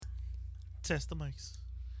Test the mics.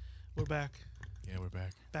 We're back. Yeah, we're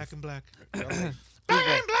back. Back in black. Back in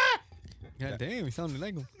black! God damn, he sounded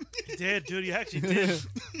like him. He did, dude. He actually did.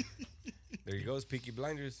 There he goes, Peaky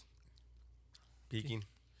Blinders. Peeking.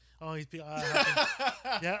 Oh, he's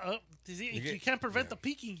yeah. You can't prevent the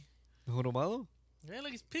peeking. Jorobado? Yeah,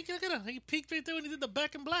 like he's peeking. Look at him. He peeked right there when he did the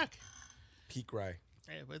Back in Black. Peak Rye.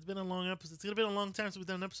 Hey, but it's been a long episode. It's gonna be a long time since we've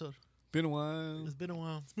done an episode. Been a while. It's been a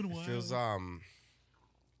while. It's been a while.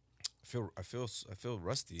 It feels I feel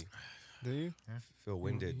rusty. Do you? I feel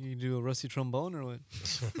winded. You do a rusty trombone or what?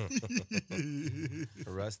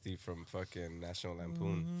 Rusty from fucking National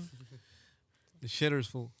Lampoon. The shitter's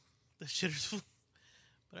full. The shitter's full.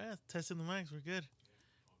 But yeah, testing the mics. We're good.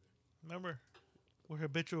 Remember, we're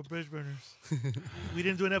habitual bridge burners. We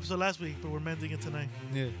didn't do an episode last week, but we're mending it tonight.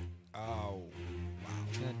 Yeah. Oh,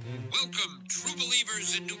 God damn. Welcome, true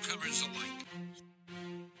believers and newcomers alike.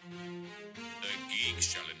 The geeks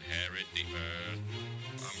shall inherit the earth.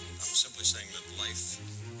 I'm simply saying that life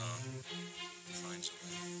finds a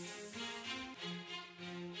way.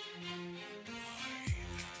 I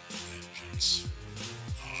am vengeance.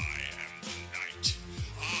 I am the night.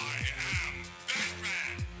 I am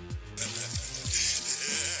Batman.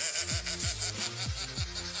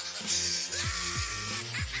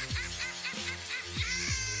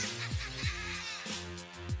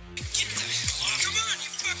 Get the hell out. Come on,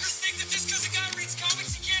 you fuckers think that just because a guy reads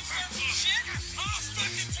comics he can't start some shit? I'll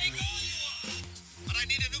fucking take all you want. But I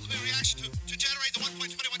need a nuclear reaction to generate the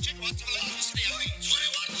 1.21 gigawatts of electricity I need.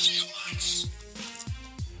 21 gigawatts!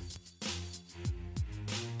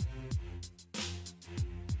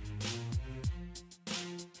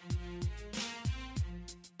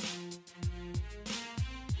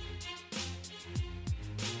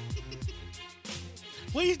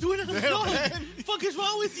 What are you doing to the dog? The fuck is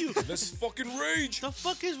wrong with you? let's fucking rage. The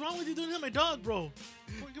fuck is wrong with you doing that to my dog, bro?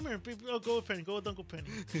 Come here, baby. Oh, go with Penny. Go with Uncle Penny.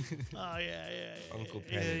 Oh, yeah. Uncle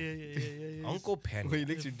Yeah, Penny. yeah. Uncle Penny. Wait, he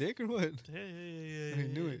licked your dick or what? Yeah. I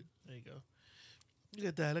knew it. There you go. Look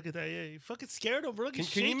at that. Yeah, you fucking scared him, bro. Look, he's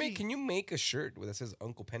Can you shaking. make a shirt that says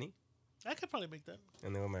Uncle Penny I could probably make that.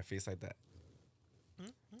 and then with my face like that?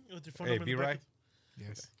 With your phone Hey, number in the B Rye. bracket.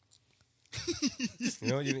 Yes.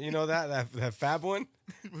 You know that fab one?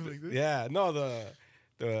 Like this? Yeah, no, the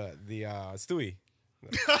Stewie.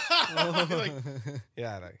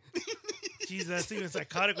 Yeah, like Jeez, that's even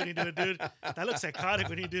psychotic when you do it, dude. That looks psychotic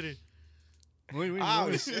when you did it. Wait.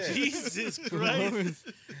 oh shit. Jesus Christ.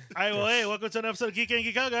 All right, well, hey, welcome to an episode of Geek and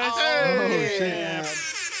Geek Out, guys. Oh, shit. Yeah.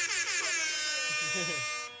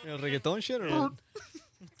 Yeah, reggaeton shit or what?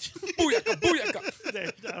 Booyaka.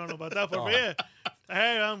 I don't know about that part, but yeah.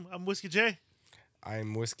 Hey, I'm Whiskey J.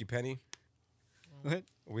 I'm Whiskey Penny, What?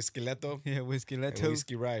 Whiskey Leto, Yeah, whiskey and Leto.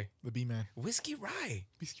 Whiskey Rye. The B-Man. Whiskey Rye.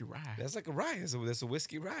 Whiskey Rye. That's like a rye. That's a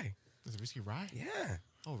whiskey rye. That's a Whiskey Rye? Yeah.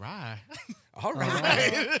 Oh, Rye. All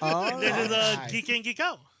right. Oh, This is Geek and Geek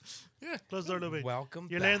Out. Yeah. Close the door a little bit. Welcome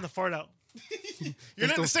You're back. letting the fart out. You're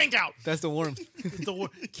letting the sink out. that's the warmth.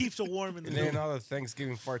 Keeps it warm in the Laying room. all the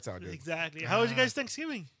Thanksgiving farts out, dude. Exactly. How was you guys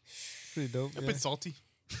Thanksgiving? Pretty dope. A Yeah. bit salty.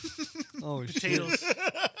 Oh, shit.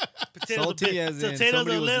 Potatoes. Salty as in potatoes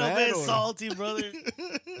somebody a was little mad, bit or- salty, brother.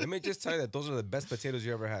 Let me just tell you that those are the best potatoes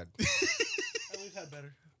you ever had. We've had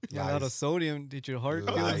better. Yeah, a lot of Lies. sodium. Did your heart?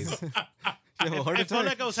 Lies. You have a heart I attack? felt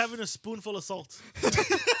like I was having a spoonful of salt.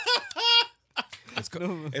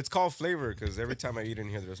 It's called flavor because every time I eat in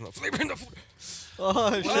here, there's no flavor in the food.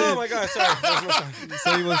 Oh, shit. Oh my god, sorry. There's no-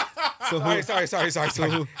 So he was. So who,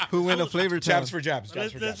 sorry. who went to Flavor Town? Jabs for jabs. Jabs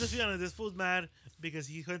Let's for just jabs. be honest. This fool's mad because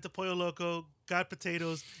he went to Pollo Loco, got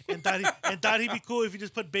potatoes, and thought he'd be cool if he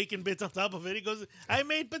just put bacon bits on top of it. He goes, "I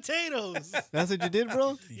made potatoes." That's what you did,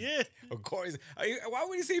 bro? Yeah. Of course. Why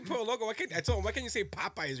would you say Pollo Loco? I told him, why can't you say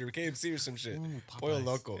Popeyes or KFC or some shit? Pollo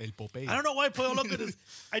Loco. El Popeye. I don't know why Pollo Loco is.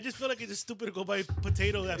 I just feel like it's just stupid to go buy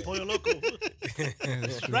potato at Pollo Loco.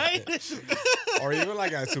 Right? Or even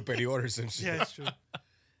like a superior or some shit. Yeah, it's true.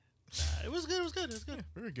 It was good. It was good.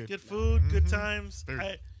 Very good. Good food, good times.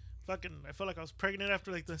 Very- I felt like I was pregnant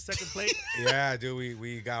after like the second plate. Yeah, dude,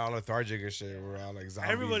 we got all lethargic and shit. We're all like zombies.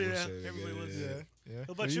 Everybody, and yeah. shit. Everybody was. Yeah. What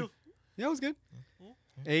about you? Yeah, it was good.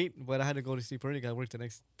 8, but I had to go to sleep early. Got work the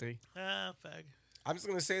next day. Ah, fag. I'm just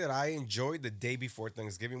gonna say that I enjoyed the day before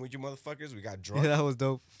Thanksgiving with you motherfuckers. We got drunk. Yeah, that was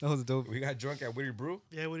dope. That was dope. We got drunk at Whittier Brew.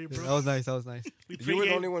 Yeah, what do you Yeah, bro? that was nice. That was nice. We You were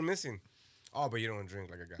the pregame- only one missing. Oh, but you don't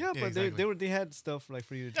drink like a guy. Yeah, but exactly. they had stuff like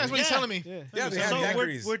for you to That's drink. what he's Yeah. telling me. Yeah. Yeah, they had So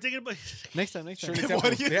daiquiris. we're thinking about. Next time. Shirley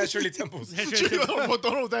Temples. They had Shirley Temples. I don't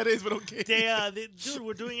know what that is, but okay. Dude,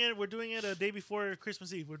 we're doing it a day before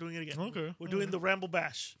Christmas Eve. We're doing it again. Okay. We're doing the Ramble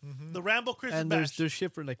Bash. The Ramble Christmas And Bash. there's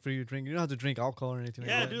shit for like for you to drink. You don't have to drink alcohol or anything.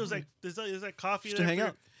 Yeah, like dude, that. it was like there's like coffee Just to there hang for-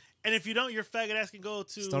 out. And if you don't, your faggot ass can go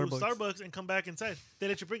to Starbucks and come back inside. They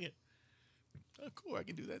let you bring it. Oh, cool. I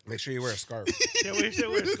can do that. Make sure you wear a scarf. Yeah, wear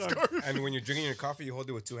a scarf. And when you're drinking your coffee, you hold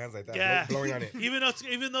it with two hands like that, Yeah. blowing on it. Even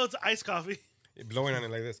though it's iced coffee. You're blowing on it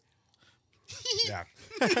like this. Yeah.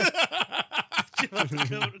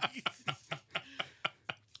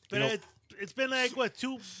 But it's been like what,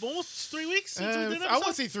 almost 3 weeks since we did an I episode? want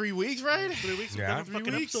to say 3 weeks, right? 3 weeks. Yeah. We've done a 3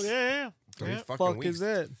 fucking weeks. episode. Yeah. Three Yeah. fucking Fuck weeks. is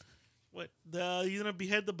that? What? He's gonna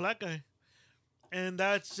behead the black guy, and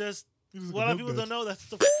that's just a lot of people don't know. That's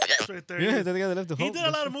the right there. Yeah, that guy that left the He Hulk. did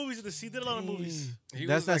a lot of movies. He did a lot of movies. He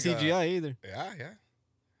That's not was like CGI either. Yeah.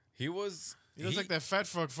 He was. He looks like that fat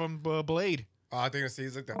fuck from Blade. Oh, I think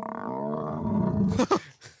he's like that.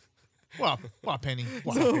 Wow, Penny.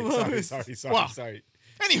 Wow. Sorry. Wow.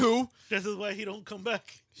 Anywho, This is why he don't come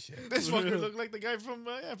back. this fucker looked like the guy from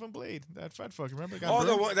Blade. That fat fuck. Remember? Got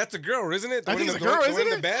Oh, burned? that's a girl, isn't it? The I one think in it's a the- girl, the one isn't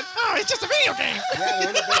in it? the bed? Oh, it's just a video game. Yeah, the one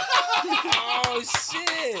in the bed. Oh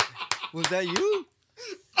shit! Was that you?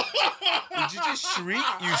 Did you just shriek?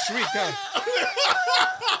 You shrieked, huh?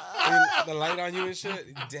 The light on you and shit.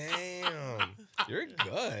 Damn, you're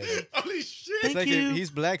good. Holy shit. It's like you. if he's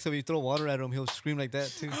black, so if you throw water at him, he'll scream like that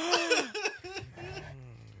too.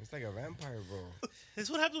 It's like a vampire, bro. This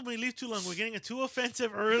is what happens when we leave too long. We're getting it too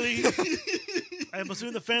offensive early. I'm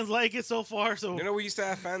assuming the fans like it so far. So You know, we used to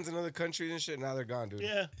have fans in other countries and shit. Now they're gone, dude.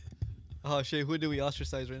 yeah, Oh shit, who do we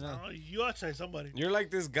ostracize right now? you ought to try somebody. You're like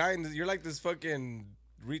this guy. You're like this fucking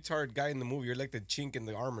retard guy in the movie. You're like the chink in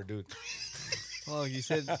the armor, dude. Oh, you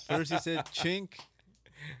said first. You said chink.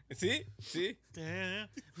 See? Yeah.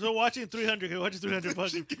 So watching 300. Watching 300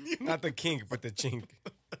 bucks. Not the kink, but the chink.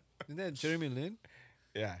 Isn't that Jeremy Lin?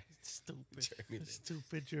 Yeah. Stupid. Jeremy Lin.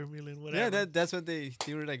 Stupid Jeremy Lin. Whatever. Yeah, that's what they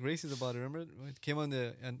were like racist about it. Remember when it came on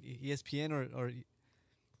ESPN or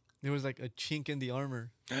there was like a chink in the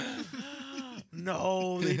armor.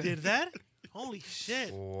 No, they did that. Holy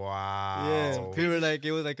shit. Wow. Yeah, people were like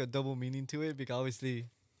it was like a double meaning to it because obviously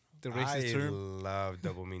the racist I term. love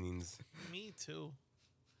double meanings. Me too.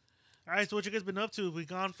 All right, so what you guys been up to? We've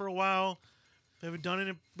gone for a while. We haven't done it in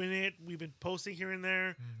a minute. We've been posting here and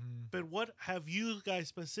there. But what have you guys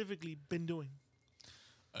specifically been doing?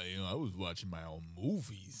 I was watching my own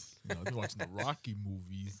movies. I've been watching the Rocky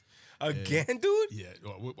movies. Again, dude? Yeah.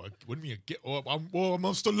 What do you mean again? I'm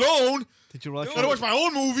Stallone. Did you watch? I gotta watch my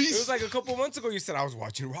own movies. It was like a couple months ago you said I was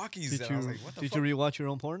watching Rockies. Did and you I was like, what the did fuck? you rewatch your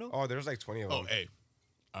own porno? Oh, there's like 20 of them. Oh, hey.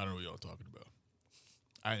 I don't know what y'all talking about.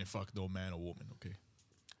 I didn't fuck no man or woman, okay?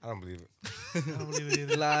 I don't believe it. I don't believe it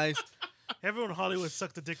either. Lies. Everyone in Hollywood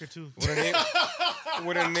sucked a dick or two.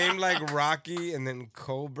 With a name like Rocky and then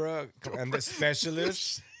Cobra and the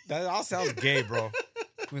Specialist, that all sounds gay, bro.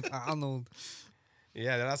 With Arnold.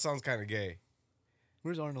 Yeah, that sounds kind of gay.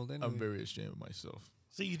 Where's Arnold anyway? I'm very ashamed of myself.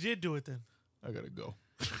 So you did do it then. I gotta go.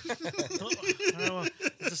 All right, well,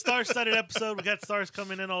 it's a star-studded episode. We got stars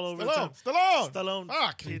coming in all over. Stallone. Stallone.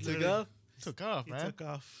 Fuck. He Took literally- off. Took off, He man. took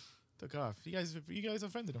off. Took off. You guys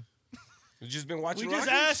offended him. You just been watching We just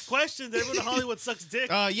Rocky? asked questions. Everyone in Hollywood sucks dick.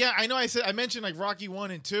 Yeah, I know. I mentioned like Rocky 1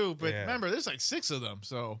 and 2, but Yeah. remember, there's like 6 of them.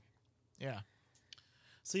 So, yeah,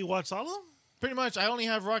 So you watched all of them? pretty much. I only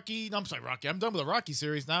have Rocky. No, I'm sorry, Rocky. I'm done with the Rocky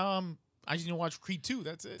series now. I just need to watch Creed 2.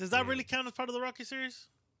 That's it. Does that really count as part of the Rocky series?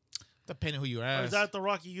 Depending who you Or ask. is that the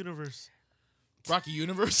Rocky universe? Rocky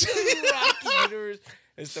Universe? Rocky Universe.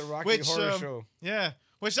 It's the Rocky Which Horror Show. yeah,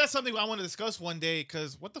 which that's something I want to discuss one day.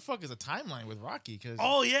 Because what the fuck is a timeline with Rocky? Because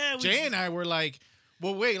Oh yeah, Jay and I were like,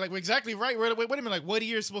 well, wait, like we're exactly right. Wait a minute, like what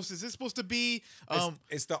year is this supposed to be?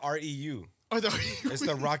 It's the REU. Or the, It's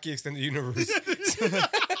the Rocky Extended Universe.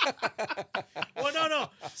 Well, no.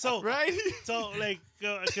 So right? So like,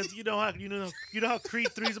 because you know how Creed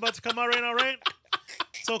 3 is about to come out right now, right?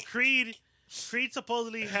 So Creed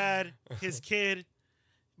supposedly had his kid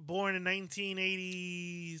born in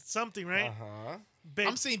 1980 something, right? Uh-huh. But,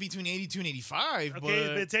 I'm saying between 82 and 85.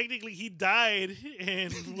 okay, but technically he died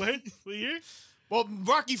in what year? Well,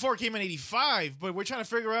 Rocky 4 came in 85, but we're trying to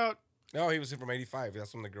figure out, No, he was from 85.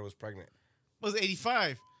 That's when the girl was pregnant. was it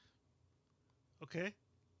 85? Okay.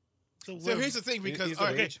 So what- here's the thing, because He's all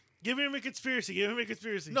of right, age. Give him a conspiracy.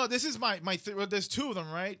 no, this is my well, there's 2 of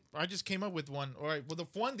them, right? I just came up with one. All right, well,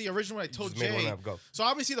 the original one I told just made Jay. one up, go. So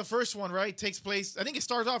obviously the first one, right, takes place. I think it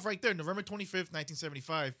starts off right there, November 25th,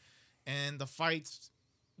 1975, and the fight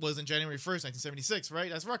was in January 1st, 1976,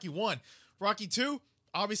 right? That's Rocky 1. Rocky 2,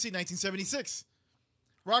 obviously 1976.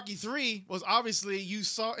 Rocky 3 was obviously, you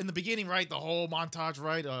saw in the beginning, right, the whole montage,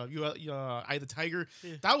 right? Eye the Tiger.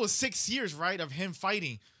 Yeah. That was 6 years, right, of him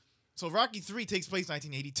fighting. So Rocky 3 takes place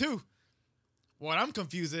 1982. What I'm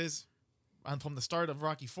confused is, from the start of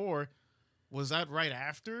Rocky 4, was that right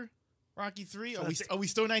after Rocky 3? So Are we that's- are we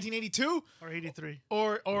still 1982? Or 83.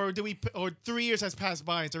 Or 3 years has passed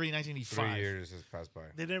by? It's already 1985. 3 years has passed by.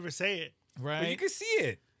 They never say it. Right? But you can see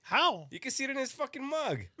it. How? You can see it in his fucking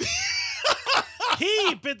mug.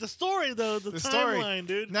 He bit the story, though. The story. timeline,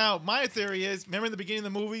 dude. Now, my theory is, remember in the beginning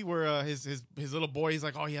of the movie where his little boy, he's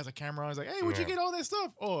like, oh, he has a camera. He's like, hey, where'd you Yeah. get all that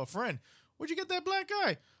stuff? Oh, a friend. Where'd you get that black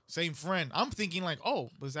guy? Same friend. I'm thinking like, oh,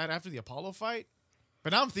 was that after the Apollo fight?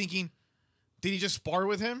 But now I'm thinking, did he just spar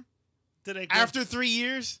with him? Did I go- After 3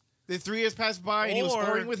 years? Did 3 years pass by and he was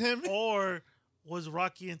sparring with him? Or was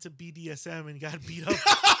Rocky into BDSM and got beat up?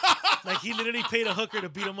 Like he literally paid a hooker to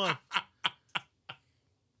beat him up.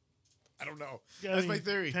 I don't know. Yeah, I That's mean, my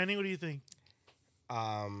theory. Penny, what do you think?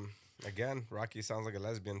 Again, Rocky sounds like a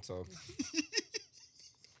lesbian, so.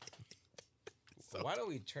 Why don't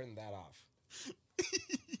we turn that off?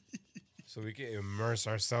 So we can immerse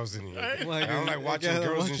ourselves in it. Why, I don't dude? like watching Yeah,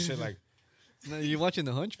 girls and watching- shit like. No, you're watching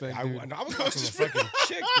The Hunchback, I dude. was watching the fucking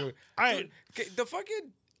chicks, dude. All right. Dude, the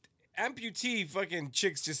fucking amputee fucking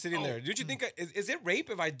chicks just sitting there. Don't you think is it rape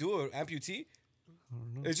if I do an amputee?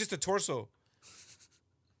 It's just a torso.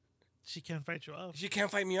 She can't fight you off. She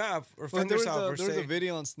can't fight me off or Well, fend there was, herself or there was say. a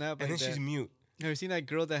video on Snap And like then she's that. mute. Have you seen that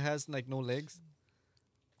girl that has like no legs?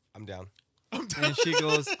 I'm down. And she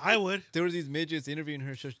goes, I would. there were these midgets interviewing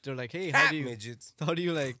her. So they're like, hey, Fat midgets. how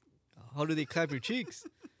do they clap your cheeks?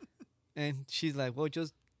 And she's like, well,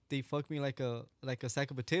 just they fuck me like a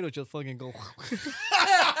sack of potatoes. Just fucking go.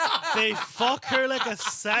 They fuck her like a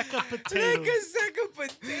sack of potatoes. Like a sack of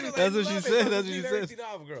potatoes. That's what she said, that's what she Leave said. everything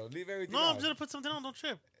off, girl. Leave everything No, off. I'm just gonna put something on. Don't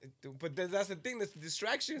trip. But that's the thing. That's the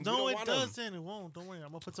distractions. No, we it don't want 'em. doesn't. It won't. Don't worry. I'm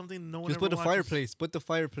gonna put something no one Just ever put the watches. fireplace. Put the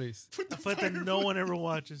fireplace. Put that no one ever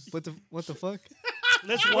watches. What the fuck?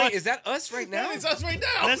 Let's Wait, watch. is that us right now? It's us right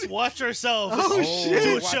now. Let's watch ourselves. Oh, shit. we're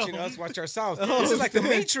Do a show. watching us watch ourselves. This is like the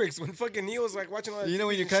Matrix when fucking Neo's like watching all that You know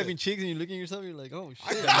when TV you're and clapping shit. cheeks and you're looking at yourself, you're like, oh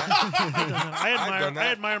I've shit. done that. I admire. done that.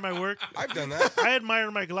 I admire my work. I've done that. I admire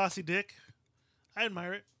my glossy dick. I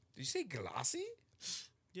admire it. Did you say glossy?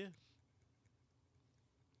 Yeah.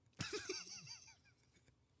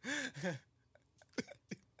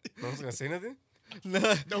 No one's gonna say nothing. No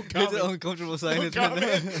No It's comment. an uncomfortable silence. No right now.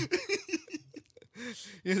 comment.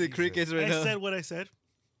 You're the crickets right I now. said what I said.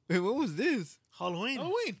 Wait, what was this? Halloween.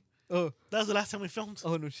 Halloween. Oh, That was the last time we filmed.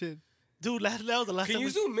 oh no shit. Dude, that was the last Can time you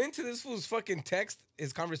we zoom into this fool's fucking text,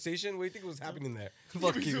 his conversation? What do you think was happening there?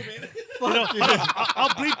 Fuck you. You know, hold on. I'll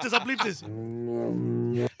bleep this. I'll bleep this.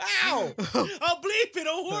 Ow! I'll bleep it.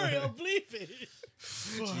 Don't worry. I'll bleep it.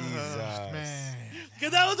 Jesus. Man.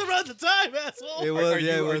 Because that was around the time, asshole. It was, Are,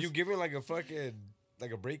 yeah, you, it are was. you giving like a fucking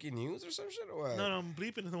like a breaking news or some shit or what? No, I'm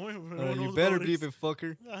bleeping it. Don't worry. No one You knows better about bleep it,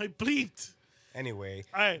 fucker. I bleeped. Anyway,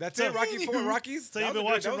 All right, that's so- it. Rocky Four, Rockies. So you've That been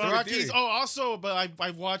was a watching good- that was a good Rockies. theory. Oh, also, but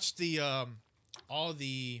I watched the all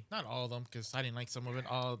the not all of them because I didn't like some of it.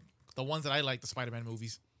 The ones that I like, the Spider-Man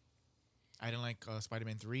movies. I didn't like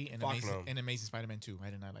Spider-Man 3 and Fuck Amazing, no. and Amazing Spider-Man 2. I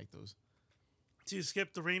did not like those. So you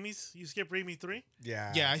skipped the Raimis? You skipped Raimi 3?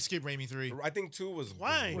 Yeah, Yeah, I skipped Raimi 3. I think 2 was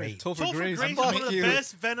Why? great. Topher Grace. Grace is Fuck one of the you.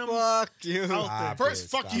 best Venoms Fuck you. out there. Stop First, it,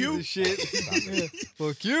 fuck stop you. it. This shit. Stop it.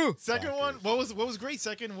 Fuck you. Second Stop one, it. what was great?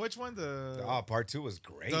 Second, which one? The Part 2 was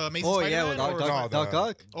great. Amazing Oh Spider-Man yeah, with or, Doc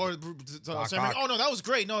Ock. or Doc Sam Raimi? Ock. Oh no, that was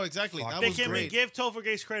great. No, exactly. Fuck. That They was can't great. give Topher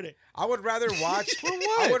Grace credit. I would rather watch.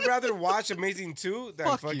 I would rather watch Amazing 2 than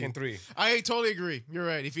Fuck fucking you. 3. I totally agree. You're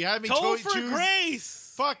right. If you had me Topher choose,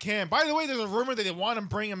 Grace! fuck him. By the way, there's a rumor that they want to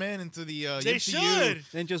bring him into the They MCU. should.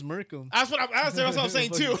 Then just murk him. That's what I'm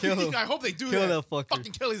saying too. Fucking kill him. I hope they do Kill that. that fucker.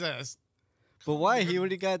 Fucking kill his ass. But why? He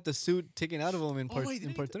already got the suit taken out of him in part wait, in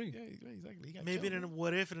did part he? 3. Yeah, exactly. He got Maybe killed. in a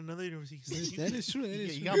what if in another universe he can That is true. That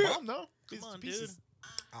is He true. got bombed, no? Come on, Pieces. dude.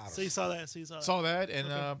 I don't So you saw that. So you saw that. Saw that, and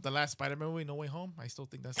Okay. the last Spider-Man movie, No Way Home. I still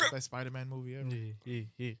think that's the best Spider-Man movie ever.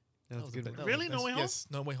 Yeah. That was a good one. Really? No Way Home? Yes,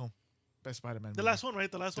 No Way Home. Best Spider-Man. The movie. last one,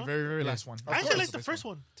 right? The last The one? very, very Yeah. last one. I actually like the first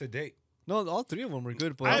one. To date. No, all three of them were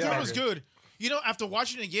good. But I Yeah, thought it okay. was good. You know, after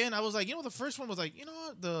watching it again, I was like, the first one was like,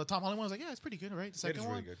 the Tom Holland one was like, yeah, it's pretty good, right? The It second is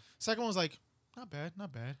one, really good. second one was like, not bad.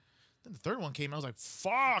 Then the third one came, and I was like,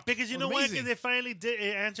 fuck. Because you it know was what? amazing. Because they finally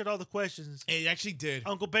it answered all the questions. It actually did.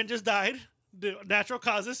 Uncle Ben just died. The natural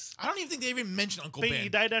causes. I don't even think they even mentioned Uncle He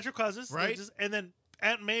Ben. died natural causes. They Right. And then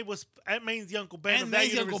Aunt May's the Uncle Ben. And of that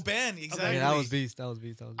May's universe. Uncle Ben. Exactly. yeah, that was beast. That was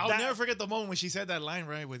beast. I'll That- never forget the moment when she said that line,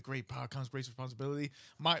 right? With great power comes great responsibility.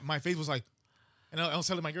 My face was like, and I was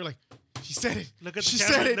telling my girl, like, she said it. Look at the she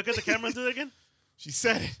camera. said it. Look at the camera and do it again. She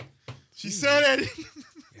said it. She said it.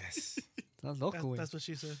 Yes. That's local. That's what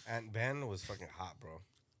she said. Aunt Ben was fucking hot, bro.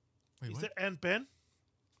 Wait, You what? said Aunt Ben?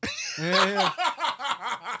 yeah.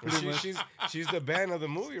 She's the Ben of the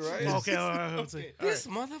movie, right? Okay, all right. I'll say. This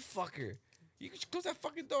motherfucker. You should close that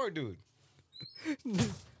fucking door, dude.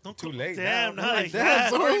 Don't Too call- late Damn, now. not Like like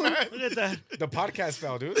that, that. bro. Look at that. The podcast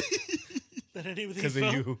fell, dude, That ain't even because of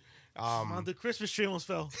fell. you. The Christmas tree almost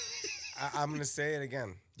fell. I'm gonna say it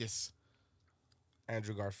again. Yes.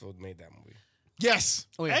 Andrew Garfield made that movie. Yes.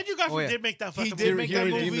 Oh, yeah. Andrew Garfield Oh, yeah. did make that fucking did movie. make He that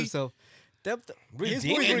redeemed movie. himself. His Redeemed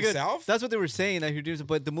movies were good. himself? That's what they were saying. That he redeemed himself.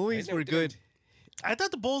 But the movies never were did. good. I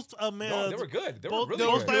thought the both No, they were good. They were both, really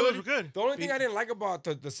both good. Spider-Mans were good. The only thing I didn't like about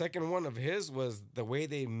the second one of his was the way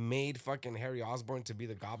they made fucking Harry Osborn to be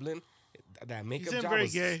the Goblin. That makeup seemed job very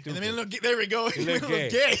was gay. stupid. And then there we go. He looked Gay.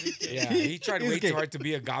 gay. Yeah, he tried He's way gay. too hard to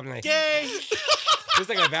be a Goblin. Like, Gay. just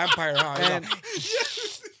like a vampire, huh? And,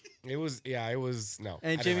 It was no. I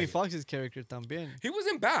and didn't Jamie like it. Foxx's character también. He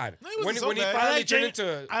wasn't bad. No, he wasn't when so when he bad. finally turned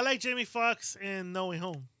Jamie, into I like Jamie Foxx in No Way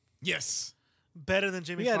Home Yes. better than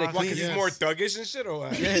Jamie He had a Foxx. what? Because Yes. he's more thuggish and shit, or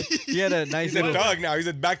what? Yeah, he had a nice He's a little. thug now.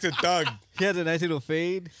 He's back to thug. He had a nice little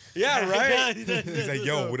fade. Yeah, right. He does. He's like,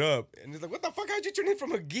 yo, what up? And he's like, what the fuck? How'd you turn in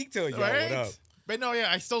from a geek to a yo, Right? what up? But no,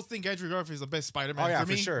 yeah, I still think Andrew Garfield is the best Spider-Man. Oh, yeah, for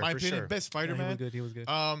me, for sure, my for opinion, sure. best Yeah, he was Spider-Man. good. He was good.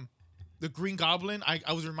 The Green Goblin,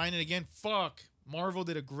 I was reminded again, fuck. Marvel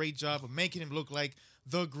did a great job of making him look like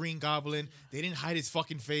the Green Goblin. They didn't hide his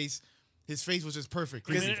fucking face. His face was just perfect.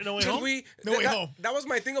 Green Crazy. No Way Because Home? No Way that, Home. That was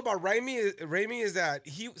my thing about Raimi is that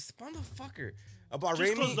he motherfucker about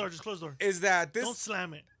Just close the Raimi door. Just close the door. is that Don't this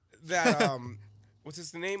slam it. that what's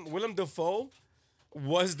his name? Willem Dafoe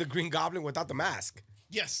was the Green Goblin without the mask.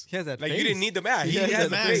 Yes. He has that Like face. you didn't need the mask. He Yeah, has the the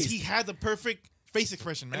Mask, face. he had the perfect face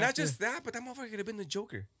expression, man. And not just that, but that motherfucker could have been the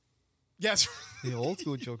Joker. Yes. The old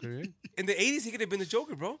school Joker, right? In the 80s, he could have been the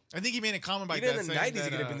Joker, bro. I think he made a comment by Even that. in the saying 90s, he that,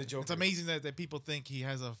 could have been the Joker. It's amazing that people think he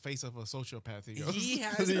has a face of a sociopath. He goes. He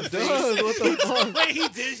has He the does. face. What the fuck? Wait, he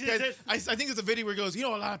did. He Yeah, said, I think it's a video where he goes, you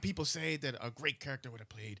know, a lot of people say that a great character would have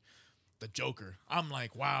played the Joker. I'm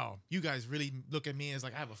like, wow, you guys really look at me as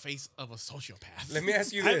like I have a face of a sociopath. Let me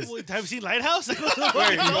ask you have this. you seen Lighthouse? Wait,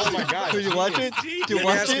 oh my God. Did you watch it? Did you Let me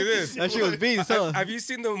watch ask you it? this. That shit was beast, huh? Have you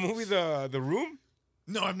seen the movie The Room?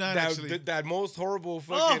 No, I'm not That, actually. that most horrible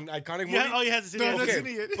fucking iconic movie? Yeah, oh, you had to see No, it. I've not Okay, seen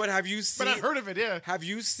it yet. but have you seen? But I've heard of it, yeah. Have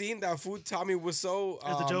you seen that fool Tommy Wiseau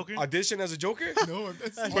As the Joker? audition as a Joker? No, I'm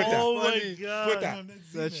not seeing Put it. that. Oh my funny. god! Put that.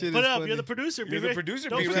 That shit Put is it up. funny. You're the producer. You're the producer.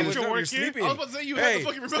 Don't Be forget right. your You're work here. sleeping. I was about to say you have the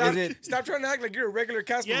fucking remote. Is it- Stop trying to act like you're a regular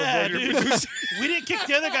cast member, Yeah, bro. You're a dude. producer. We didn't kick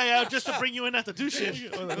the other guy out just to bring you in not to do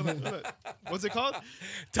shit. Hold on. What's it called?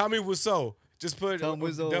 Tommy Wiseau. Just put Tom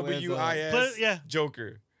Wiseau as, W-I-S Put- yeah.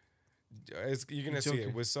 Joker. You're gonna see it.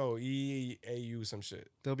 Joker. Wiseau, E-A-U, some shit.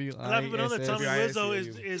 A lot of people know that Tommy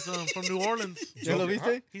W-I-S-E-A-U. Wiseau is from New Orleans. ¿Ya lo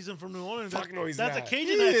viste? He's from New Orleans. Fuck no, he's That's not. a Cajun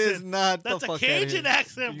He accent. is not That's the a fuck Cajun outta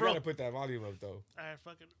accent, You bro. gotta put that volume up, though. All right,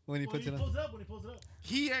 fucking. When he puts it When on. he pulls it up. When he pulls it up.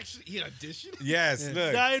 He auditioned? Yes,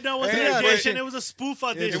 Yeah. look. No, it wasn't Hey, an but- audition. It was a spoof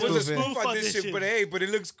audition. It was a Stupid. spoof audition, but hey, but it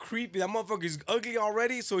looks creepy. That motherfucker's ugly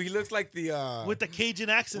already, so he looks like the with the Cajun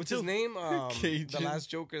accent what's too. his name? The Cajun. last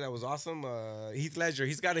Joker that was awesome. Heath Ledger.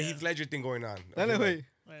 He's got a Heath Ledger thing going on. Dale, güey. Man,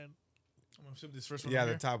 I'm going to flip this first one. Yeah, over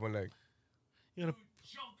the here. top one, like you gonna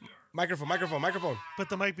microphone. put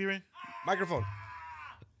the mic beer in? Microphone.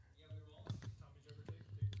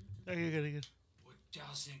 Oh, you're good. You're good. What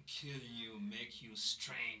doesn't kill you make you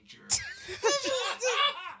stranger.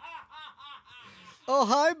 Oh,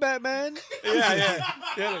 hi, Batman. Yeah.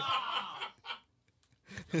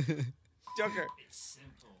 Joker. It's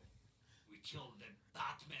simple. We killed the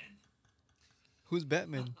Batman. Who's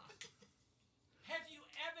Batman? Have you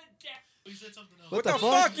ever You said something else. What the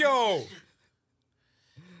fuck, yo?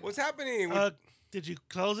 What's happening? Did you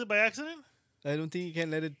close it by accident? I don't think you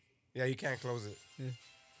can let it. Yeah, you can't close it. Yeah.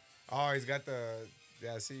 Oh, he's got the.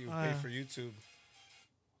 Yeah, see, you pay yeah. for YouTube.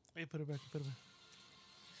 Hey, put it back. Put it back.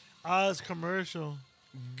 Ah, it's commercial.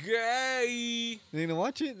 Gay. You gonna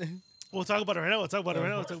watch it? We'll talk about it right now. We'll talk about it right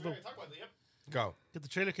now. We'll talk about Go. Get the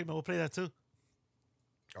trailer came out. We'll play that too.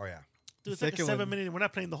 Oh yeah. Dude, it's like a Second one. 7 minute. We're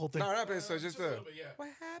not playing the whole thing. No, not so just a. yeah. What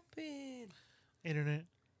happened? Internet.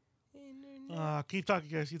 Keep talking,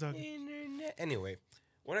 guys. Keep talking. Internet. Anyway,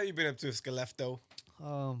 what have you been up to, Skelefto?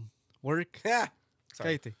 Work. Yeah.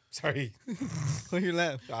 Sorry. Cállate. Sorry. Why you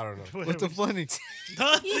laugh? I don't know. What's so funny?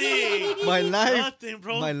 Nothing. My life. Nothing,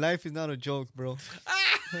 bro. My life is not a joke, bro.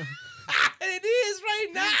 It is right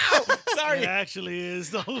now. Sorry. It actually is,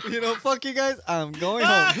 though. You know, fuck you guys. I'm going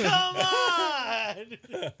Ah, home.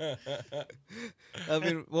 come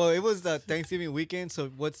on. Well, it was the Thanksgiving weekend. So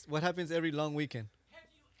what happens every long weekend?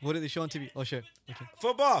 What did they show on TV? Oh shit. Okay.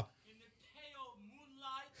 Football. in the pale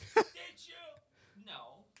moonlight? Did you?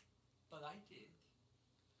 No, but I did.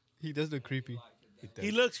 He does look creepy.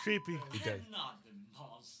 He looks creepy. He does. I'm not the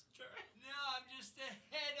monster. No, I'm just the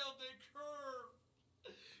head of the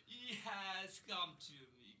curve. He has come to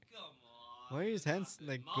me. Come on. Why are his hands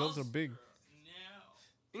like gloves are big?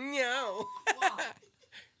 No. No. Why?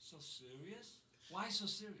 So serious? Why so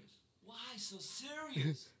serious? Why so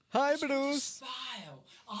serious? Hi, What's with the Bruce. smile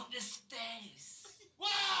on this face.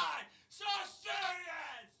 Why so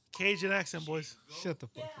serious? Cajun accent, boys. Shut the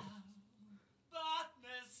fuck up.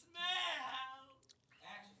 Batman smell.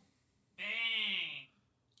 Action. Bang.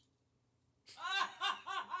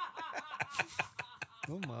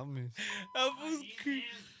 No mames. That was creepy.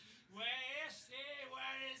 Where is he?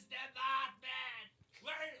 Where is the Batman?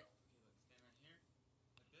 Where? Stand right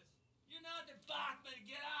here, like this. You're not the Batman.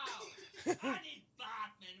 Get out! I need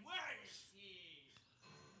Batman. Where is he?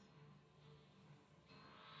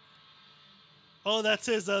 Oh, that's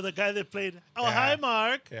his the guy that played. Oh, Yeah. hi,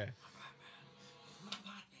 Mark. Yeah. Batman.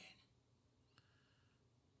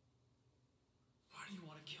 Why do you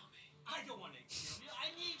want to kill me? I don't want to kill you. I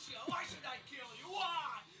need you. Why should I kill you?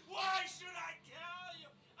 Why? Why should I kill you?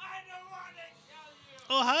 I don't want to kill you.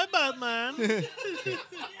 Oh, hi, Batman.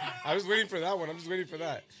 I was waiting for that one. I'm just waiting for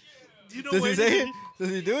that. Do you know Does where he say did it? Does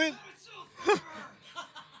he do it? It's so clever.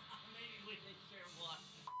 Maybe we can share one.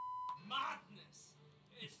 Madness.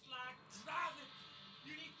 It's like gravity.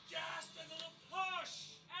 You need just a little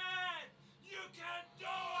push, and you can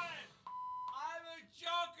do it. I'm a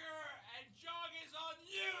joker, and jog is on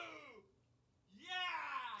you.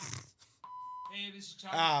 Yeah. Hey, this is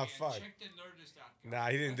Charlie. Ah, again. fuck. Check the Nerdist.com. Nah,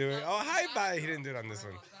 he didn't do it. Oh, hi, bye. He didn't do it on this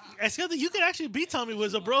one. It's good that you could actually beat Tommy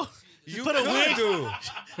Wiseau, bro. Just You put a could wig. do.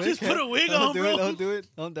 Just put a wig I'll on, do bro. it. I'll do it.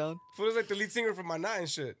 I'm down. Feels like the lead singer from Maná and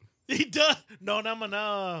shit. He does. No, not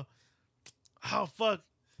Mana. Oh, fuck.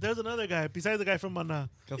 There's another guy besides the guy from Mana.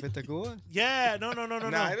 Café Tacuba? Yeah, no. Nah,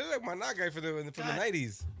 it looks like Maná guy from the God.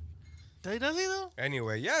 90s. Does he, though?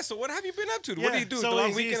 Anyway, yeah, so what have you been up to? What Yeah, do you do? so the long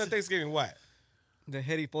he's- weekend of Thanksgiving? What? The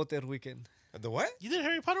Harry Potter weekend. The what? You did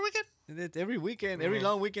Harry Potter weekend? It's every weekend, every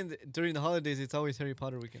long weekend during the holidays, it's always Harry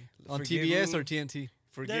Potter weekend on Forgive TBS me. or TNT.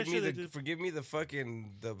 Forgive sure me they the do. forgive me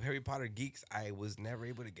the Harry Potter geeks. I was never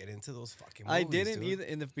able to get into those fucking I movies. didn't dude. either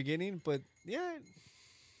in the beginning, but yeah,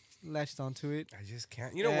 latched onto it. I just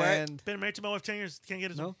can't. You know what? And Been married to my wife 10 years. Can't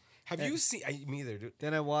get it. no, Have you seen me either, dude?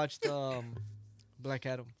 then I watched Black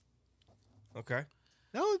Adam. Okay.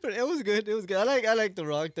 It was good. It was good. I like The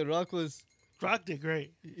Rock. The Rock was Rock did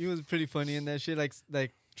great. he was pretty funny in that shit,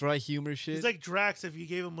 like dry humor shit. He's like Drax if you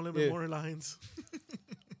gave him a little bit Yeah. more lines.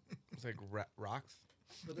 It's like rocks.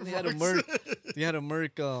 But then he had a murk. He had a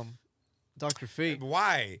murk. Dr. Fate.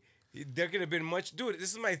 Why? There could have been much. Dude,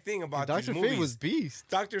 this is my thing about Dr. these movies. Fate was beast.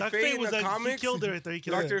 Dr. Dr. Fate Fate in was the like, he comics. killed it right there. He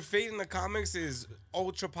killed Dr. it. Fate in the comics is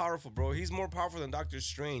ultra powerful, bro. He's more powerful than Doctor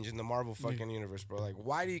Strange in the Marvel fucking universe, bro. Like,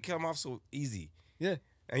 why do you kill him off so easy? Yeah.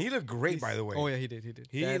 And he looked great, by the way. Oh yeah, he did.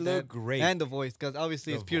 He looked great. And the voice, because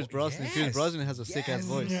obviously it's The Pierce vo- Brosnan. yes. Pierce Brosnan has a sick ass Yes.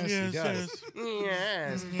 voice. Yes, he Yes, does.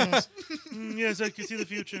 Yes. yes. Yes, I can see the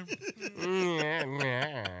future.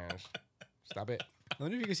 Yes. Stop it. I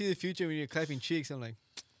wonder if you can see the future when you're clapping cheeks. I'm like,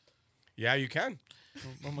 Yeah, you can.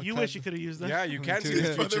 I'm gonna You clap- wish you could have used that. Yeah, you can see too.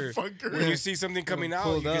 the future. Motherfucker. When you see something coming out,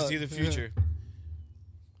 Pulled you can out. see the future.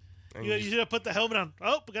 And You should have put the helmet on.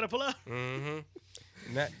 Oh, we gotta pull out.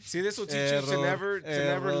 See, this will teach you to Error, never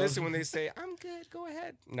error. listen when they say, "I'm good, go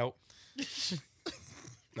ahead." Nope.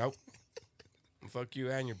 Nope. Fuck you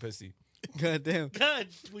and your pussy. God damn. God,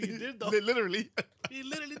 well, you did though. Literally. He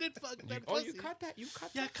literally did fuck that Oh, pussy. you caught that? You caught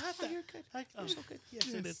Yeah, I that? caught that. You're good. Oh, yes,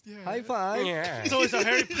 I did. Yeah. High five. Yeah. So it's a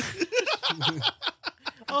Harry.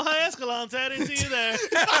 Oh, hi, Escalante. I didn't see you there.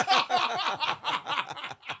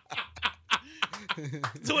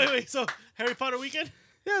 So wait. So Harry Potter weekend?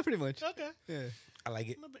 Yeah, pretty much. Okay. Yeah. I like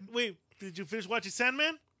it. Wait, did you finish watching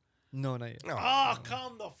Sandman? No, not yet. No. Oh,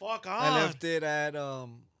 come the fuck on. I left it at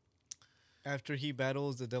after he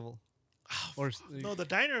battles the devil. Or No, the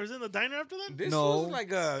diner was in the diner after that. This No. was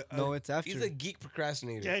like a No, it's after. He's a geek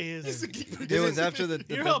procrastinator. Yeah, he is. it was after the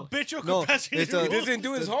You're devil. a bitch. You're No, procrastinator. it's a- He doesn't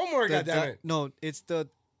do his homework, The goddammit. No, it's the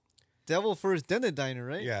devil first, then the diner,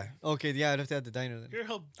 right? Yeah. Okay, yeah, I left it at the diner then. You're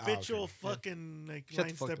a habitual fucking like Shut the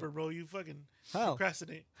line fuck stepper, up. bro. You fucking How?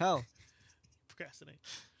 procrastinate. How? Procrastinate.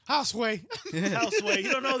 Houseway. Houseway.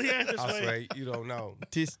 You don't know the answer. I Sway. swear, you don't know.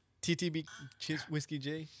 TTB Whiskey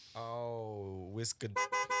J. Oh, whisker.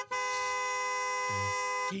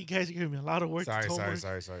 You guys are giving me a lot of work. Sorry. homework.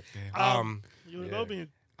 You wanna yeah. go? Me?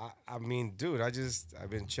 I mean, dude, I've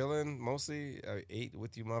been chilling mostly. I ate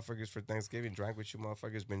with you motherfuckers for Thanksgiving, drank with you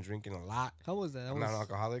motherfuckers, been drinking a lot. How was that? I I'm was not an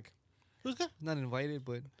alcoholic. Who's good? not invited,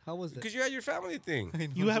 but how was that? Because you had your family thing. I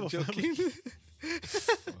know, You have I'm a joking.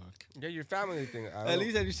 Yeah, your family thing. At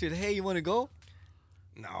least I just said, hey, you want to go?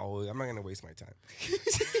 No, I'm not going to waste my time.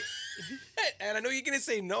 And I know you're going to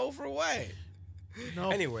say no for what? No.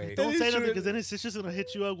 Anyway. Don't That say is nothing true. because then his sister's gonna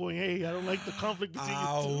hit you up going, "Hey, I don't like the conflict between you two."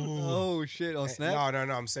 Oh shit! On Snap.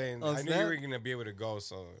 No. I'm saying Oh, I knew Snap? you were gonna be able to go,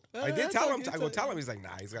 so I did that's tell all him. good, I go it's all- tell him. He's like, nah,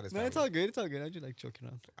 he's got his. No, it's all good. It's all good. I just like joking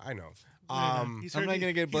around. I know. He's I'm not hurting-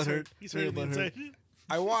 gonna get he's butthurt. hurt- He's hurting Real inside.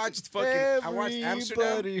 I watched fucking. I watched Amsterdam.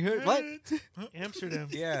 Everybody hurt. What? Amsterdam.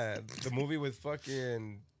 Yeah, the movie with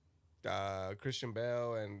fucking Christian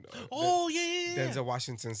Bale and Oh yeah. Denzel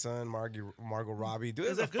Washington's son, Margot Robbie. Dude,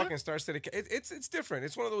 Is it's a that good? fucking star-studded. It's different.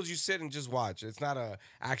 It's one of those you sit and just watch. It's not a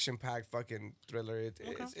action-packed fucking thriller.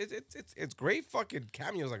 It's great fucking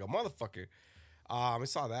cameos like a motherfucker. I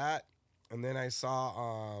saw that, and then I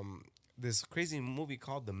saw this crazy movie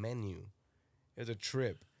called The Menu. It was a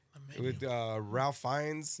trip with Ralph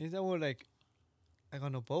Fiennes. Is that what like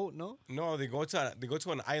on a boat? No. No, they go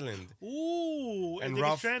to an island. Ooh, And and they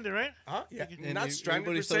Ralph- get stranded, right? Huh? Yeah, And not stranded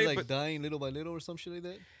everybody per starts se, like but dying little by little or some shit like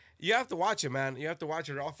that. you have to watch it, man. You have to watch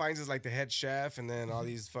it. Ralph Fiennes is like the head chef, and then all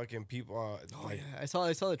these fucking people. Like, Yeah, I saw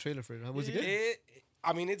the trailer for it. Was it good?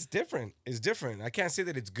 I mean, it's different. It's different. I can't say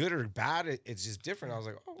that it's good or bad. It's just different. I was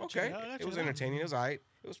like, oh, okay. check it out, I'll check It was it out. entertaining. It was alright.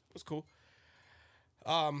 It was cool.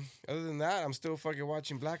 Other than that, I'm still fucking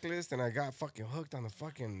watching Blacklist, and I got fucking hooked on the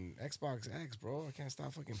fucking Xbox X, bro. I can't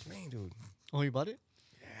stop fucking playing, dude. Oh, you bought it?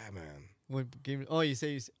 Yeah, man. What game? Oh, you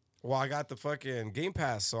say Well, I got the fucking Game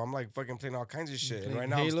Pass, so I'm like fucking playing all kinds of shit. And playing right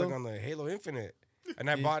now I'm Halo? stuck on the Halo Infinite, and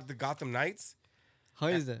I Yeah. bought the Gotham Knights. how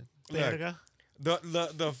is that? Look, Verga.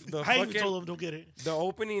 the I even fucking told him don't get it. the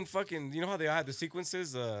opening fucking, you know how they had the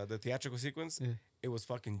sequences, the theatrical sequence? Yeah. It was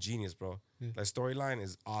fucking genius, bro. Yeah. The storyline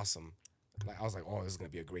is awesome. Like I was like, oh, this is gonna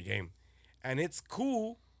be a great game. And it's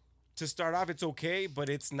cool to start off, it's okay, but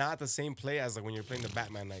it's not the same play as like when you're playing the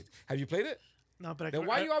Batman Knights. Have you played it? No, but Then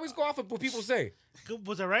why you always go off of what people say?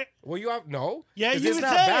 Was that right? Well, you have no. Yeah, 'Cause you it's even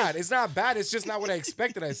not said bad. it. It's not bad. It's just not what I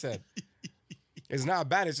expected. I said. It's not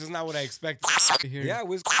bad. It's just not what I expected. Here. Yeah, I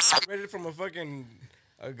was read it from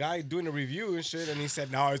a guy doing a review and shit, and he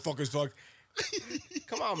said, "No, it's fucking sucked."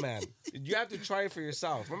 Come on, man. You have to try it for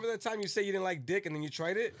yourself. Remember that time you said you didn't like dick, and then you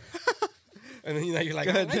tried it, and then you're like,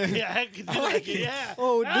 I like it. Yeah, I could do like it. Yeah.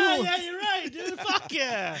 Oh, dude. Yeah, you're right, dude. Fuck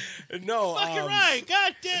yeah. No, Fucking right.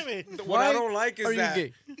 God damn it. What Why I don't like is Are you that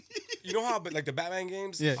gay? you know how, but like the Batman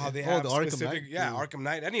games, Yeah, how they yeah. Oh, have the Arkham specific, Knight? yeah, Yeah. Arkham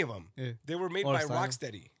Knight, any of them, Yeah. they were made Or by Asylum.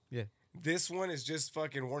 Rocksteady. Yeah. This one is just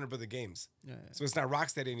fucking Warner Brother Games. Yeah. So it's not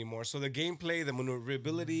Rocksteady anymore. So the gameplay, the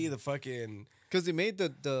maneuverability, the fucking Because they made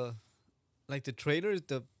the like the trailers,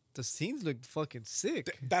 the scenes look fucking sick.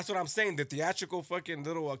 that's what I'm saying. The theatrical fucking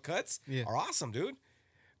little cuts Yeah. are awesome, dude.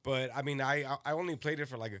 But I mean, I only played it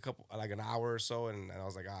for like an hour or so, and I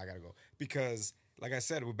was like, I gotta go because, like I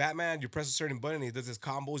said, with Batman, you press a certain button, he does his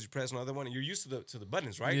combos. You press another one, and you're used to the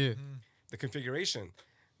buttons, right? Yeah. The configuration.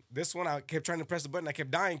 This one, I kept trying to press the button. I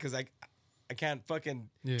kept dying because I can't fucking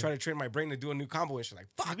Yeah. try to train my brain to do a new combo and shit. Like,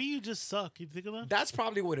 fuck. Maybe you just suck. You think about it? That's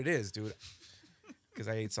probably what it is, dude. Because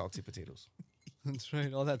I ate salty potatoes. That's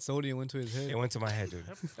right. All that sodium went to his head. It went to my head, dude.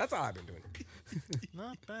 That's all I've been doing.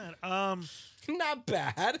 Not bad. Not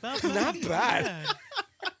bad. Not Not bad.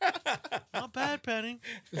 Not bad, Penny.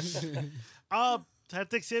 Had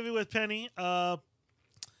Thanksgiving with Penny.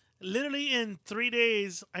 Literally in 3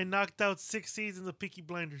 days, I knocked out 6 seasons of Peaky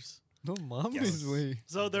Blinders. No mommy's way.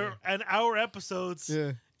 So they're an hour episodes,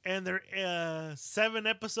 Yeah. and they're 7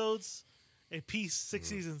 episodes a piece, 6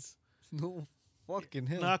 seasons. No fucking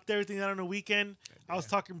hell. Knocked everything out on a weekend. I was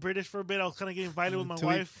talking British for a bit. I was kind of getting violent with my Tweet.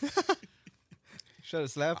 wife. Shut a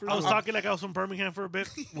slapper. I was talking like I was from Birmingham for a bit.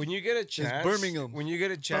 When you get a chance, Birmingham. When you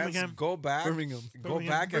get a chance, Birmingham. go back. Birmingham. Go Birmingham.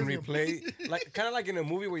 back and Birmingham. replay, like kind of like in a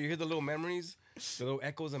movie where you hear the little memories, the little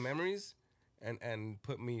echoes of memories, and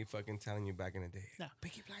put me fucking telling you back in the day. Yeah.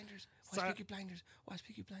 Peaky Blinders. Watch Sorry. Peaky Blinders. Watch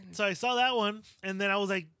Peaky Blinders. So I saw that one, and then I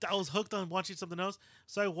was hooked on watching something else.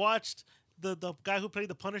 So I watched the guy who played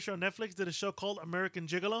the Punisher on Netflix did a show called American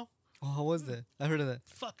Gigolo. Oh, how was that? I heard of that.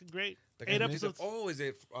 Fucking great. The guy 8 who made the- episodes. Oh, is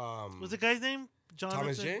it? Was the guy's name Jonathan?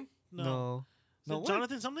 Thomas Jane? No. No. Is No, it what?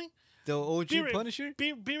 Jonathan something? The OG B-Ray- Punisher?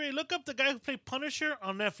 B-Ray, look up the guy who played Punisher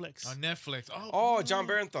on Netflix. On Netflix. Oh, John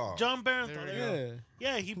Barenthal. John Barenthal. There we there go. you go.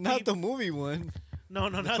 Yeah. Yeah, he Not the movie one. no,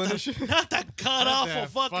 not Punisher? not that god awful that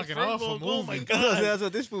fucking, fucking film. awful Oh my movie. god. That's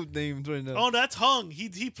what this fool named right now. Oh, that's Hung. He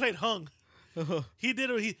played Hung. He did.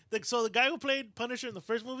 So the guy who played Punisher in the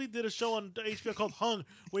first movie did a show on HBO called Hung,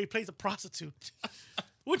 where he plays a prostitute.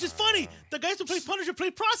 Which is funny. The guys who play Punisher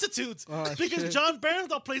play prostitutes Oh, because shit. John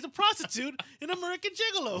Barenthal plays a prostitute in American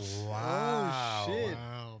Gigolo. Wow. Oh, shit.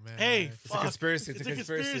 Wow, man. Hey, That's- It's a conspiracy. It's a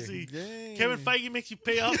conspiracy. Dang. Kevin Feige makes you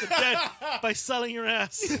pay off the debt by selling your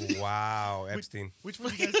ass. Wow, Epstein. Which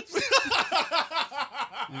one you guys?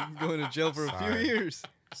 You're going to jail for a few Sorry. years.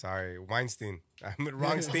 Sorry, Weinstein. I meant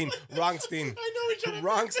Wrongstein. Wrongstein. I know each other.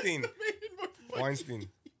 Wrongstein. Weinstein.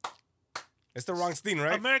 It's the Wrongstein,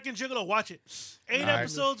 right? American Gigolo. Watch it. 8 Alright.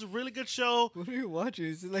 episodes. Really good show. What are you watching?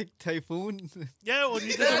 Is it like Typhoon? Yeah, when you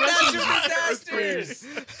did the rest of Disasters.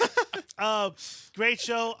 great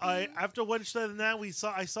show. After one show than that,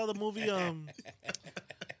 I saw the movie.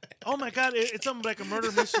 Oh my god, it's something like a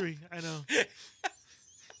murder mystery. I know.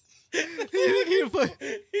 I'm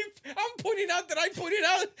pointing out that I pointed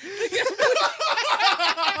out.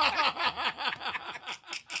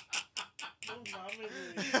 I'm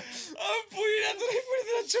pointing out that I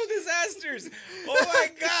pointed out show disasters. Oh my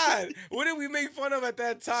god. What did we make fun of at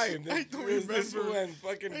that time? I don't This remember. went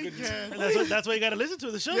fucking I good. can't. That's why you got to listen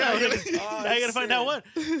to the show. Yeah, now you yeah. gotta, now you gotta find out what.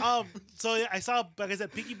 So yeah, I saw, like I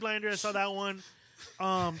said, Peaky Blinders. I saw that one.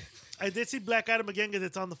 I did see Black Adam again because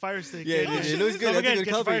it's on the Fire Stick. Yeah, it looks good. Don't That's a forget, good get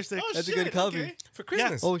the copy. Fire Stick. Oh, That's a shit, good copy. okay. For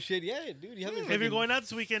Christmas. Oh shit, yeah, dude, you haven't. If you're going out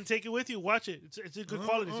this weekend, take it with you. Watch it. It's a good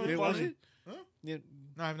quality. It's oh, good you watch quality. it? Yeah,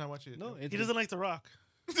 No, I have not watched it. no, it's He doesn't like The Rock.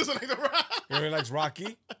 doesn't like the rock. You know, he likes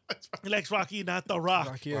Rocky. He likes Rocky, not The Rock.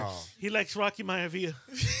 Rock here. Oh. He likes Rocky Maivia,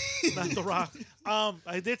 not The Rock.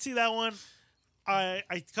 I did see that one. I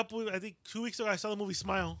think 2 weeks ago I saw the movie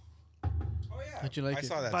Smile. Oh yeah. How'd you like I it?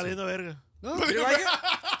 saw that. Too. Valiendo verga. No, You like it?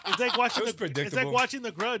 It's like watching It was it's like predictable. watching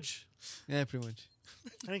The Grudge. yeah, pretty much.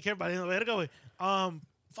 I didn't care about Valiendo verga. Wait.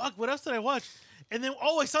 Fuck. What else did I watch? And then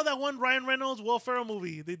I saw that one Ryan Reynolds Will Ferrell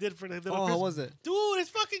movie they did for the Oh, how was it? Dude, it's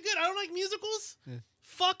fucking good. I don't like musicals. Yeah.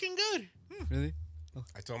 Fucking good. Really?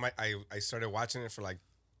 I told I started watching it for like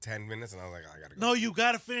 10 minutes and I was like, I gotta go. No, you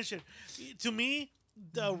gotta finish it. To me,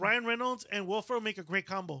 Ryan Reynolds and Will Ferrell make a great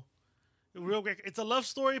combo. Real great. It's a love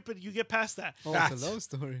story, but you get past that. Oh, it's a love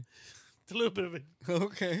story. It's a little bit of it.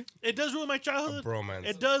 Okay. It does ruin my childhood. bromance.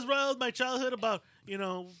 It does ruin my childhood about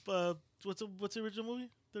what's the original movie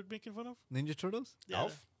they're making fun of? Ninja Turtles? Yeah.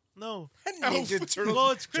 Elf? No. Ninja Turtles.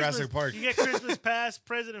 Well, it's Christmas. Jurassic Park. You get Christmas past,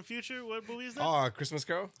 present, and future. What movie is that? Oh, Christmas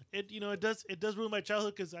Carol? It does ruin my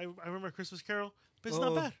childhood because I remember Christmas Carol, but it's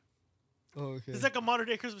Oh. not bad. Oh, okay. It's like a modern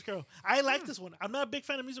day Christmas Carol. I like this one. I'm not a big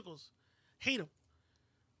fan of musicals. Hate them.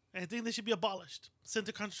 I think they should be abolished, sent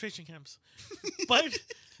to concentration camps. But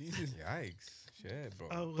Yikes. Shit, bro.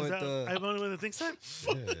 was But, that I'm only one that thinks that.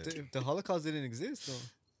 the Holocaust didn't exist, though.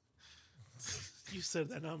 You said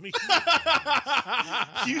that, not me.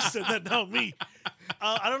 You said that, not me.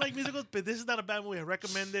 I don't like musicals, but this is not a bad movie. I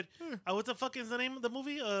recommend it. What the fuck is the name of the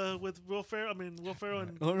movie? With Will Ferrell. Will Ferrell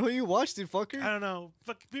and Oh no, you watched it, fucker. I don't know.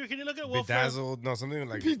 Fuck, Peter, can you look at Will Ferrell? Bedazzled. No, something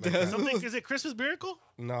like that. Bedazzled. Something is it Christmas Miracle?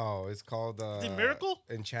 No, it's called Is it Miracle?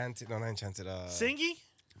 Enchanted. No, not Enchanted. Singy?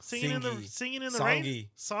 Singing in the Songy. rain?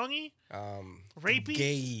 Songy? Rapey?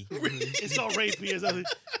 Gay. It's called rapey. It's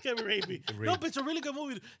can't be rapey. No, Rape. but it's a really good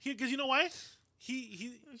movie. Because you know why?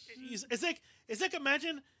 It's like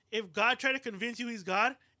imagine if God tried to convince you he's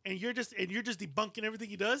God and you're just debunking everything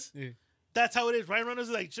he does. Yeah. That's how it is. Ryan Reynolds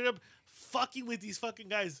is like straight up fucking with these fucking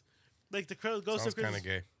guys. Like the Ghost Sounds of kind Christmas. of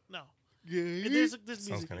gay. No. Yeah. There's Sounds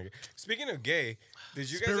music. kind of gay. Speaking of gay, did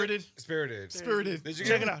you guys Spirited. Spirited. Spirited. Did you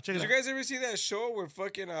Check guys, it out, check it did out. you guys ever see that show where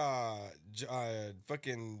fucking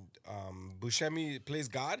Buscemi plays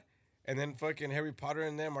God, and then fucking Harry Potter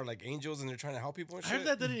and them are like angels and they're trying to help people and I shit? heard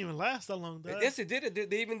that didn't even last that long. Yes, it did.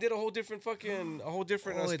 They even did a whole different fucking Oh,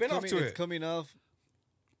 spin-off coming, to it's it. coming off.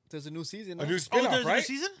 There's a new season. A now. new Oh, spin-off, there's a new right?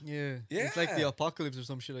 season? Yeah. Yeah. It's like the apocalypse or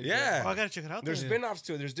some shit like Yeah. Oh, I gotta check it out. There's then. spin-offs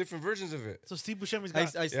to it. There's different versions of it. So Steve Buscemi's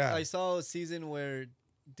that. got. Yeah. I saw a season where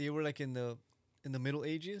they were like in the Middle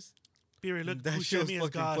Ages. Beery, look, That shit was Buscemi is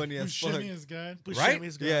fucking God. funny as fuck. Shimmy is God. Right? Buscemi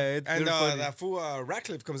is God. Yeah, And they're funny. that fool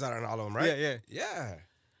Ratcliffe comes out on all of them, right? Yeah, yeah. Yeah.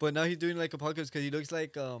 But now he's doing like apocalypse because he looks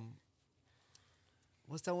like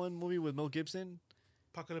what's that one movie with Mel Gibson?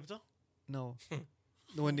 Apocalypto? No,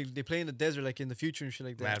 the one they play in the desert, like in the future and shit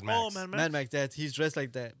like that. Mad Max. Oh, man, Mad Max. That he's dressed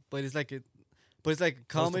like that, but it's like a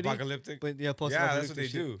comedy. Post-apocalyptic. But yeah, Yeah, that's what they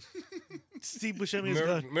shit. do. Steve Buscemi is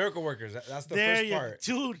God. Miracle Workers. That's the There first you part.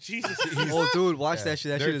 Dude, Jesus. Oh, dude, watch Yeah. that shit.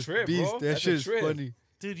 That They're shit is trip, beast. bro. That That's shit a is trip. funny.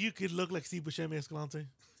 Dude, you could look like Steve Buscemi Escalante.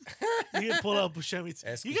 You can pull out Buscemi.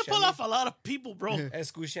 You can Escuchemi? pull off a lot of people, bro.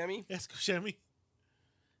 Escuchemi. Escuchemi.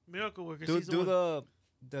 Miracle Workers. Do he's the do one.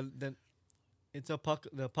 the it's the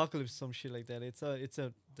apocalypse, some shit like that. It's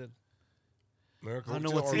the Miracle I don't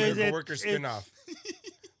know what's or in it. Miracle It- Workers it- spin-off.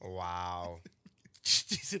 Wow.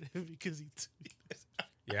 He said it because he.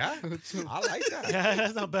 Yeah? I like that. Yeah,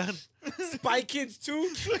 that's not bad. Spy Kids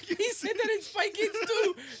 2? He said that in Spy Kids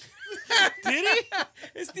 2. Did he?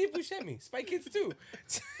 It's Steve Buscemi. Spy Kids 2.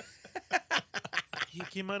 He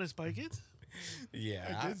came out in Spy Kids?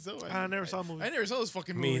 Yeah. I did so. I never saw a movie. I never saw those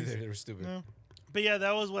fucking Me movies. either. They were stupid. No. But yeah,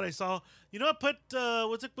 that was what I saw. You know what? Put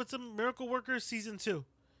what's the Miracle Workers season 2?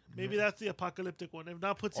 Maybe that's the apocalyptic one. If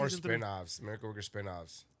not, put Or season 3. spin-offs. Miracle Worker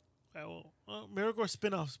spin-offs. Miracle or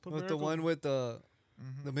spin-offs. Put With the Miracle- one with the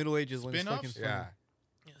Middle Ages one. It's Spin-offs? fucking funny. Yeah.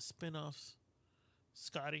 Yeah, spin-offs.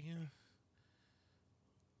 Scotty.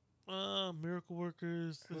 Miracle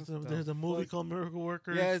Workers. There's a movie fuck? called Miracle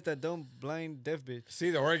Workers. Yeah, it's that dumb blind deaf bitch.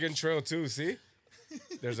 See the Oregon Trail too. See,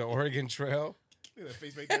 there's an Oregon Trail. Look at that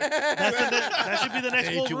face right there. That should be the next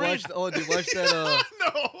Hey, did you Wolverine. watch? Did you watch that?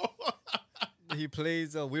 No. He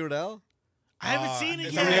plays Weird Al. I haven't seen it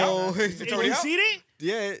it's yet. already out? Oh, It's Have already you out? seen it?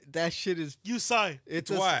 Yeah, that shit is. You saw it. It's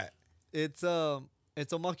It's what? It's a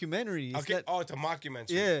mockumentary. It's Okay. not- Oh, it's a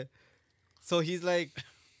mockumentary. yeah. So he's like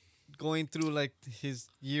going through like his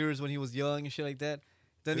years when he was young and shit like that.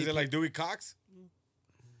 Then Is he it like Dewey Cox?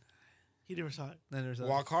 He never saw it. Then there's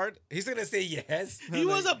Walk hard. He's gonna say yes. He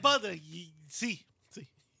was a brother. See.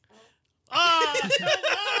 Ah, come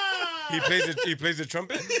on. He plays the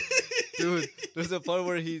trumpet. dude. There's a part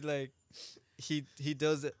where he like he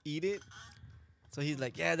does eat it. So he's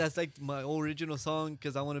like, yeah, that's like my original song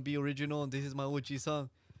because I want to be original and this is my OG song.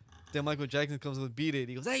 Then Michael Jackson comes with Beat It.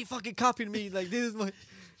 He goes, hey, you fucking copying me. Like, this is my.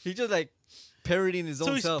 He just like parodying his So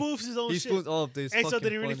own he self. spoofs his own He shit. spoofs all of this. Hey, so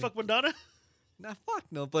did he really fuck Madonna? Nah, fuck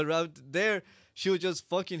no. But out there, she was just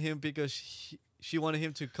fucking him because she wanted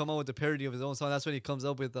him to come out with a parody of his own song. That's when he comes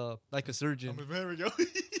up with Like a Surgeon. There we go.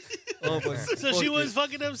 Oh, but So she fuck was it.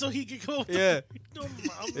 fucking him so he could go. Yeah. No,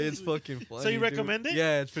 mama. It's fucking funny. So you dude. recommend it?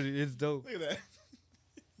 Yeah, it's dope. Look at that.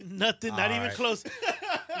 Nothing, not even Alright. close.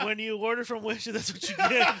 When you order from Wish, that's what you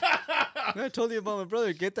get. I told you about my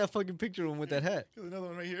brother. Get that fucking picture of him with that hat. There's another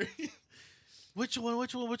one right here. Which one?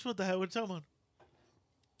 The hell? What's that one?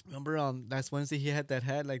 Remember last Wednesday he had that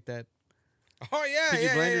hat like that Oh yeah, Peaky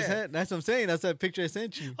yeah, Blinders yeah. hat. That's what I'm saying. That's that picture I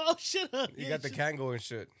sent you. Oh shit! You got the Kango and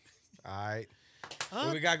shit. All right. Huh?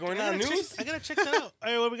 What we got going I on? gotta News? check- I gotta check that out. All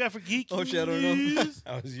right, what we got for geek? Oh, shit, I don't know. news?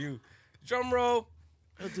 That was you. Drum roll.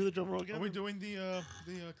 Let's do the drum roll again. Are we doing the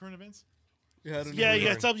current events? Yeah, I don't Yeah, know.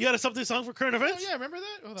 you got you got a something song for current Oh events? yeah, remember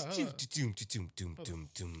that? Hold on.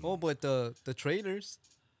 Oh, but the trailers.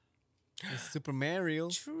 The Super Mario.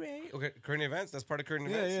 Okay, current events. That's part of current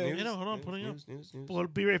Yeah, events. yeah. News, You know, hold on, news, pulling up. news. Well,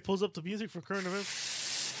 B-Ray pulls up the music for current events.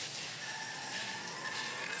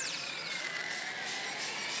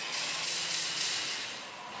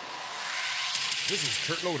 This is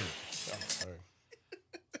Kurt Loder. Oh, sorry.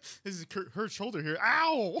 This is her shoulder here.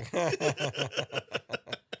 Ow! All right,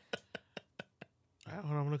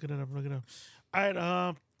 hold on, I'm looking it up. All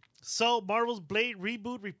right, so Marvel's Blade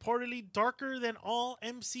reboot reportedly darker than all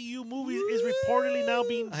MCU movies is reportedly now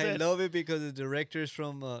being I said. love it because the director's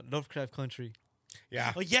from Lovecraft Country.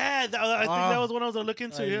 Yeah. Oh yeah, I think that was one I was looking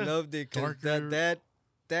into. I Yeah, loved it because Darker.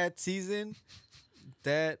 that season,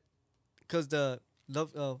 because the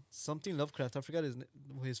something Lovecraft, I forgot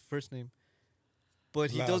his first name,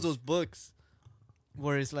 but he does Love. those books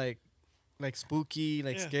where it's like spooky,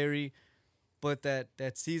 like Yeah. scary. But that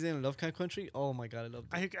season, Lovecraft Country, oh my god, I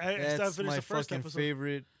loved it. I still That's finished my the first fucking episode.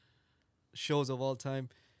 favorite shows of all time,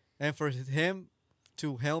 and for him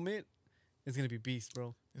to helm it, it's gonna be beast,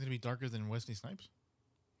 bro. Is it gonna be darker than Wesley Snipes?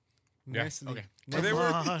 Yeah. Nicely. Okay. Well, they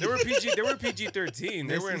were PG-13.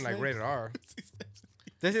 They were in like Snipes. rated R.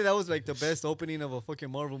 They say that was like the best opening of a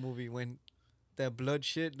fucking Marvel movie when that blood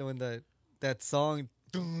shit, when that song.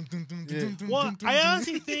 Well, I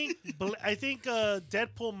honestly think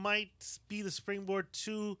Deadpool might be the springboard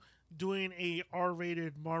to doing a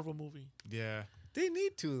R-rated Marvel movie. Yeah. They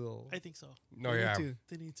need to though. I think so. No, They need yeah. to.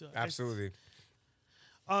 They need to. Absolutely.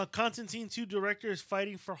 Constantine 2 director is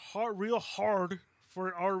fighting for real hard for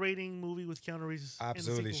an R-rating movie with Keanu Reeves. in the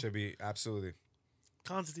Absolutely sequel. should be. Absolutely.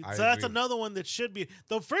 Constantine. I So that's agree. another one that should be.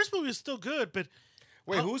 The first movie is still good, but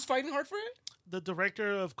Wait, How- who's fighting hard for it? the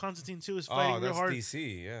director of Constantine 2 is fighting Oh, real that's hard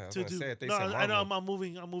DC. Yeah, I was to gonna do. say it. They No, said I know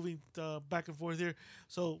Marvel. I'm moving back and forth here.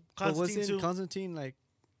 So But Constantine wasn't 2. Constantine like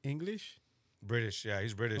English British. Yeah,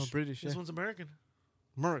 he's British. or British? This Yeah. one's American.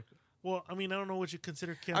 Merc. Well, I mean, I don't know what you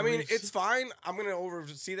consider Keanu I mean, Reeves. it's fine. I'm gonna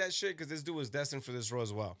oversee that shit because this dude was destined for this role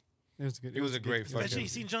as well, It was good. He was a great good. fucking- Especially you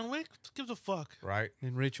seen John Wick. Who gives a fuck? right?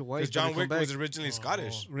 And Rachel Weisz. Because John better come Wick back. was originally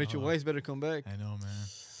Scottish. Rachel Weisz better come back. I know, man.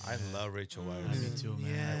 I love Rachel I Weisz. me too,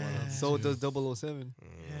 man. Yeah. I wanna- So does 007.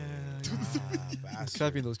 Yeah, Bastard.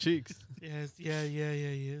 Clapping those cheeks. yeah,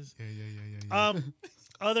 he is. Yeah.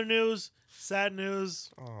 Other news, sad news.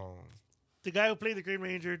 Oh. The guy who played the Green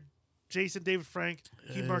Ranger, Jason David Frank,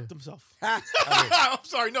 he marked himself. I'm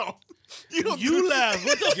sorry, no. You don't You do laugh.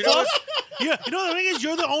 What the You know fuck? what's, Yeah, you know the thing is,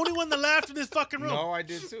 you're the only one that laughed in this fucking room. No, I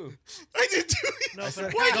did too. I did too. No,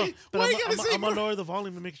 but, Why no, you- but why I'm, you gotta say I'm gonna more? lower the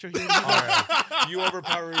volume to make sure you. All right. You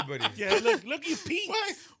overpower everybody. Yeah, look, you Pete.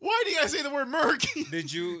 Why do you guys say the word merc?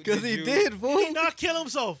 Did you? Because he you- did, fool. He not kill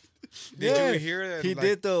himself. Did you hear that? He like,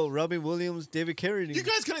 did though. Robin Williams, David Carradine. You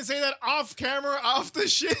guys couldn't say that off camera, off the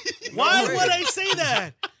shit. Why way. would I say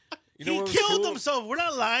that? You know He what was killed cool? himself. We're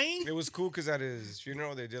not lying. It was cool because at his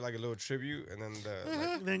funeral they did like a little tribute, and then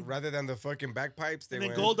Then- rather than the fucking bagpipes, they And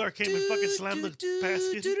then went. Goldar came and fucking slammed the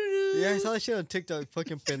basket. Yeah, I saw that shit on TikTok.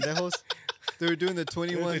 Fucking pendejos. They were doing the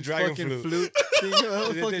 21 dragon fucking flute. flute thing. That was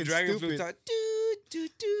They did fucking the dragon stupid. flute.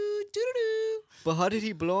 But how did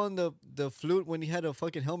he blow on the flute when he had a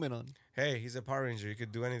fucking helmet on? Hey, he's a Power Ranger. He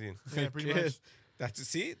could do anything. Yeah, pretty Yes. much. That's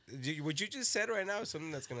see what you just said right now is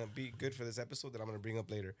something that's gonna be good for this episode that I'm gonna bring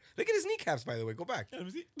up later. Look at his kneecaps, by the way. Go back.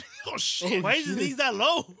 Oh shit! Why is his knees that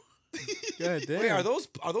low? God damn. Wait, are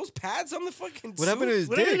those pads on the fucking? What happened to his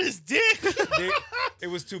What happened to dick? his dick? It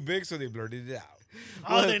was too big, so they blurred it out.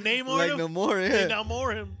 Oh, they name more Like him. no more, They yeah. now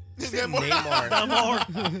more him. Neymar. Now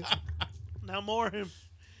more. Now more him.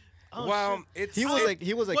 Oh, Wow, shit. it's He was it- like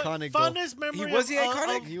he was What iconic though. fondest memory? was he of-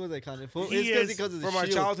 iconic? He was iconic. Fool. He It's is because of the from our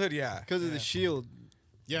shield. childhood. Yeah, Because of the shield,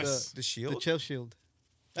 Yes, the shield. the chest shield.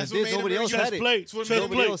 That's That's what made him nobody else original. had it. plate. That's what Chest made him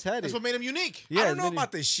Nobody plate. else had That's it. what made him unique. Yeah, I don't know then he-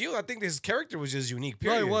 about the shield. I think his character was just unique. No,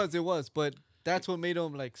 Period. it was, but that's what made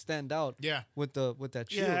him like stand out. Yeah. With that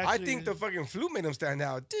Yeah, shield. I actually, think the fucking flute made him stand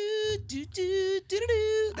out.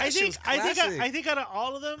 I think out of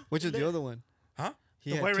all of them, Which is the other one? Huh? He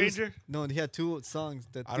The had White two- Ranger? No, he had two songs.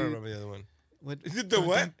 That I don't remember the other one. What? The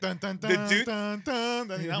what? Dun, dun, The dun, dude- dun, dun,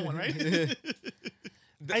 dun. That one, right?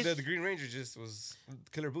 The Green Ranger just was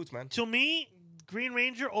killer boots, man. to me, Green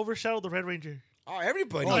Ranger overshadowed the Red Ranger. Oh,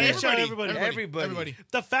 everybody. Oh, yeah, everybody, everybody. Everybody.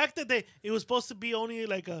 The fact that it was supposed to be only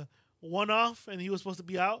like a one-off, and he was supposed to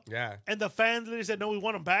be out, Yeah. and the fans literally said, "No, we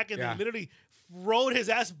want him back," and Yeah. they literally rode his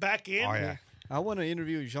ass back in. Oh yeah. I want to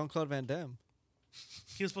interview Jean-Claude Van Damme.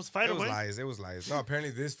 He was supposed to fight It him. was right? lies. It was lies. No,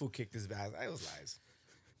 apparently this fool kicked his ass. It was lies.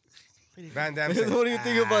 Van Damme what said, do you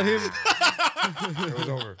think about him? It was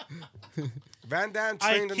over. Van Damme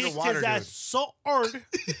I trained kicked underwater, his ass dude. so hard,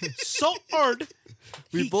 so hard.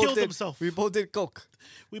 He killed himself. We both did coke.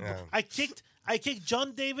 Yeah. I kicked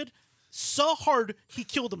John David so hard he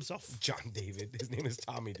killed himself. John David. His name is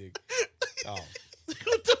Tommy, dude. Oh.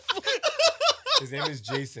 What the fuck? His name is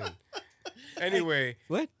Jason. Anyway,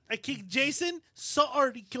 What? I kicked Jason so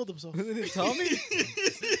hard he killed himself. Wasn't it Tommy?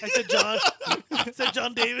 I said John. I said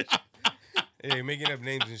John David hey, making up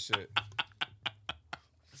names and shit.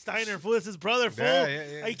 Steiner. Fool, it's his brother. Fool.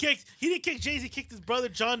 Yeah. He didn't kick Jason. He kicked his brother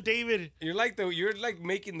John David. You're like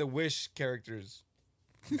making the Wish characters.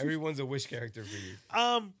 Everyone's a Wish character for you.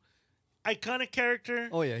 Iconic character.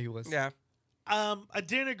 Oh yeah, he was. Yeah. I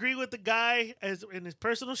didn't agree with the guy as in his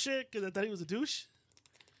personal shit because I thought he was a douche.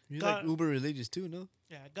 You're God. like uber religious too, no?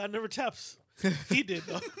 Yeah, God never taps. He did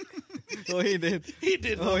though. Oh, he did. He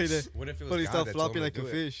did. Oh, Though. he did. What if it was Oh, But he God stopped that told flopping him like to a do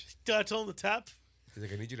it? fish. I told him to tap. He's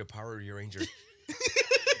like, I need you to power your ranger.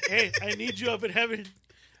 Hey, I need you up in heaven.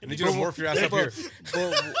 I need you to morph your ass up here.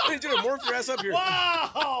 But I need you to morph your ass up here.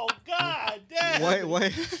 Wow! God damn!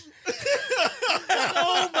 why?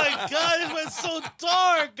 Oh my God! It went so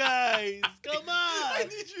dark, guys. Come on.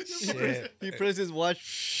 Shit. He pressed his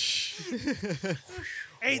watch.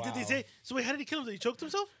 Hey, did they say? So wait, how did he kill himself? He choked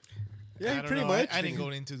himself? Yeah, I don't pretty know. much. I didn't go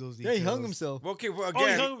into those Yeah, details. he hung himself. Okay, well, Oh, he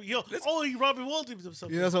again, hung, he Robin Williams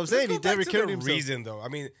himself. You know what I'm let's saying? go He back David to the Carradine himself. reason, though. I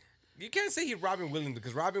mean, you can't say he Robin Williams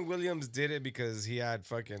because Robin Williams did it because he had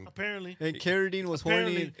fucking... Apparently. And Carradine was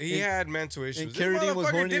Apparently. horny. He had mental issues. This Carradine was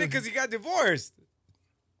motherfucker horny. did it because he got divorced.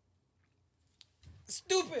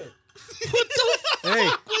 Stupid. Hey,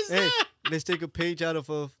 was hey, that? let's take a page out of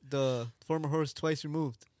the former horse twice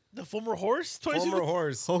removed. The former horse? Twice Former removed?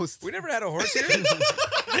 horse. Host. We never had a horse here.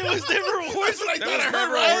 There was never a horse like There was that.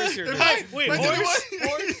 never a horse here. dude. Hey, wait, Wait, did horse?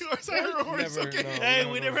 it what? I heard a horse. Never, Okay. no.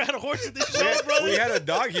 Hey, we never had a horse in this show, brother. We had a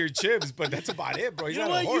dog here, Chibs, but that's about it, bro. He's You know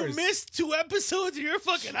not what? a You horse. missed 2 episodes and you're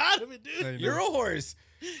fucking out of it, I dude. know. You're a horse.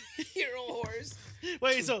 You're a horse.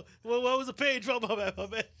 Wait, so what was the page? Oh, my bad, my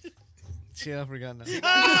bad. Shit, I forgot now.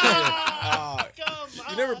 Ah, Come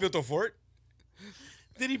on. you never built a fort?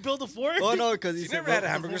 Did he build a fort? Oh no, because he You said, never had a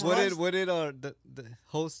hamburger what sauce? did the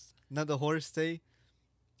host, not the horse, say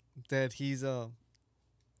that he's about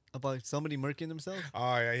somebody murking himself?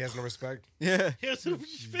 Oh, yeah, he has no respect. Yeah. He has some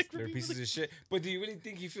respect for They're people. pieces of shit. But do you really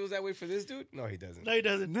think he feels that way for this dude? No, he doesn't. No, he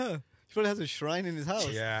doesn't. No, he probably has a shrine in his house.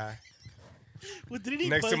 Yeah. What did he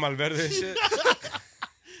Next to bug- Malverde and shit.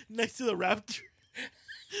 next to the raptor?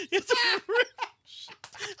 It's a raptor.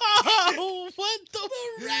 Oh, what the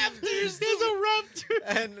raptors? There's a raptor.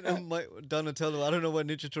 And Donatello, I don't know what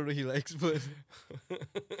Ninja Turtle he likes, but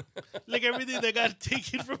Like everything that got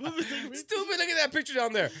taken from him. Is like, Stupid. Look at that picture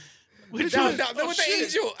down there. Which Down, one? down, Oh, with the shit.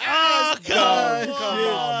 angel. Oh, Ass. come No, on, come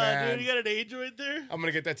on, man. dude. You got an angel right there? I'm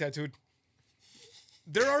gonna get that tattooed.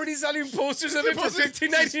 They're already selling posters of it for Posters-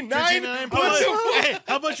 $15.99. $15.99. What the fuck? Hey,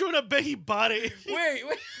 how much you want to bet he bought it? Wait.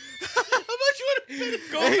 How much you want to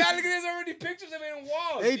bet? Go back. Look, there's already pictures of it in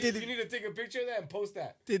walls. Hey, you, did you it- need to take a picture of that and post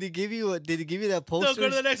that. did he give you that No, poster? go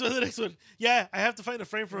to the next one. The next one. Yeah, I have to find a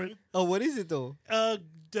frame for it. Oh, what is it though?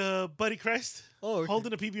 The Buddy Christ Oh, okay.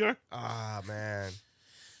 holding a PBR. Ah, man.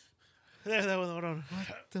 There, that one. Hold on.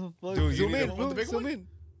 The fuck? Dude, you Zoom need in, to- bro. the big Zoom one? in.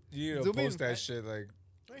 You need to Zoom in. post that shit like,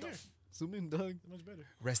 Right here. Zoom in, dog. Much better.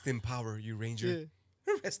 rest in power, you ranger.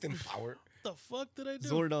 Yeah. Rest in power. What the fuck did I do?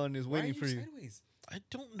 Zordon is Why are waiting you for you. sideways? I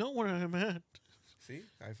don't know where I'm at. See?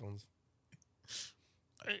 iPhones.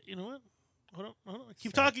 You know what? Hold on.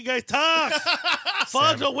 Keep talking, guys. Talk.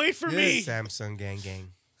 Fuck, don't wait for me. Samsung gang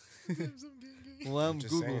gang. Well, I'm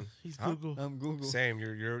Just Google. saying. He's Huh? Google. I'm Google. Same.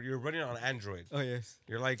 You're running on Android. Oh yes.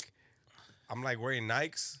 You're like, I'm like wearing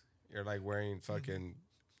Nikes. You're like wearing fucking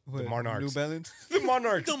What, Monarchs. New Balance. the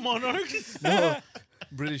Monarchs. The Monarchs. No,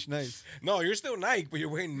 British Knights. No, you're still Nike, but you're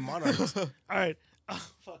wearing Monarchs. All right. Oh,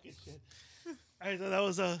 fucking shit. All right, so that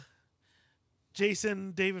was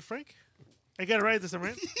Jason David Frank. I got it right this time,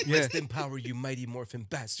 right? Yeah. Rest in power, you mighty morphin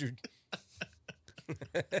bastard.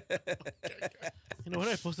 You know what?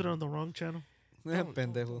 I posted it on the wrong channel. Yeah,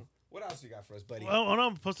 pendejo. What else you got for us, buddy? Oh no,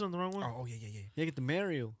 I posted it on the wrong one. Oh yeah. Yeah, get the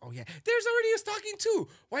Mario. Oh yeah. There's already a stocking too.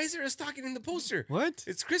 Why is there a stocking in the poster? What?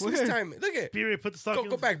 It's Christmas Where? time. Look at. B-Ray put the stock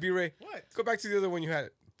Go back, B-Ray. What? Go back to the other one you had.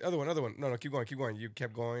 Other one. No, keep going. You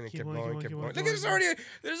kept going and Keep kept going, going, keep kept going, going. keep Look, going.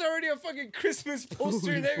 there's already a fucking Christmas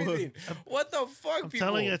poster and Holy fuck. everything. What the fuck, I'm people?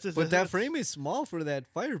 telling you, it's But that frame is small for that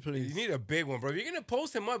fireplace. You need a big one, bro. If you're gonna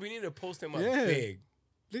post him up, you need to post him up Yeah. big.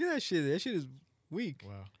 Look at that shit. That shit is weak.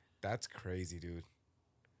 Wow. That's crazy, dude.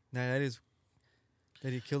 Nah, that is.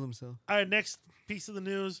 That he killed himself. All right, next piece of the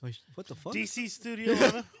news. What the fuck? DC Studio.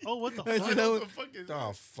 Oh, what the I fuck? said that What was the fuck is that?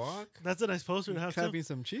 The fuck? That's a nice poster to have too. clapping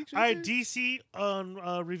some cheeks. All right, there? DC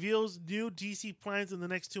reveals new DC plans in the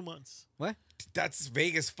next 2 months. What? That's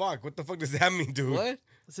vague as fuck. What the fuck does that mean, dude? What?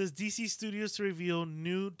 It says DC Studios to reveal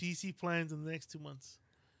new DC plans in the next 2 months.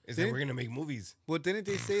 Is that Didn't- we're gonna make movies? Well, didn't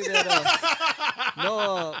they say that?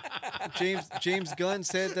 No, James Gunn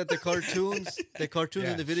said that the cartoons Yeah.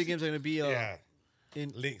 and the video games are gonna be Yeah.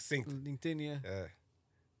 in Link sync. LinkedIn. Yeah.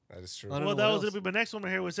 That is true. I don't Well, know that what was else. gonna be my next one right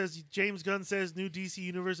here, where it says James Gunn says new DC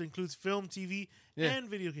universe includes film, TV, Yeah. and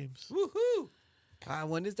video games. Woohoo!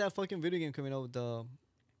 When is that fucking video game coming out?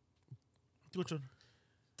 Which one?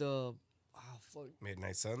 Fuck.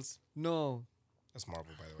 Midnight Suns. No, That's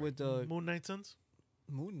Marvel, by the way. with the Moon Knight Suns?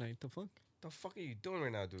 Moon Knight. The fuck? the fuck are you doing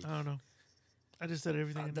right now, dude? I don't know. I just said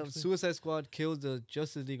everything. in The next thing. Suicide Squad kills the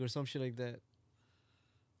Justice League or some shit like that.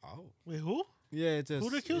 Oh. Wait, who? Yeah, it's a Who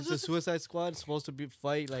the kills it's a Justice- Suicide Squad supposed to be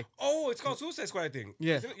fight like Oh, it's called Suicide Squad, I think.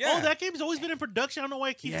 Yeah. Isn't it? Yeah. Oh, that game's always been in production. I don't know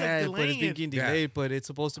why it keeps yeah, like but it's delaying been it. getting Yeah. delayed. But it's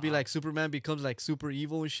supposed to be like Superman becomes like super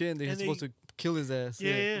evil and shit, and they're And supposed they- to kill his ass.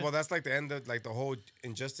 Yeah. Well, that's like the end of like the whole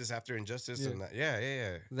Injustice after Injustice Yeah. and that.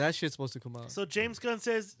 Yeah. That shit's supposed to come out. So James Gunn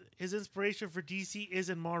says his inspiration for DC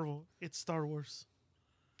isn't Marvel; it's Star Wars.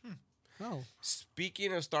 Oh,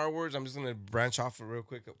 Speaking of Star Wars, I'm just gonna branch off real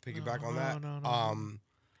quick, piggyback on that. No.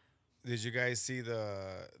 Did you guys see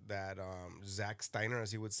that Zack Steiner,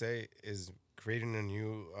 as he would say, is creating a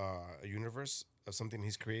new universe of something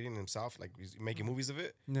he's creating himself? Like he's making movies of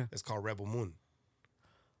it. Yeah. It's called Rebel Moon.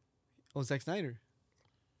 oh, Zack Snyder.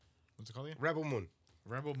 What's it called again? Rebel Moon.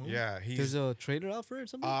 Rebel Moon? Yeah, he's There's a trailer out for it or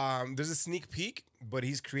something. there's a sneak peek, but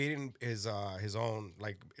he's creating his own,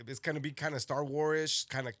 like it's gonna be kind of Star Wars-ish,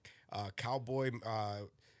 kind of cowboy,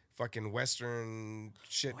 fucking western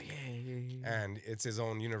shit, Oh yeah. and it's his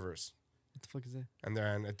own universe. What the fuck is that? And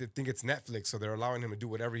then I think it's Netflix, so they're allowing him to do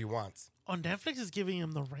whatever he wants. On Netflix is giving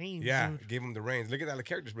him the reins. Yeah, dude. gave him the reins. Look at that, the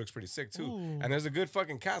character looks pretty sick too. Ooh. And there's a good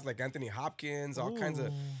fucking cast, like Anthony Hopkins, all kinds of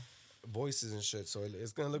Ooh. voices and shit. So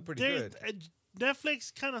it's gonna look pretty They're- good.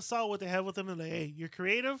 Netflix kind of saw what they have with them and like, hey, you're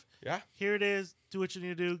creative. Yeah. Here it is. Do what you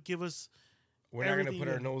need to do. Give us. We're not gonna Everything put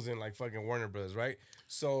our good. nose in like fucking Warner Brothers, right?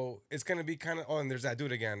 So it's gonna be kind of. Oh, and there's that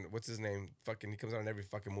dude again. What's his name? Fucking, he comes out in every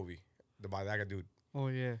fucking movie. The Badaga dude. Oh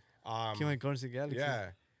yeah. Came out in Guardians of the Galaxy. Yeah.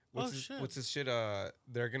 Oh, What's his, shit. What's his shit?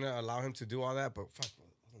 They're gonna allow him to do all that, but fuck, I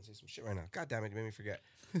was gonna say some shit right now. God damn it, you made me forget.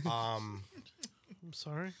 I'm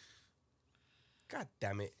sorry. God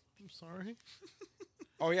damn it. I'm sorry.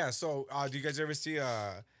 Oh yeah. So, do you guys ever see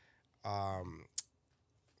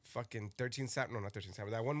fucking 13 Sap? No, not 13 Sap.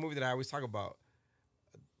 That one movie that I always talk about.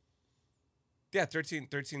 Yeah, 13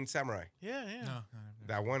 Samurai. Yeah, yeah. No.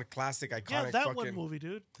 That one classic, iconic Yeah, that fucking... one movie,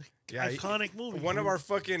 dude. Yeah, Iconic movie. One of dude. our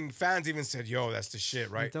fucking fans even said, yo, that's the shit,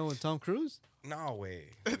 Right? right? Done with Tom Cruise? No way.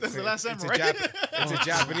 That's the last It's Samurai. it's a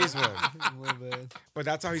Japanese one. My bad. But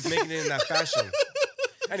that's how he's making it in that fashion.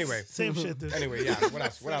 Anyway. Same shit, dude. Anyway, yeah. What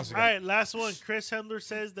else? What else we All got? right, last one. Chris Hemsworth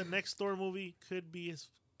says the next Thor movie could be his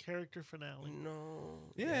character finale. No.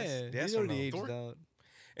 Yeah, Yes he's or already no? aged Thor? out.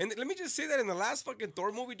 And let me just say that in the last fucking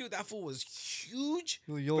Thor movie, dude, that fool was huge.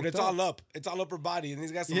 Well, But yoked it's up. all up. It's all upper body. And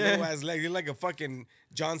he's got some Yeah. little ass legs. He's like a fucking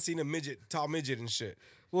John Cena tall midget and shit.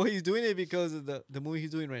 Well, he's doing it because of the movie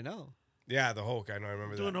he's doing right now. Yeah, the Hulk. I know. I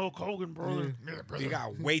remember Doing that. Hulk Hogan, brother. He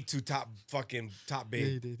got way too top Yeah,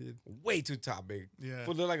 big. he did. Way too top big. Yeah.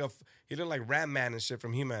 Fool he looked like Ram Man and shit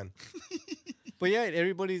from He-Man. But yeah,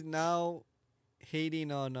 everybody's now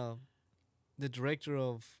hating on the director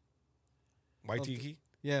of Waititi.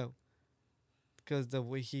 yeah, because the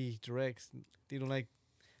way he directs, they don't like.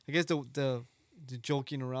 I guess the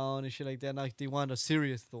joking around and shit like that. Like they want a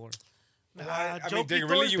serious Thor. Nah, I mean, Jokey they Thor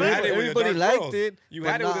really is you better. had it with the Everybody Dark liked World. it. You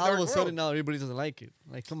but had it now with the all Dark of a sudden World. now everybody doesn't like it.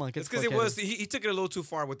 Like, come on, get It's the because fuck it outta was here. he took it a little too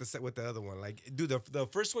far with the other one. Like, dude, the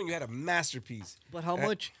first one you had a masterpiece. But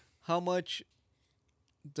how much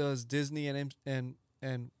does Disney and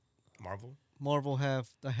Marvel. Marvel have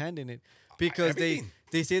a hand in it? Because Everything.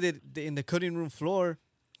 they say that in the cutting room floor,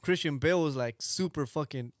 Christian Bale was like super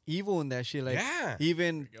fucking evil in that shit. Like Yeah.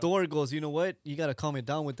 even Thor goes, you know what? You gotta calm it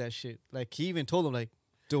down with that shit. Like he even told him like,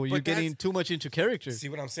 dude, you're But getting that's- too much into character. See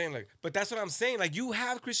what I'm saying? Like, but that's what I'm saying. Like, you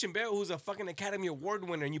have Christian Bale, who's a fucking Academy Award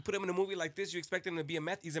winner, and you put him in a movie like this, you expect him to be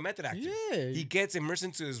he's a method actor. Yeah. He gets immersed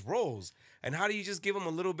into his roles. And how do you just give him a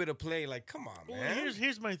little bit of play? Like, come on, Well, man.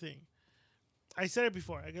 here's my thing. I said it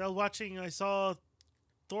before. I was watching. I saw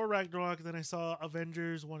Thor Ragnarok, then I saw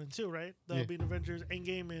Avengers 1 and 2. Right, that'll Yeah. be an Avengers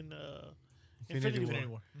Endgame and Infinity War. Infinity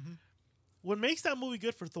War. What makes that movie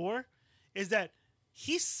good for Thor is that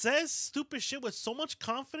he says stupid shit with so much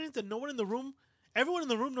confidence that everyone in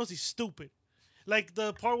the room knows he's stupid. Like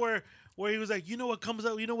the part where he was like, you know what comes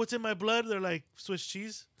out, you know what's in my blood? They're like, Swiss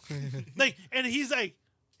cheese. Like, and he's like,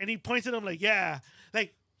 and he points at him like, yeah.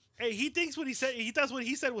 Like, hey, he thinks what he thought what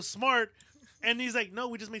he said was smart. And he's like, no,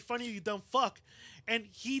 we just made fun of you, you dumb fuck. And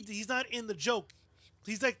he's not in the joke.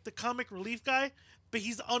 He's like the comic relief guy, but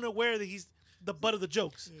he's unaware that he's the butt of the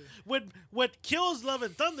jokes. What kills Love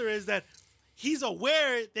and Thunder is that he's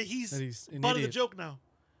aware that he's an butt of the idiot. joke now.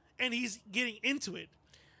 And he's getting into it.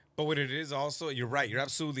 But what it is also, you're right. You're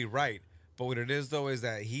absolutely right. But what it is, though, is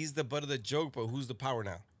that he's the butt of the joke, but who's the power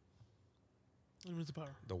now? Who's the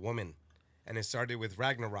power? The woman. And it started with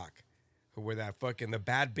Ragnarok. Who were that fucking, the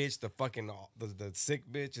bad bitch, the fucking, the sick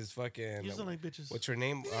bitch is fucking. You just don't like bitches. What's her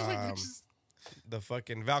name? The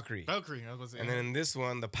fucking Valkyrie. Valkyrie. I was gonna say. And then in this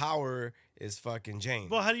one, the power is fucking Jane.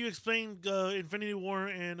 Well, how do you explain Infinity War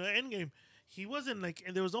and Endgame? He wasn't like,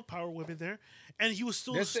 and there was no power women there, and he was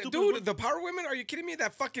still stupid. Dude, the power women? Are you kidding me?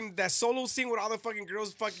 That solo scene where all the fucking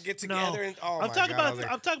girls fucking get no, together and oh I'm my talking God, I about was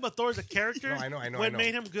like, I'm talking about Thor as a character. No, I know, What I know.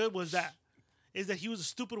 made him good was that he was a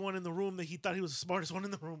stupid one in the room that he thought he was the smartest one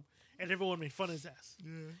in the room, and everyone made fun of his ass.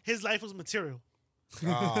 His life was material,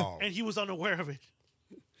 oh. and he was unaware of it.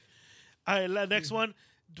 All right, next one.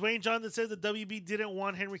 Dwayne Johnson says the WB didn't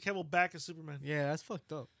want Henry Cavill back as Superman. Yeah, that's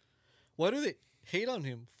fucked up. Why do they hate on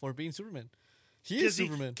him for being Superman? He is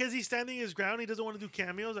Superman. Because he's standing his ground. He doesn't want to do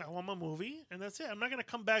cameos. I want my movie, and that's it. I'm not going to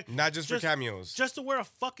come back. Not just for cameos. Just to wear a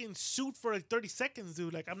fucking suit for like 30 seconds,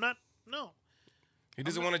 dude. Like, I'm not. No. He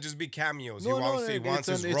doesn't want to just be cameos. No, he wants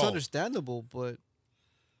his it's role. understandable, but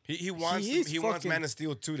He wants He is he wants fucking- Man of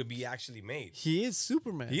Steel 2 to be actually made. he is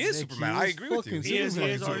Superman. He is Like, Superman. he I is agree with you. fucking He is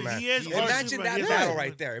Superman. Superman. He is our Imagine Superman. that He is battle Superman.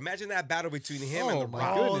 right there. Imagine that battle between him and Oh the my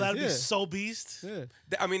Rock. Oh, goodness, that'd yeah. be so beast. Yeah.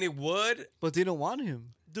 I mean, it would. But they don't want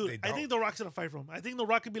him. Dude, They I don't. think The Rock's gonna fight for him. I think The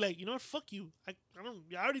Rock could be like, you know what? Fuck you. I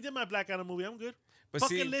already did my Black Adam movie. I'm good. But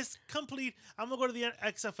Bucket see- list complete. I'm gonna go to the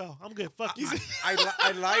XFL. I'm good. Fuck you.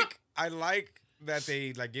 I like that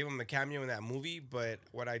they like gave him the cameo in that movie, but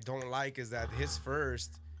what I don't like is that his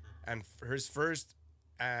first and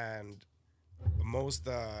most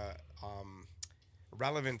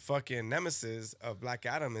relevant fucking nemesis of Black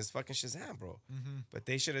Adam is fucking Shazam, bro. But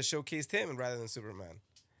they should have showcased him rather than Superman.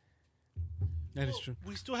 That is true.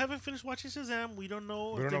 We still haven't finished watching Shazam. We don't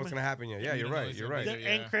know. We don't know what's gonna happen yet. Yeah, We you're don't know right. what's You're gonna right. be The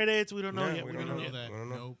Yeah. end credits. We don't know Yeah, yet. we We don't don't know know yet. yet. We don't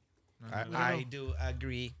know. Nope. I do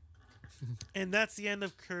agree. And that's the end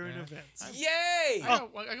of current Yeah. events. Yay! I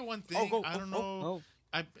got one thing. go, I don't oh, know.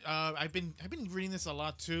 I've been reading this a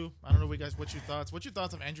lot too. I don't know, what's your thoughts? What's your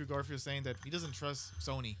thoughts of Andrew Garfield saying that he doesn't trust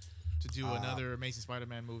Sony to do another Amazing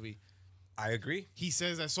Spider-Man movie? I agree. He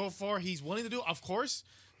says that so far he's willing to do, of course,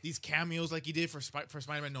 these cameos like he did for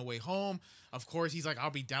Spider-Man No Way Home. Of course, he's like, I'll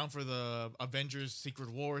be down for the Avengers Secret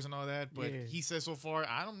Wars and all that. But Yeah. he says so far,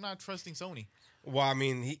 I'm not trusting Sony. Well, I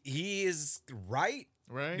mean, he is right.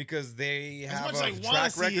 Right? Because they As have much as a I wanna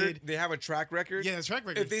track see record. it- They have a track record. Yeah, the track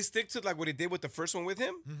record. If they stick to like what he did with the first one with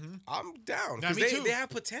him, I'm down. Yeah, Because me too. they have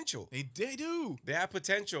potential. They do. They have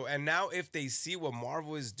potential. And now if they see what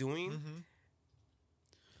Marvel is doing,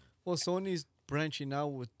 Well, Sony's branching out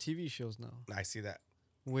with TV shows now. I see that.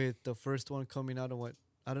 With the first one coming out on what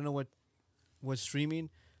I don't know what streaming,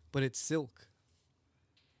 but it's Silk.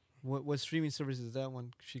 What streaming service is that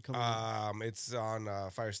one? She coming out? It's on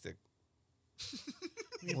Fire Stick.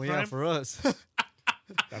 Well, yeah, Prime? for us.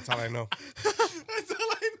 That's all I know. That's all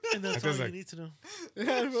I know. And that's That all feels you like- need to know.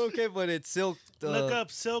 Yeah, okay, but it's Silk. Look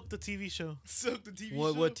up Silk, the TV show. Silk, the TV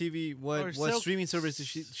What show. what TV Or what Silk. streaming service is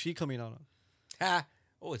she coming out on? Ha!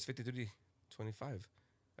 Oh, it's 53.25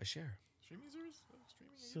 a share. Streaming service?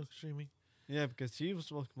 Streaming? Silk streaming. Yeah, because she was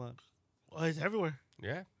come on. Oh, it's everywhere.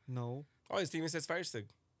 Yeah. No. Oh, his team says Fire Stick.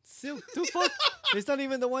 Silk. The fuck? It's not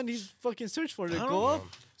even the one he's fucking searched for. To I don't go know. up.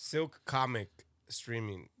 Silk Comic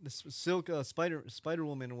streaming. The Silk Spider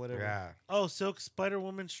Woman or whatever. Yeah. Oh, Silk Spider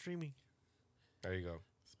Woman streaming. There you go.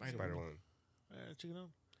 Spider Woman. Check it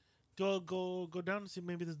out. Go down and see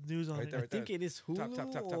maybe there's news on Right it. there. I think it is Hulu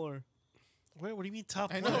Top. or Wait, what do you mean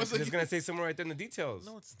top? I know, one? it's It's gonna say somewhere right there in the details.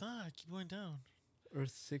 No, it's not. Keep going down.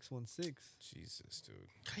 Earth 616. Jesus, dude.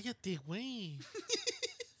 Cállate, güey.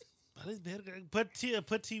 Vales verga. Put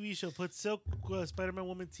TV show. Put Silk Spider-Man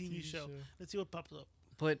Woman TV show. Let's see what pops up.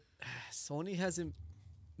 But Sony hasn't.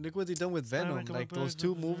 Look what they done with Venom. Spider-Man, come Like on, those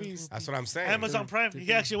two movies. That's what I'm saying. Amazon Prime.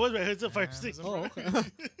 He actually was right. It's a Fire Stick. Amazon Oh, okay.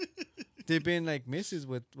 They've been like misses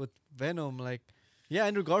with Venom. Like, yeah,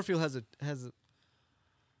 Andrew Garfield has a.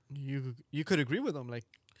 You could agree with him. Like,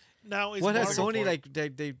 Now is what has Marvel, Sony like?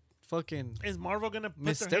 They fucking is Marvel gonna put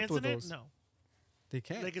misstepped their hands with in it? those. No. they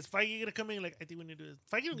can't. Like is Feige gonna come in? Like I think we need to do this.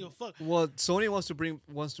 Feige don't give a fuck. Well, Sony wants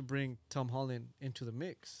to bring Tom Holland into the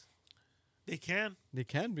mix. They can. They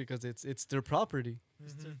can because it's their property.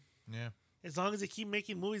 Yeah. As long as they keep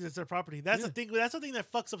making movies, it's their property. That's Yeah. the thing. That's the thing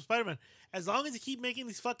that fucks up Spider-Man. As long as they keep making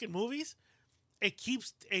these fucking movies, it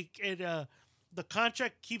keeps the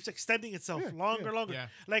contract keeps extending itself longer. Yeah.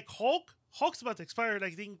 Like Hulk's about to expire.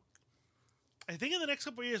 Like I think in the next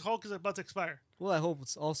couple of years, Hulk is about to expire. Well, I hope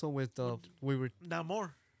it's also with we were Not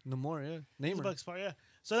more. no more. Yeah, He's about to Neymar. expire. Yeah.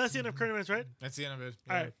 So that's the end of current events, right? That's the end of it.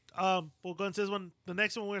 All right. We'll go into this one. The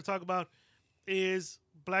next one we're gonna talk about is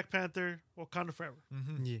Black Panther: Wakanda Forever.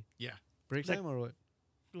 Yeah, Yeah. break Like- time or what?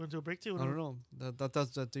 You want to do a break too? I don't know.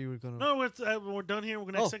 That's that you were gonna. No, we're done here. We're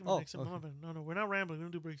gonna next segment. oh, Next segment. okay. My bad. No, we're not rambling. We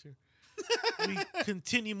don't do breaks here. We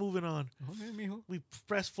continue moving on. Okay, mijo. We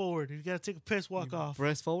press forward. You gotta take a piss, walk off.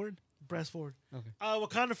 Press forward. Press forward. Okay.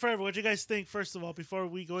 Wakanda Forever. What do you guys think? First of all, before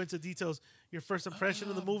we go into details, your first impression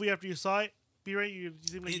of the movie after you saw it. Be right. You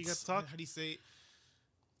seem like you got to talk. How do you say?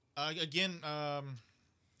 Again,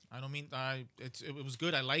 I don't mean it was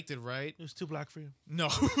good. I liked it. Right? It was too black for you. No.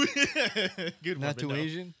 Good one. Not but too no.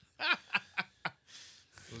 Asian.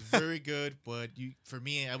 It was very good, but for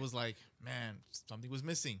me, I was like, man, something was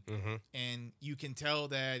missing, and you can tell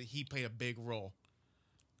that he played a big role.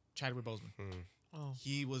 Chadwick Boseman, Oh,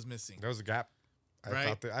 he was missing. There was a gap.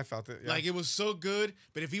 Right. I felt it. Yeah. Like it was so good,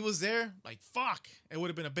 but if he was there, like fuck, it would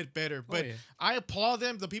have been a bit better. But yeah. I applaud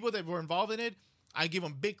them, the people that were involved in it. I give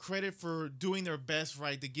them big credit for doing their best.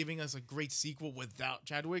 Right, they're giving us a great sequel without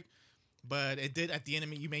Chadwick, but it did at the end of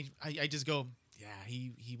me. I just go, yeah,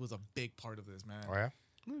 he was a big part of this, man. Oh yeah.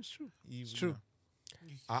 No, it's true. It's true.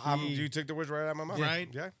 You took the words right out of my mouth. Right?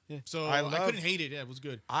 Yeah. So I I, love- couldn't hate it. Yeah, it was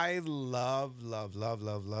good. I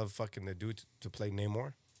love fucking the dude to play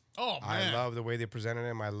Namor. Oh man, I love the way they presented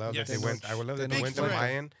him. I love Yes. that they went. I would love that they Big went the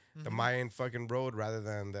threat. Mayan fucking road rather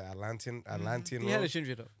than the Atlantean They had to road. change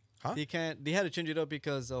it up. Huh? They had to change it up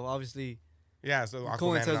because of obviously Yeah, so Aquaman and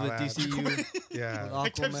coincides all with that. DCU. Yeah, I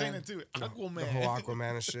kept Aquaman. saying it too. the Aquaman. whole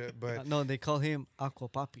Aquaman and shit. But No, they call him Aqua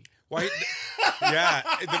Papi. why? Yeah,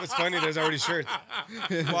 it was funny. There's already shirts.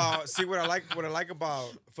 Well, see what I like about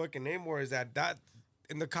fucking Namor is that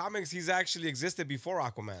in the comics he's actually existed before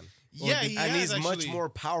Aquaman. Yeah, he and has he's much actually. more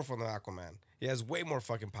powerful than Aquaman. He has way more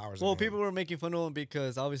fucking powers. Well, than him. people were making fun of him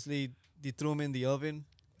because obviously they threw him in the oven,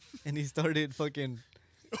 and he started fucking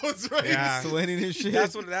That's right. Yeah. sweating and shit.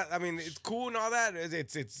 That's what I mean. It's cool and all that.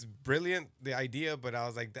 It's brilliant the idea, but I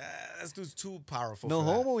was like, that's dude's too powerful. No for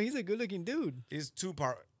that. homo. He's a good-looking dude. He's too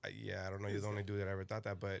powerful. Yeah, I don't know. You're the only dude that ever thought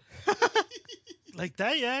that, but like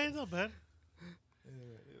that? Yeah, it's not bad.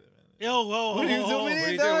 Yo, whoa, What are you whoa, zooming whoa.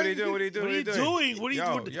 in? What are you doing? What are you doing? What are you doing? What are you doing? What are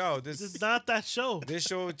you doing? Yo, This is not that show. this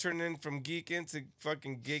show turned in from geek in to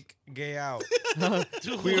fucking gay out.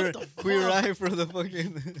 Dude, Queer, what the queer fuck? eye for the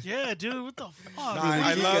fucking. Yeah, dude, what the fuck? Nah,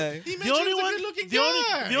 I Guy. love. He The mentions only a one, good-looking the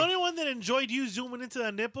guy. only one that enjoyed you zooming into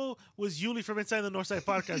that nipple was Yuli from Inside the Northside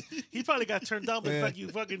podcast. He probably got turned down, but Yeah. the fact you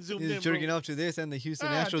fucking zoomed in, He's jerking bro. off to this and the Houston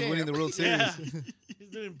Ah, Astros winning the damn. World Series. Yeah, he's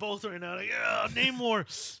doing both right now. Like, yeah, Namor.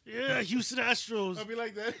 Yeah, Houston Astros. I'll be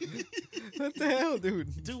like that. What the hell,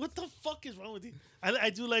 dude? Dude, what the fuck is wrong with you? I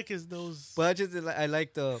do like his nose But I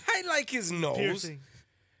like the. I like his nose. piercing.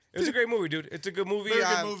 It was a great movie, dude. It's a good movie. Very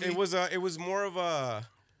good movie. It was more of a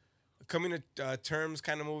coming to terms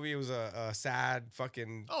kind of movie. It was a sad,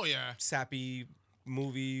 fucking Oh yeah. sappy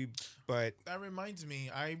movie, but That reminds me.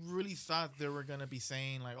 I really thought they were gonna be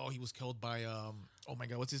saying like, oh, he was killed by oh my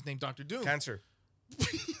god, what's his name? Dr. Doom. cancer.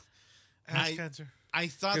 Ass I- cancer. I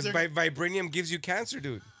thought Because they're vibranium gives you cancer,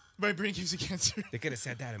 dude. my brain gives you cancer. They could have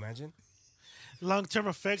said that. Imagine. Long-term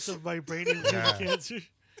effects of vibranium Yeah. cancer.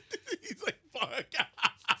 He's like, fuck.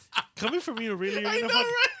 Coming from you, really? You're I gonna know, fuck-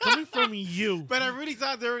 right? Coming from you. But I really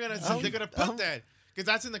thought they were gonna put that because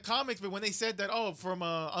that's in the comics. But when they said that, oh, from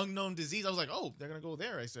unknown disease, I was like, oh, they're gonna go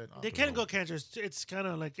there. I said, oh. They can go cancer. It's kind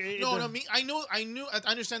of like No, no, I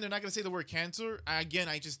understand they're not gonna say the word cancer. Again,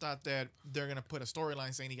 I just thought that they're gonna put a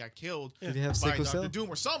storyline saying he got killed Did he have by sickle Dr. cell? Doom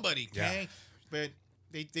or somebody. Yeah. Okay? But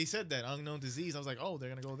they said that unknown disease. I was like, oh, they're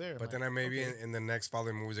gonna go there. But I'm then like, maybe okay. in the next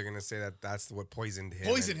following movies, they're gonna say that that's what poisoned him.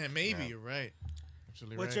 poison and- him. Maybe yeah. you're right.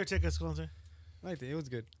 Absolutely What's right. your take, Escalante? I think it was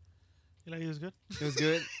good. You like it was good? It was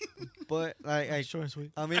good, but I Short and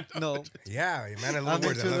sweet. I'm in no. Yeah, man, I I'm love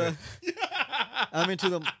words. I into love the. it. I'm into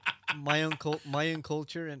the Mayan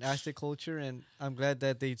culture and Aztec culture, and I'm glad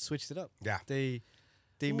that they switched it up. Yeah. They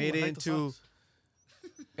Ooh, made I it like the into socks.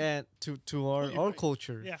 and to our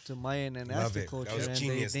culture, Yeah. to Mayan and Love Aztec it. That culture, was and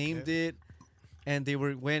genius. they named it, and they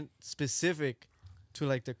went specific to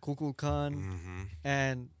like the Kukulkan Mm-hmm.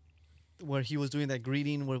 and where he was doing that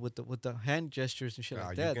greeting with the hand gestures and shit Ah,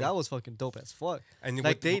 like you that. can- That was fucking dope as fuck. And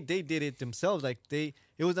Like with- they did it themselves. Like it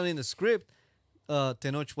was not in the script.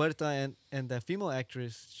 Tenoch Huerta and that female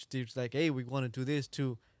actress, she was like, hey, we want to do this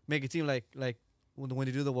to make it seem like when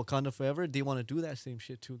they do the Wakanda Forever, they want to do that same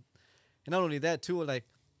shit too. And not only that too, like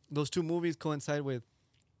those two movies coincide with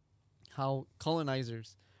how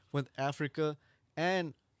colonizers with Africa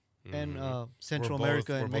and Central We're both-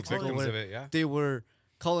 America we're and both Mexico, victims where of it, yeah. they were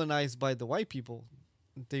colonized by the white people.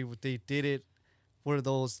 They did it where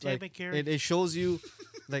those Damn like it, Gary. it shows you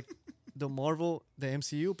like the Marvel, the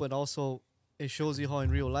MCU, but also it shows you how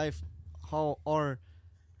in real life how our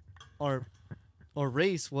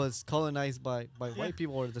race was colonized by white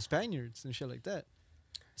people or the Spaniards and shit like that.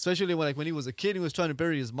 Especially when he was a kid, he was trying to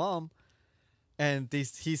bury his mom, and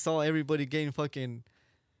he saw everybody getting fucking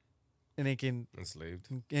and they can Enslaved.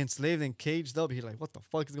 enslaved and caged up. He's like, what the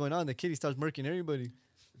fuck is going on? The kid, he starts murking everybody.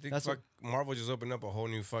 I think That's Marvel just opened up a whole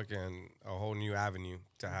new avenue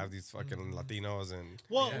to have these fucking Latinos and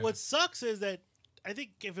Well, what sucks is that I think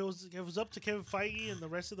if it was up to Kevin Feige and the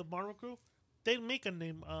rest of the Marvel crew, they'd make a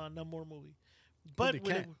Namor movie. But they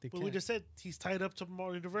when can't. They we can't. just said he's tied up to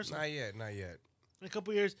Marvel Universal not yet. in a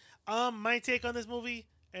couple years. My take on this movie,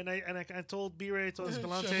 and I told B-Ray, I told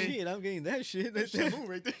Escalante, Shit, I'm getting that shit. That's Shamu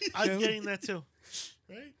right there. I'm getting that too.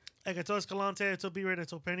 Right? Like I told Escalante, I told B-Ray, I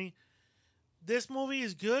told Penny, this movie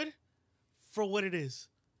is good for what it is.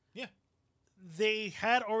 Yeah. They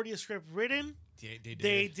had already a script written. They did.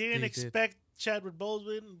 They didn't They expect Chadwick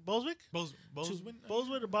Boseman Bozeman? or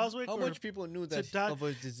Boswick. How or much people knew to that die. of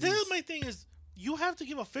a disease? This is my thing is you have to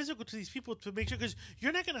give a physical to these people to make sure because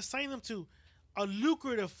you're not gonna sign them to a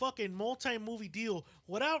lucrative fucking multi-movie deal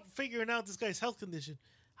without figuring out this guy's health condition.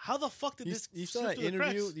 How the fuck did this? You saw slip that through the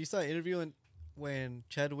interview? cracks? You saw that interview when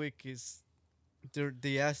Chadwick is.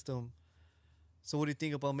 They asked him, "So what do you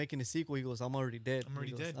think about making a sequel?" He goes, "I'm already dead. I'm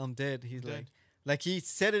already He goes, dead. I'm dead." He's dead. like he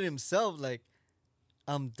said it himself, like,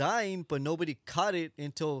 "I'm dying," but nobody caught it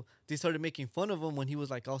until they started making fun of him when he was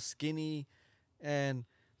like all skinny, and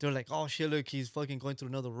they're like, "Oh shit, look, he's fucking going through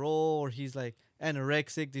another role," or he's like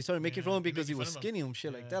anorexic. They started making fun of him because he making was fun of him. skinny and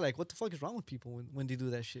shit like Yeah. that. Like, what the fuck is wrong with people when they do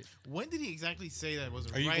that shit? When did he exactly say that? Was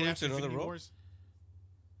it Are you right going after to another Infinity role? Wars?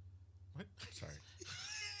 What? Sorry.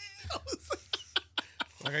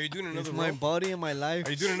 Like, are you doing another Is my role? body and my life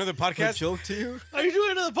Are you doing another a podcast? joke to you? Are you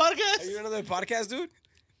doing another podcast? Are you doing another podcast, dude?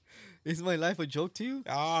 Is my life a joke to you?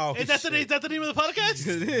 Oh, Is that, shit. is that the name of the podcast?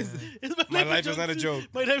 It is. Is My life is not a joke.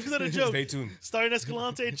 My life is not a joke. Stay tuned. Starring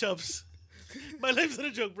Escalante and Chubbs. My life is not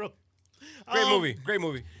a joke, bro. Great movie. Great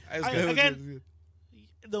movie. It was I- good. again,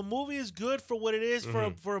 the movie is good for what it is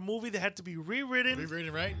Mm-hmm. for a movie that had to be rewritten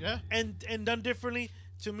Rewritten, right? Yeah. and done differently.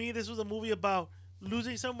 to me, this was a movie about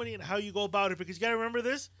losing somebody and how you go about it. Because you got to remember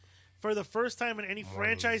this: for the first time in any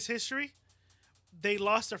franchise history, they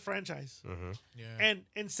lost their franchise. Yeah. And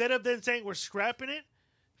instead of them saying we're scrapping it,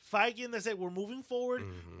 Feige and they said we're moving forward.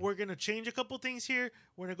 We're gonna change a couple things here.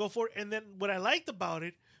 We're gonna go forward. And then what I liked about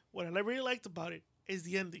it, what I really liked about it, is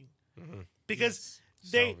the ending, because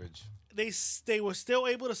Salvage. they were still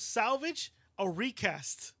able to salvage a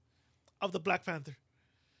recast of the Black Panther.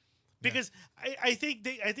 Because I think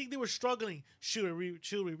they were struggling. Should we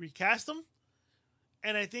recast them?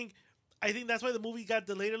 And I think that's why the movie got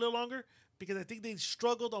delayed a little longer, because I think they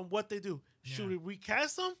struggled on what they do. Should we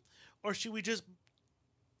recast them, or should we just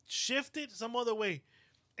shift it some other way?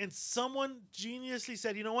 And someone geniusly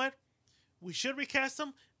said, you know what? We should recast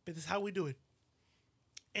them, but this is how we do it.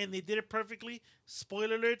 And they did it perfectly.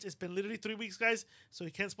 Spoiler alerts. It's been literally 3 weeks, guys, so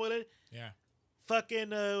you can't spoil it. Yeah.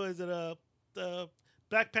 Fucking, is it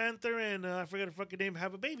Black Panther and I forgot her fucking name,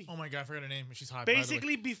 have a baby. Oh my god, I forgot her name. She's hot. by the way.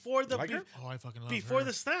 Basically, before the Like her? Oh, I fucking love before her.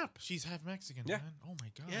 the snap. She's half Mexican, Yeah. man. Oh my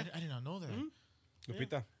god. Yeah. I did not know that.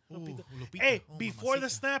 Lupita. Ooh, Lupita. Hey, Oh, before the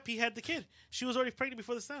mamacita. snap, he had the kid. She was already pregnant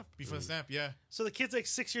before the snap. Before the snap, yeah. So the kid's like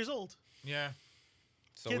 6 years old. Yeah.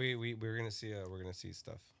 So Kid- we're gonna see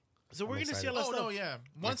stuff. So we're I'm gonna see excited. a lot of Oh stuff. no, yeah.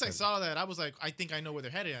 Once I excited. saw that, I was like, I think I know where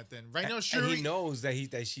they're headed at. Then right now, And Shuri. he knows that he's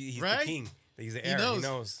Right? the king. That he's the He heir. knows. He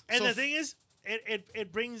knows. And So the f- thing is,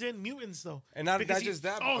 it brings in mutants though. And not Because just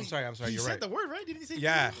that. Oh, I'm sorry. He You're said right. the word right. Didn't he say?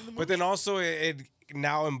 Yeah, in the but movie? then also it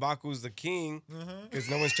now M'Baku's the king because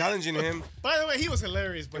no one's challenging him. By the way, he was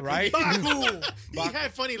hilarious. But Right? Baku. he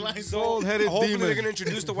had funny lines. So Bald-headed hopefully demon. they're gonna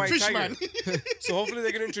introduce the white tiger. Fishman. So hopefully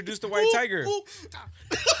they're gonna introduce the white tiger.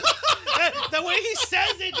 The way he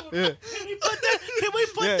says it, can we put that? Can we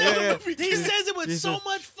put Yeah, that? yeah, He says it with He so said-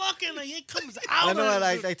 much fucking like it comes out. I know. of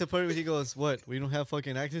I him. like the part where he goes, "What? We don't have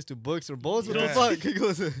fucking access to books or bowls? What Yeah. the fuck?" He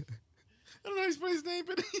goes, I don't know how to spell his name,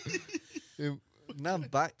 but "Not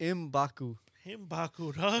M'Baku." him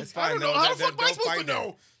Baku, dog. It's I fine. don't know. How the fuck am I they'll supposed to find it.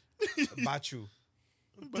 know? Bachu.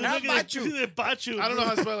 Not Bachu. Bachu. I don't know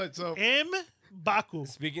how to spell it. So M Baku.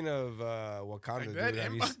 Speaking of Wakanda, like that, dude,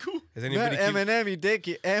 have you M'Baku. has Not anybody keep Eminem, he dick,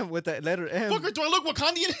 he M with that letter M. Fucker, do I look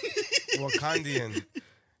Wakandian? Wakandian?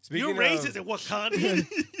 Speaking You're racist in Wakanda.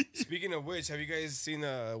 Speaking of which, have you guys seen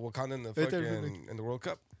Wakanda in the Right there, fucking in the World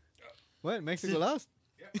Cup? What? Mexico lost?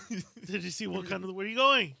 Did you see Wakanda? Where are you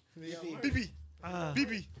going? BB.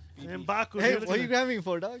 BB. Mbaku. Hey, You're what are you looking grabbing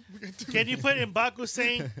for, dog? at- Can you put Mbaku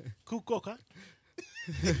saying Kukoka?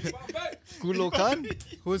 Kulokan?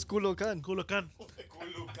 Who's Kulokan? Kulokan.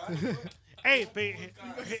 Hey, but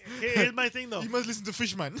here's my thing though. You must listen to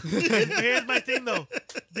Fishman. Here's my thing though.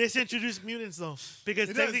 This introduced mutants though, because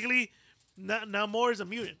It does. technically, Namor is a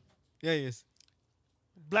mutant. Yeah, he is.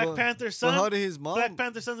 Black Well, Panther's But son. how did his mom? Black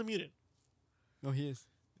Panther's son's a mutant. No, he is.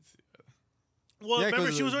 Well, Yeah, remember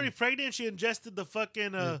 'cause she was the- already pregnant. She ingested the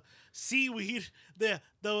fucking seaweed, the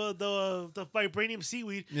vibranium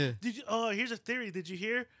seaweed. Yeah. Did you? Here's a theory. Did you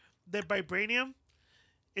hear that vibranium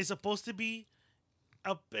is supposed to be?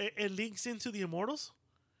 It links into the Immortals.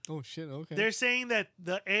 Oh shit. Okay. They're saying that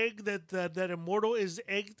the egg that Immortal is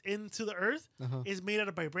egged into the Earth Uh-huh. is made out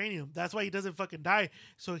of vibranium. That's why he doesn't fucking die.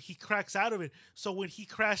 So he cracks out of it. So when he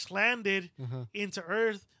crash landed Uh-huh. into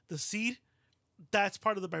Earth, the seed, that's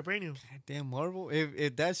part of the vibranium. Damn, Marvel.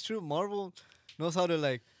 If that's true, Marvel knows how to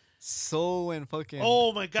like sew and fucking.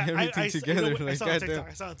 Oh my god! Everything I together, I like, saw on goddamn. TikTok.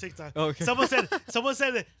 I saw on TikTok. Okay. Someone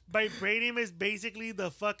said that vibranium is basically the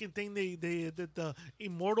fucking thing that the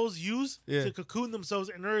immortals use Yeah. to cocoon themselves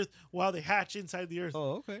in Earth while they hatch inside the Earth.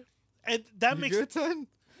 Oh, okay. And that You makes good, son?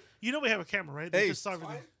 you know we have a camera, right? They Hey. just saw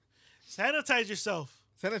everything. Sanitize yourself.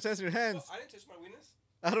 Sanitize your hands. I didn't touch my weenus.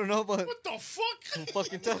 I don't know, but What the fuck?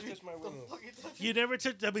 fucking touch me. Touch my weenus. You never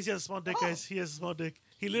took. That means he has a small dick, guys. He has a small dick.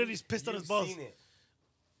 He literally just pissed on his balls. Seen it.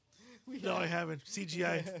 No, I haven't.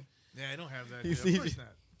 CGI. Yeah, I don't have that. You Dude. see- Of course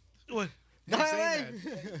not. What? I'm saying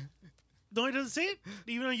that. No, he doesn't say it.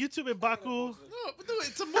 Even on YouTube, and Baku. No, but dude,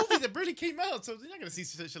 it's a movie that barely came out, so you're not gonna see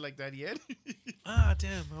shit like that yet. Ah,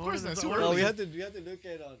 damn. I course not, wanted to- too I early. Oh, wanted we to- had to look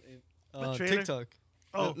at on trailer? TikTok.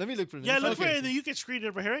 Oh. Let me look for it. Yeah, look for Okay. it, and then you can screen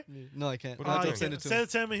it right here. Right? No, I can't. What I'll are we have to doing? send it to Send him. it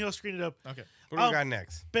to him, and he'll screen it up. Okay. What do we got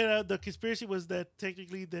next? But the conspiracy was that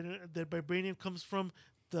technically that vibranium comes from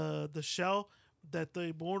the shell that the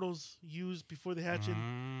immortals use before they hatch,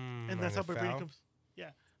 and that's how vibranium comes.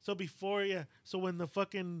 Yeah. So so when the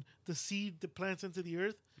seed that plants into the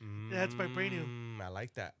earth, that's vibranium. I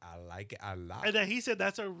like that. I like it a lot. And then he said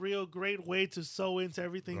that's a real great way to sew into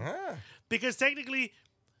everything. Ah. Because technically,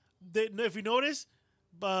 if you notice,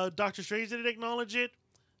 Doctor Strange didn't acknowledge it.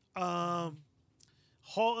 Thor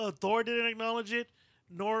didn't acknowledge it.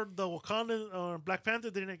 Nor the Wakanda or Black Panther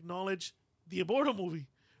didn't acknowledge the Immortal movie.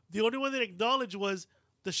 The only one that acknowledged was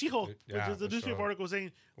the She-Hulk, Yeah, which was the for newspaper sure. article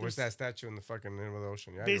saying Where's there's that statue in the fucking middle of the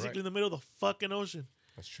ocean? Yeah, basically in you're right. the middle of the fucking ocean.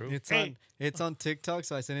 That's true. Hey. It's on TikTok,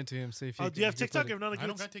 so I sent it to him. So if you, Do you have if you TikTok? click- If not, I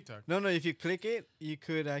don't got TikTok. No, if you click it, you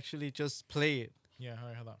could actually just play it. Yeah, all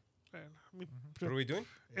right, hold on. What are we doing?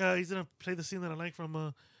 He's gonna play the scene that I like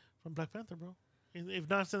from Black Panther, bro. If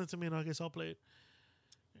not, send it to me, and I guess I'll play it.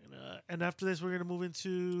 And after this, we're gonna move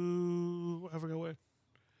into I forgot what.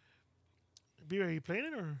 B, are you playing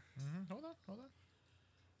it or? Hold on.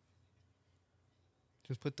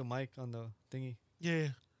 Just put the mic on the thingy. Yeah.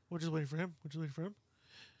 We're just waiting for him.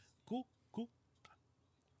 Cool.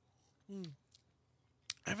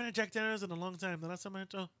 I haven't had Jack Daniels in a long time. The last time I had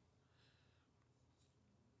to.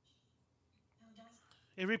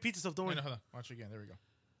 It repeats itself. Don't Wait, worry. no, hold on. Watch it again. There we go.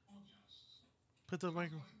 Put the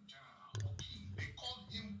microphone. They call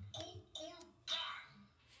him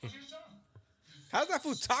Kukulkan. How's that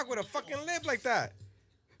fool talk with a fucking lip like that?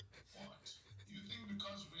 What? You think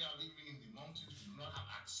because we are living in the mountains, we do not have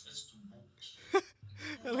access to books?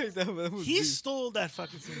 I like that. That was He deep. stole that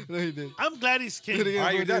fucking scene. No, he did. I'm glad he's Do it king. again, All right,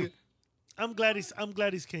 bro, you're do done. it. I'm glad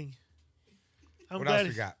he's king. I'm What glad else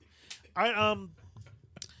we got? All right,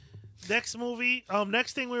 next movie.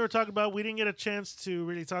 Next thing we were talking about, we didn't get a chance to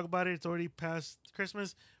really talk about it. It's already past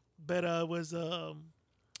Christmas, but was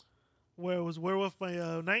where it was Werewolf by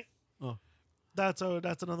Night. Oh. That's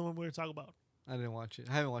another one we were talking about. I didn't watch it.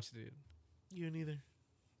 I haven't watched it yet. You neither.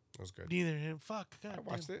 That was good. Neither him. Fuck. God I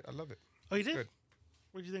watched it. I love it. Oh, you did? Good.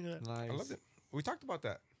 What'd you think of that? Nice. I loved it. We talked about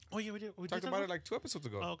that. Oh yeah, we did. We Talked did about it like 2 episodes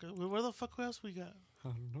ago. Oh, okay. Well, where the fuck else we got? I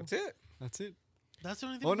don't know. That's it. That's it. That's the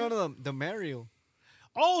only thing. Oh we no, got? no, the Mario.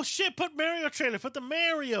 Oh shit! Put Mario trailer. Put the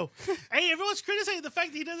Mario. Hey, everyone's criticizing the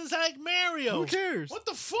fact that he doesn't sound like Mario. Who cares? What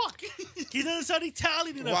the fuck? He doesn't sound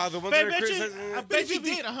Italian enough. Wow, the ones But that are criticizing- I But bet if he you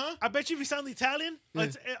did, I bet you if he sounded Italian,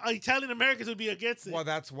 Italian Americans would be against it. Well,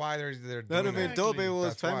 that's why they're That doing would have been that. dope. It was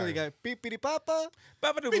That's Family why. Guy. Beepity papa.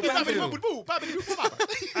 Babadoo.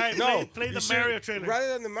 All right, No, play you the should- Mario trailer.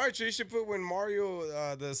 Rather than the Mario trailer, you should put when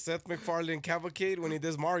Mario, the Seth MacFarlane cavalcade when he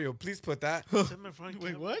does Mario. Please put that.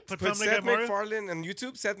 Wait, what? Put Put Family Seth Guy Mario. MacFarlane on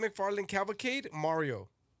YouTube. Seth MacFarlane cavalcade Mario,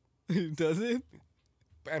 Does it?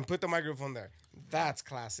 and put the microphone there. That's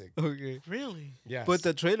classic. Okay. Really? Yes. But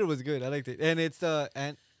the trailer was good. I liked it. And it's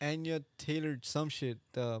Anya Taylor some shit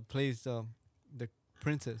plays the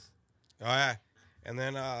princess. Oh yeah, and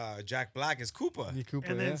then Jack Black is Koopa. The Cooper,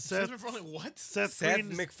 And then yeah. Seth What? Seth Seth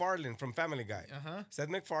Green. MacFarlane from Family Guy. Uh-huh. Seth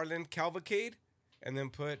MacFarlane cavalcade, and then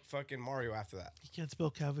put fucking Mario after that, You can't spell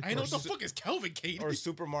cavalcade. I know what the fuck is Calvin Kate. or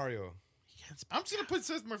Super Mario. You can't spell. I'm just gonna put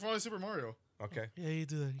Seth MacFarlane Super Mario. Okay. Yeah, you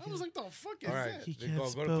do that. You I can't- was like, the fuck is All right. that? He Go can't to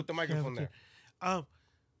spell put the microphone there. cavalcade.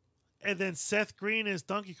 And then Seth Green is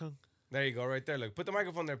Donkey Kong. There you go, right there. Look, put the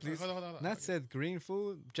microphone there, please. Hold on. Not Seth Green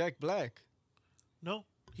fool. Jack Black. No,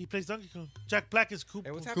 he plays Donkey Kong. Jack Black is Koopa.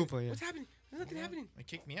 Hey, what's happening? Koopa, yeah. What's happening? There's nothing happening. It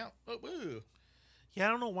kicked me out. Oh, woo. Yeah,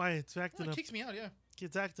 I don't know why it's acting It up. kicks me out, yeah.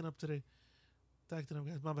 It's acting up today. It's acting up,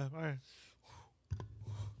 guys. My bad. All right.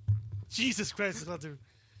 Jesus Christ, it's not there.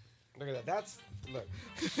 Look at that. That's look.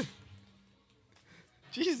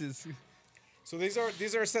 Jesus. So these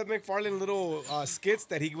are Seth MacFarlane little skits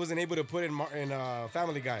that he wasn't able to put in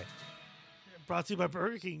Family Guy. Brought to you by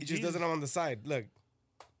Burger King. He just does it on the side. Look.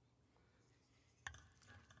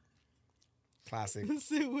 Classic. Wait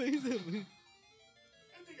a minute. I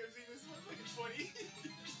think I've seen this one. Like, it's funny.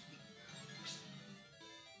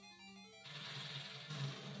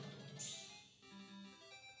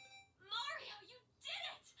 Mario, you did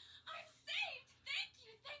it! I'm saved!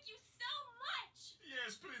 Thank you so much!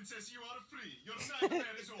 Yes, Princess, you are free. Your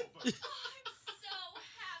nightmare is over. Oh, I'm so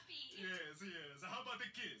happy! Yes. How about a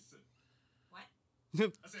kiss? What?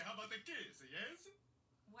 I say, how about a kiss? Yes.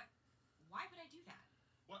 What? Why would I do that?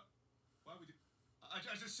 What? Why would you? I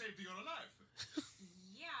just saved your life.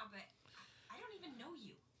 Yeah, but I don't even know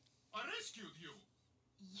you. I rescued you.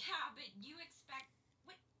 Yeah, but you expect...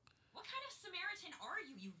 What kind of Samaritan are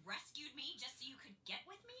you? You rescued me just so you could get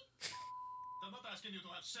with me? I'm not asking you to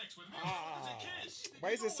have sex with me. It's a kiss. Did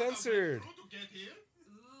Why you is it know what I went censored? through to get here?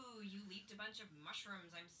 Ooh, you leaked a bunch of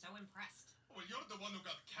mushrooms. I'm so impressed. Well, you're the one who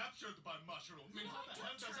got captured by mushrooms. I mean, how the hell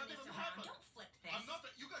Don't does turn that this even around. happen? Don't flip this. I'm not.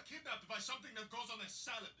 You got kidnapped by something that goes on a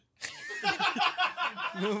salad.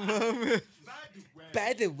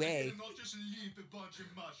 By the way, I did not just leave a bunch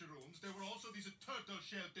of mushrooms. There were also these turtle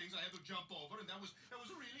shell things I had to jump over, and that was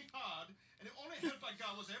really hard. And the only help I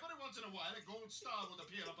got was every once in a while a gold star would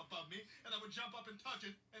appear up above me, and I would jump up and touch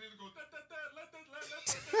it, and it would go da da da da da da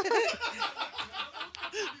da.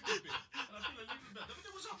 And I feel a little better, but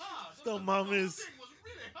it was hard. The mom is- thing was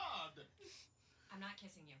really hard. I'm not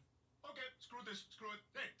kissing you. Okay, screw this, screw it.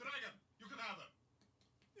 Hey, Dragon, you can have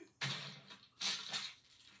them.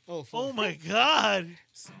 Oh, fuck. Oh my god.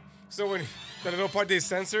 So when the little part they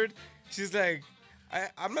censored, she's like,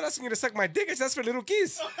 I'm not asking you to suck my dick. It's just for little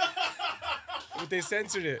kids. But they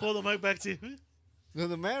censored it. Pull the mic back to you. No,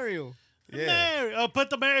 the Mario. Yeah. Mario. Oh, put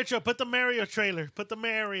the Mario trailer. Put the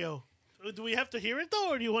Mario. Do we have to hear it though,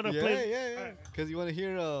 or do you want to Yeah, play? yeah. Because you want to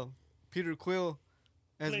hear Peter Quill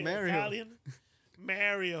as play Mario. Italian?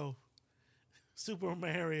 Mario. Super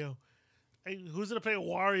Mario. Hey, who's gonna play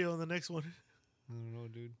Wario in the next one? I don't know,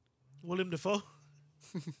 dude. William Dafoe.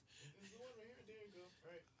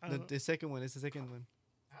 I don't know. The second one. It's the second one.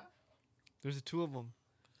 There's two of them.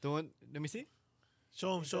 The one. Let me see.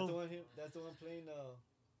 Show him. That's the one. That's the one playing.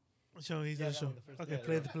 Show him. He's Yeah, gonna that show. one, the first- Okay, yeah,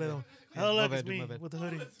 play that the one. play that one. Yeah, Oh, my look, bad, it's dude, me my bad. with the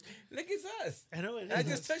hoodie. Look, it's us. I know it I is.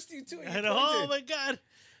 just touched you too. I know. Oh my god,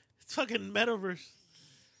 it's fucking metaverse.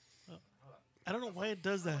 Oh, I don't know why it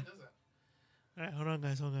does that. All right, hold on,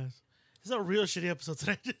 guys. This is a real shitty episode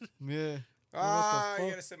tonight. Yeah. Ah, What the you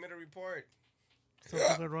fuck? gotta submit a report.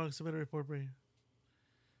 Something went wrong. Submit a report, Brady.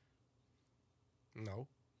 No.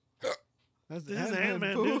 That's This is Ant-Man,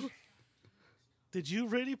 Ant-Man, fool. dude. Did you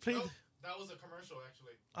really play? Nope, that was a commercial,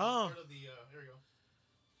 actually. Oh. Part of the, here we go.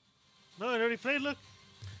 No, it already played. Look,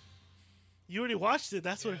 you already watched it.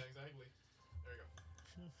 That's Yeah, what. exactly. There you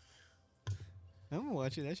go. I'm gonna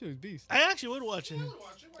watch it. That shit was beast. I actually would watch it.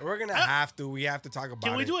 Watch it. We're gonna have to. We have to talk about it.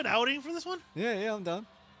 Can we do an outing for this one? Yeah, I'm down.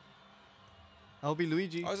 I'll be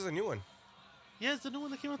Luigi. Oh, this is a new one. Yeah, it's the new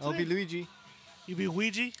one that came out I'll today. be Luigi. You be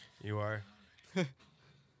Ouija. You are.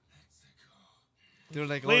 They're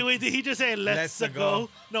like, Wait, did he just say let's Let's-a a go. go?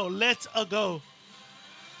 No, let's a go.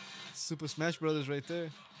 Super Smash Brothers right there.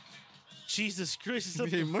 Jesus Christ, it's He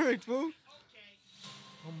something. murked, fool.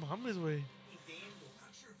 Oh, Muhammad's way. Not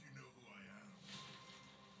sure if you know who I am,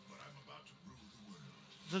 but I'm about to rule the world.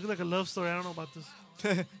 Looks like a love story. I don't know about this.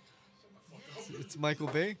 It's Michael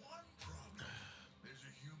Bay. There's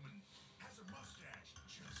a human, has a mustache,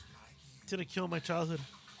 just like you. It's gonna kill my childhood.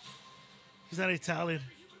 He's not Italian.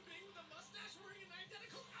 Human being with a mustache wearing an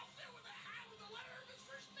identical outfit with a hat with the letter of his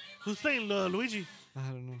first name. Who's playing Luigi? I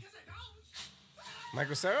don't know. Because I don't.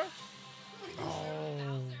 Michael Cera? Oh.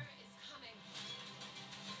 Is coming.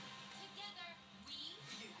 Together,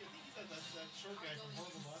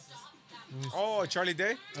 we Oh, Charlie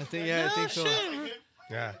Day? I think, yeah, I think so. Shit.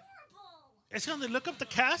 Yeah. It's gonna look up the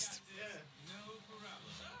cast.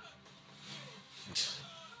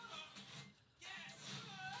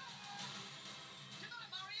 Come on,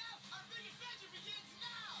 Mario. Our big adventure begins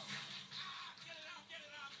now. Get it out, get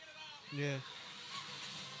it out, get it out. Yeah.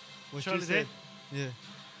 What Charlie you said? Day? Yeah.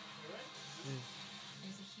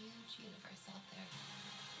 There's a huge universe out there.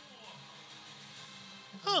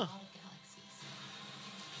 With Huh. a lot of galaxies.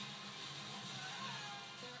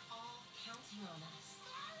 They're all counting on us.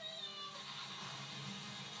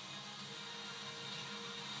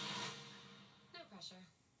 No pressure.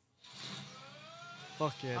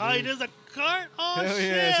 Fuck yeah. Oh, he dude. does a cart. Oh Hell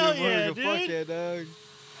shit, yeah, hell Super yeah, Mario. dude. Fuck yeah, dog.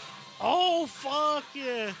 Oh fuck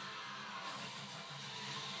yeah.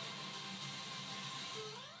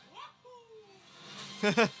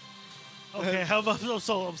 Okay, how about I'm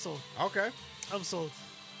sold. Okay. I'm sold.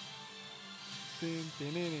 Dun,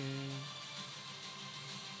 dun, dun, dun.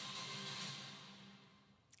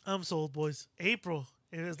 I'm sold, boys. April.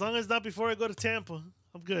 And as long as not before I go to Tampa,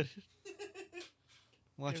 I'm good.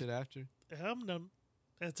 Watch it after. I'm done.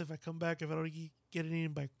 That's if I come back, if I don't get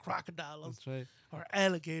eaten by crocodiles That's right. or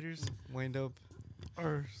alligators Wind up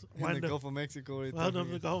or in wind the up. Gulf of Mexico. Right Well, I'm there.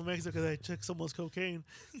 gonna go home to Mexico because I checked someone's cocaine.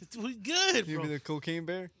 It's we good, You bro. be the cocaine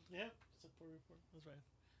bear? Yeah. Support report. That's right.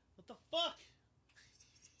 What the fuck?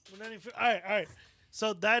 We're not even. All right.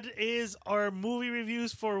 So that is our movie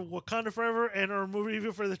reviews for Wakanda Forever and our movie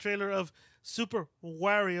review for the trailer of Super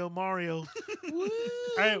Wario Mario. All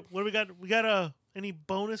right. What do we got? We got any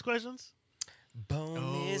bonus questions?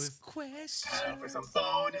 Bonus it's- question. For some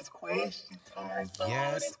bonus question time.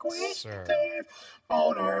 Yes, sir.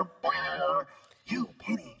 Boner, boner. You,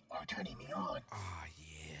 Penny, are turning me on. Oh,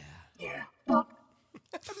 Yeah.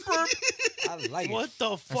 I like What it.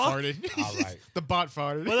 the I fuck? farted. All right. The bot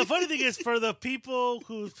farted. Well, the funny thing is, for the people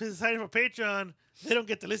who sign up for Patreon, they don't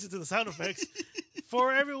get to listen to the sound effects.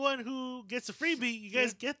 For everyone who gets a freebie, you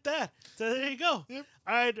guys get that. So there you go. Yep.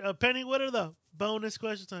 All right, Penny, what are the bonus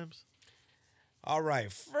question times? All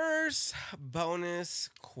right. First bonus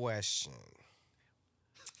question.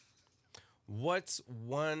 What's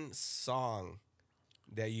one song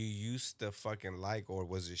that you used to fucking like or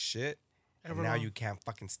was a shit and Ever now wrong. you can't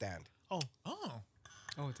fucking stand? oh.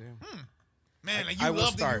 Oh, damn. Man, like I you will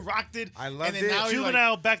loved it, start. you rocked it. I loved and then it. Now you're like,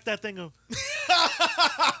 Juvenile, back that thing up.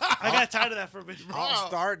 I got tired of that for a bit. I'll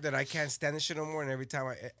start that I can't stand this shit no more, and every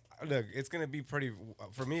time look, it's gonna be pretty.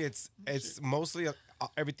 For me, it's mostly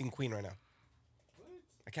everything Queen right now.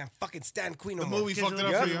 I can't fucking stand Queen no The more. movie fucked it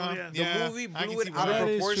up Yeah. for you, huh? Yeah. The movie I can blew see it why. out of That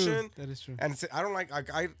is proportion. true. That is true. And I don't like.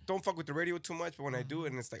 I don't fuck with the radio too much, but when I do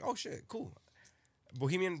it, and it's like, oh shit, cool.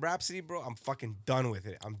 Bohemian Rhapsody, bro. I'm fucking done with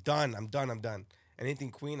it. I'm done.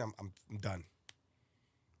 Anything Queen, I'm done.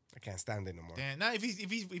 I can't stand it no more. Damn. Now, if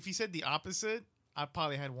he said the opposite, I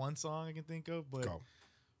probably had one song I can think of, but Go.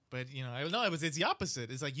 you know, I don't know. It's the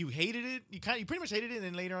opposite. It's like you hated it. You pretty much hated it, and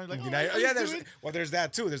then later on, like, oh, Yeah, there's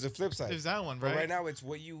that too. There's a flip side. there's that one, But right? right now, it's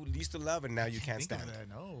what you used to love, and now you can't Think of stand.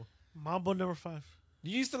 that. No, Mambo number 5.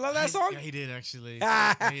 You used to love that song. Yeah, he did actually.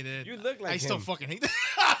 He did. You look like I still him. fucking hate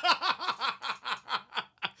that.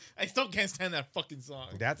 I still can't stand that fucking song.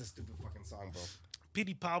 That's a stupid fucking song, bro.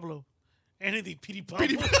 P.D. Pablo. Anything P.D. Pablo.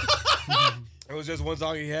 It was just one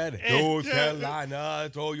song he had. And- North Carolina,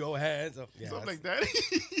 throw your hands up. Yeah, Something like that.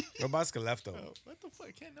 Nobody's left though. What the fuck?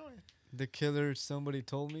 I can't know it. The Killer, somebody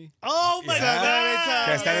told me. Oh my Yeah. God.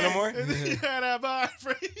 Can't stand it no more. Had a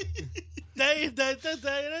boyfriend.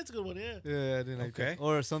 That's a good one, yeah. Yeah, I didn't like Okay. that.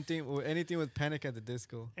 Or something, or anything with Panic at the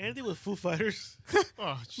Disco. Anything with Foo Fighters. Oh,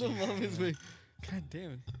 No, jeez. mom is like, God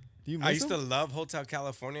damn it. Do you miss I used to them? love Hotel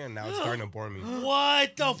California, and now it's starting to bore me.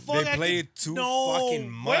 What the fuck? They play it too no, fucking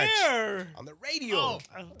much Where? on the radio. Oh,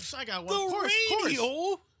 I got one. The Of course,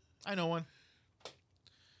 radio. I know one.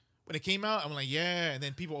 When it came out, I'm like, yeah, and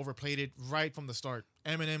then people overplayed it right from the start.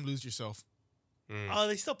 Eminem, Lose Yourself. Oh,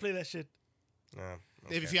 they still play that shit. Yeah,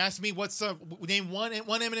 If you ask me, what's name one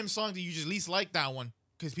Eminem song that you just least like, that one,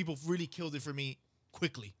 because people really killed it for me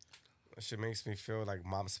quickly. that shit makes me feel like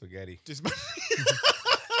mom spaghetti. Just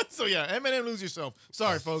so yeah, Eminem, Lose Yourself.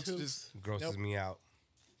 Sorry, folks. Just Grosses Nope. me out.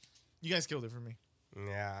 you guys killed it for me.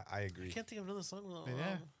 Yeah, I agree. I can't think of another song. But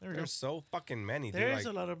yeah, there we go. There's so fucking many. Dude. There's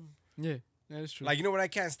Like, a lot of. Yeah, that is true. like, you know what I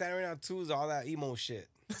can't stand right now too is all that emo shit.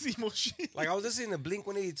 That's emo shit. Like I was listening to Blink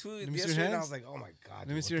 182 me see your yesterday, and I hands. was like, oh my god. Let dude,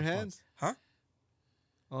 me what see your the fuck? hands. Huh?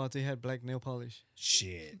 Oh, they had black nail polish.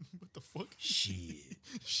 Shit. What the fuck? Shit.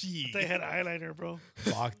 Shit. They had eyeliner, bro.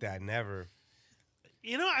 Fuck that. Never.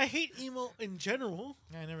 You know, I hate emo in general.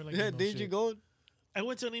 Yeah, I never liked Yeah, emo Danger shit. Gold. I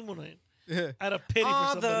went to an emo night. Yeah. Out of pity for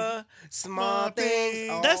All somebody. the small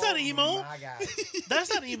things. That's not emo. My God.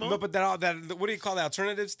 That's not emo. No, but that what do you call that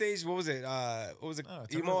alternative stage? What was it? What was it?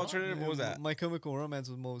 alternative Emo rock? alternative? What was that? My Chemical Romance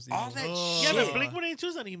was most All emo. that Oh. yeah, shit. but Blink 182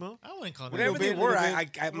 is not emo. I wouldn't call it Whatever Little they bit, were, little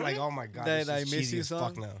I'm like, oh my god, That this I is Miss cheesy You as song?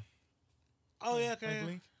 fuck now. Oh, yeah, Like okay.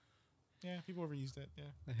 Blink. Yeah, people overused that.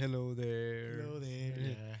 Yeah. Hello there. Hello there.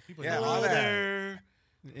 Yeah. People Yeah, like all Hello that. there.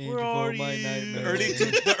 Angel Where for are my you? nightmare.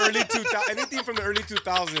 The early 2000s, anything from the early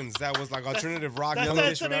 2000s that was like alternative rock, That's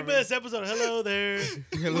youngish, the name of whatever. this episode. Hello there.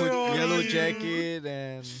 Where Yellow, are Yellow you? Jacket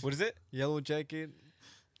and What is it? Yellow Jacket.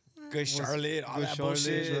 Good Charlotte, all Good that Charlotte.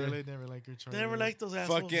 bullshit. Charlotte, never liked her. Charlotte. Never liked those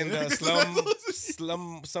assholes. Fucking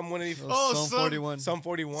Some 184, Oh, Psalm some- 41. some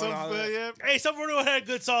 41. Some, all that. yeah, Hey, some Bruno had a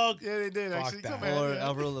good song. yeah, they did Fuck actually. that. Come on, Or yeah.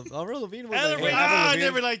 Avril Lavigne was Avril like, Lavigne. I Lavigne.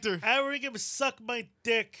 never liked her. Avril can suck my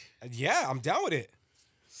dick. Yeah, I'm down with it.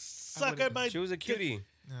 Suck wouldn't- at my She was a cutie.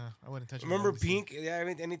 No, I wouldn't touch her. Remember obviously. Pink? Yeah, I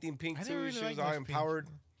mean, anything Pink I too. never really She was liked all much Pink. empowered.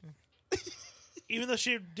 Even though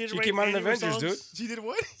she didn't She write came out in any of her Avengers, songs, dude. She did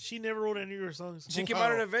what? She never wrote any of her songs. She came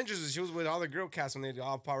out in Avengers. She was with all the girl cast when they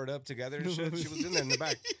all powered up together and shit. She was in there in the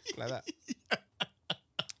back like that.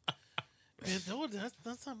 Man,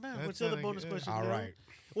 that's not bad. That's What's the other not a bonus good- question? All no? right.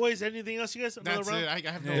 Wait, is there anything else you guys? Another That's round? it.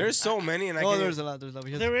 I have no. There's so many, and I Oh, can there's a lot. There's a lot.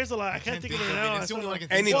 We had- There is a lot. I can't think of it now. It's the only one I can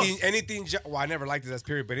Well, think anything. Well, I never liked this as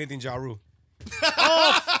period, but anything Ja Rule.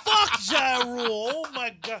 Fuck Ja Rule. Oh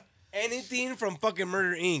my god. Anything from fucking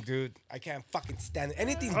Murder Inc., dude. I can't fucking stand it.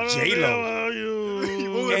 Anything I don't J know Lo. how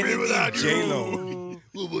you. Anything J Lo.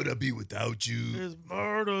 What would I be without you? Is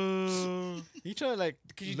murder. He tried to like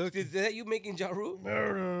look. Is that you making Ja Rule?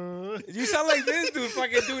 Murder. You sound like this dude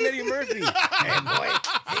fucking doing Eddie Murphy. Hey boy,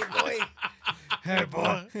 hey boy, Hey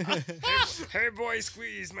boy. hey boy,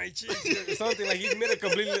 squeeze my cheeks. Or something like he's made a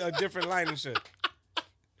completely different line and shit.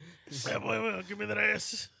 Hey boy, give me that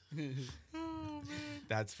ass.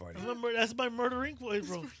 That's funny. That's my Murder Inc. voice,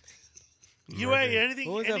 bro. You Murder. ain't anything.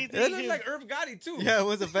 What was that? Anything. That looks like Irv Gotti too. Yeah, it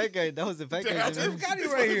was a fat guy. That was the fat guy's That's name. Irv Gotti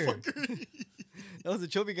right here. That was the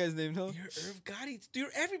chubby guy's name, no? You're Irv Gotti. You're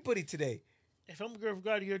everybody today. If I'm Griff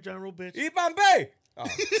God, you're John Rule, bitch. Iban Bay. Oh,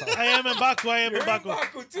 sorry. I am Mbaku. I am You're Mbaku.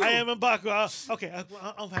 Mbaku, too. I am Mbaku. Okay,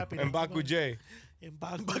 I'm happy. now. Mbaku J.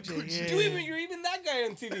 Mbaku. Yeah. You're even that guy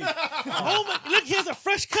on TV. Oh my! Look, he has a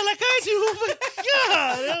fresh cut like I do. Oh my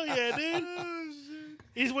god! Hell yeah, dude.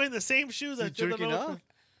 He's wearing the same shoes. I He jerking off?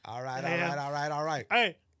 All right. Yeah. All right. All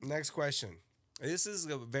right. Next question. This is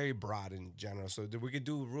very broad in general, so we could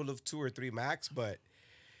do rule of 2 or 3 max, but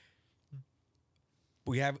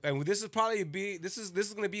we have, and this is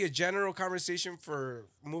going to be a general conversation for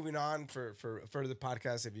moving on for the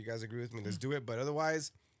podcast. If you guys agree with me, let's do it. But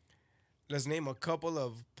otherwise, let's name a couple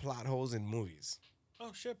of plot holes in movies.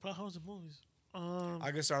 Oh shit, plot holes in movies. I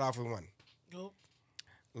can start off with one. Go.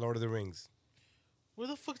 Lord of the Rings. Where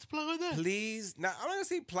the fuck's the plot with that? Please, now I'm not gonna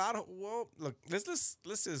say plot. Well, look, let's just.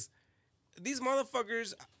 These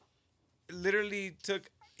motherfuckers literally took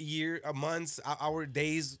months, our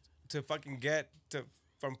days to fucking get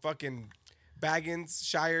from fucking Baggins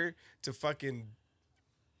Shire to fucking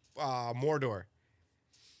Mordor.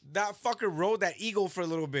 That fucker rode that eagle for a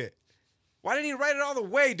little bit. Why didn't he ride it all the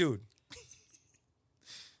way, dude?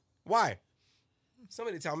 Why?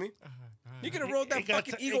 Somebody tell me. You could have rode that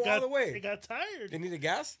fucking eagle all the way. It got tired. They needed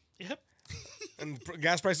gas? Yep. And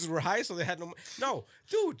gas prices were high, so they had no,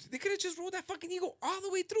 dude. They could have just rode that fucking eagle all the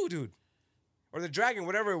way through, dude, or the dragon,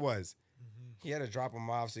 whatever it was. He had to drop him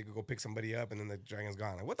off so he could go pick somebody up, and then the dragon's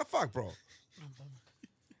gone. Like, what the fuck, bro?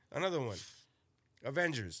 Another one,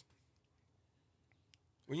 Avengers.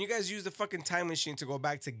 When you guys use the fucking time machine to go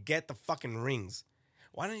back to get the fucking rings,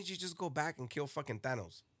 why didn't you just go back and kill fucking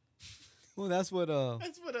Thanos? Well, that's what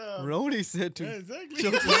Rhodey said to Yeah, exactly.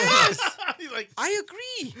 choke his Yes, He's like, I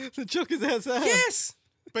agree. to choke his ass out. Yes,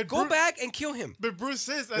 but go back and kill him. But Bruce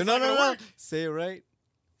says that's No, not gonna work. Say it right.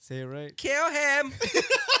 Say it right. Kill him.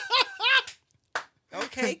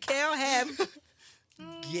 Okay, kill him.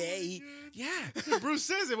 Yay. Yeah. Bruce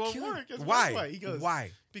says it won't Kill him. work. That's Why? He goes,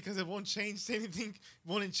 Why? Because it won't change anything.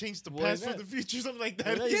 Won't change the Why past not? for the future, something like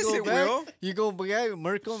that. Yeah, you Yes, go it back, will. You go back,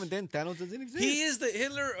 murk him, and then Thanos doesn't exist. He is the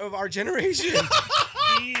Hitler of our generation.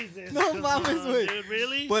 Jesus. No, come mames, on, wait. dude,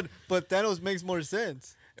 really? but Thanos makes more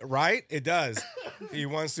sense. Right? It does. He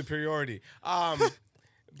wants superiority. But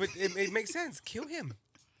it makes sense. Kill him.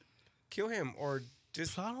 Kill him, or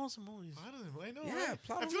just plot holes in movies. I know. Yeah, right?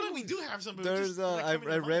 plot I feel like we holes. do have some. but There's just not I coming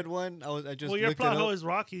to read mind. one. I just Well, your looked plot it hole up. is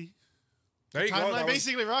Rocky. there you go. Timeline, That was-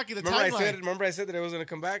 basically, Rocky. The remember timeline. I said that it was gonna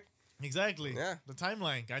come back. Exactly. Yeah. The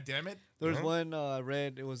timeline. God damn it. There's Yeah. one I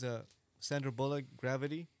read. It was a Sandra Bullock,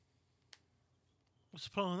 Gravity. What's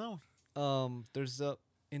the plot on that one? There's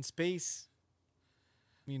in space.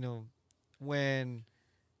 You know, when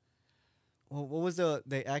what was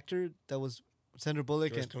the actor that was Sandra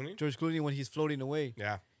Bullock George and Clooney? George Clooney when he's floating away?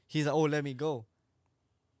 Yeah. He's like, "Oh, let me go."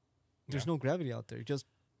 There's Yeah. no gravity out there. You just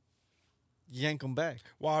yank him back.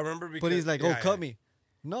 Well, I remember because. But he's like, "Oh, yeah, cut me."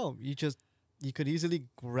 No, you could easily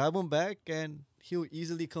grab him back and he'll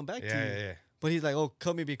easily come back to you. Yeah. But he's like, "Oh,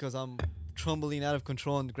 cut me because I'm trembling out of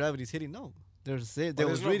control and gravity's hitting." No, there's Well, there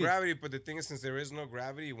was there's no reading. gravity, but the thing is, since there is no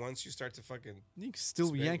gravity, once you start to fucking You can still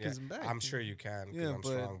spin, yank yeah, him back. I'm sure you can. 'Cause Yeah, I'm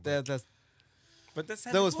strong, but that's but that's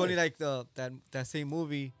that was funny. Like that same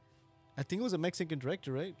movie, I think it was a Mexican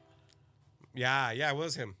director, right? Yeah, it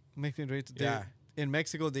was him. Mexican director. Yeah. In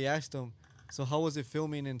Mexico, they asked him, "So how was it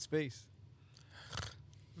filming in space?"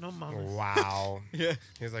 No, mama. Wow. Yeah.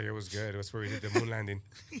 He's like, it was good. It was where we did the moon landing.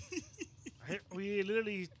 We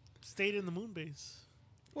literally stayed in the moon base.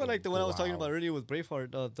 Well, like the one I was talking Wow. about earlier with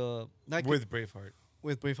Braveheart, not With Braveheart.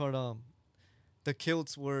 with Braveheart, the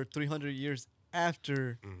kilts were 300 years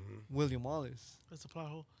after William Wallace. That's the plot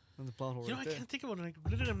hole. And the plot hole You know, right I there. can't think about it. Like,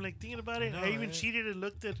 literally, I'm like thinking about it. I I, know, even right? cheated and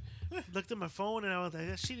looked at my phone, and I was like,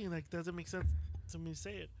 "That's cheating. Like, doesn't make sense to me to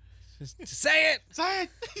say it." Just Say it. Say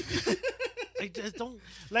it. I just don't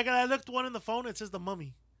like. I looked one in the phone. It says The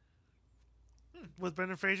Mummy with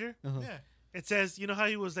Brendan Fraser. uh-huh. Yeah. It says, you know how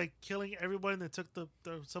he was like killing everyone that took the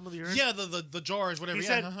some of the urine. Yeah, the jars, whatever. He yeah,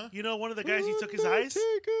 said, uh-huh. you know, one of the guys he took his eyes.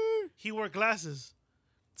 Undertaker. He wore glasses,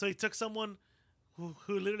 so he took someone who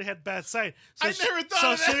literally had bad sight. So I never thought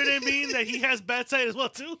So of that. shouldn't it mean that he has bad sight as well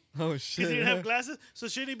too? Oh Because shit! he didn't have glasses. So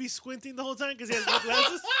shouldn't he be squinting the whole time because he has no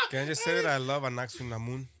glasses? Can I just say that I love Anaxu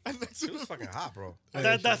Namun? She was fucking hot, bro.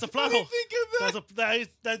 That's a plot hole. Think of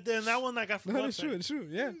that. That one I got from No, one it's true. It's true.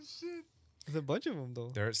 Yeah. There's a bunch of them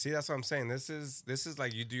though. See, that's what I'm saying. This is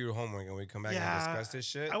like you do your homework and we come back Yeah. and discuss this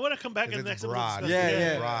shit. I want to come back in Because the next it's broad. episode. Yeah, It's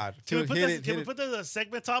yeah. broad. Can we Dude, put hit this? it, Can hit we it. put the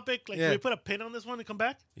segment topic? Like, Yeah. can we put a pin on this one and come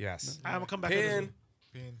back? Yes. I'm gonna come back. on this Pin. one.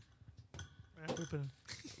 Pin. All right, we put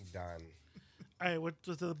it. Done. All right,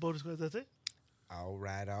 what's the bonus question? That's it. All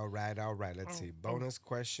right. Let's see. Bonus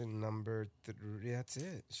question number 3. That's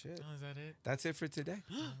it. Shit. Oh, is that it? That's it for today.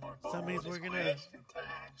 So that means we're gonna.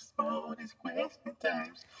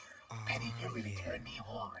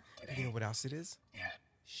 You know what else it is? Yeah.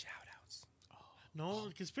 Shout outs. No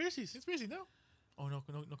conspiracies. Conspiracy? No. Oh no,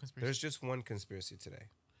 conspiracy. There's just one conspiracy today.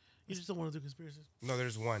 You just don't want to do conspiracies. No,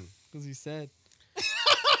 there's one. Because he said.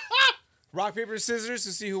 Rock, paper, scissors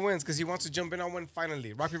to see who wins because he wants to jump in on one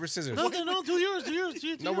finally. Rock, paper, scissors. No, do yours. Do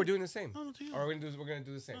yours. No, we're doing the same. No, do yours. Or we're gonna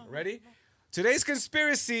do the same. Ready? Today's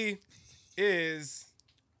conspiracy is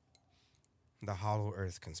the Hollow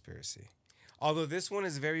Earth conspiracy. Although this one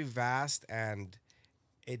is very vast and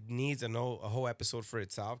it needs a whole episode for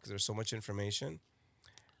itself because there's so much information.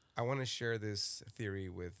 I want to share this theory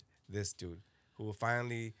with this dude who will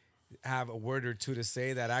finally have a word or two to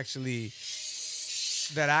say that actually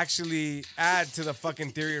add to the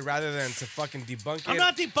fucking theory rather than to fucking debunk it I'm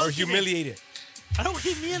not or debunking humiliate it. I don't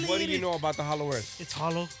humiliate What do you it. know about the Hollow Earth? It's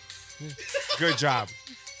hollow. Good job.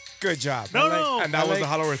 Good job. No. And that was the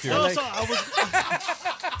Hollow Earth theory. No, so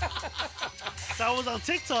I was on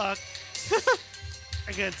TikTok.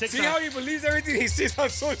 Again, TikTok. See how he believes everything he sees on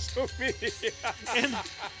social media. And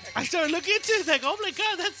I started looking into it, like, oh my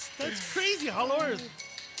god, that's crazy, Hollow Earth.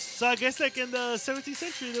 So I guess like in the 17th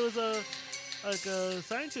century there was a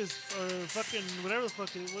scientist or fucking whatever the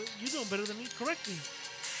fuck it was. You know better than me. Correct me.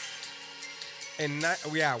 And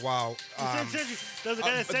wow. The 17th century, there was a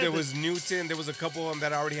guy that said there was Newton. There was a couple of them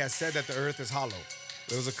that already had said that the Earth is hollow.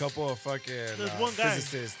 There was a couple of fucking one guy.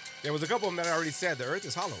 physicists. There was a couple of them that already said the Earth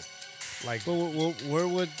is hollow. Like, But where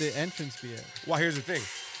would the entrance be at? well, here's the thing.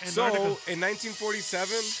 Antarctica. So in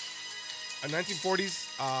 1947, 1940s,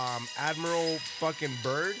 Admiral fucking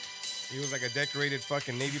Byrd, he was like a decorated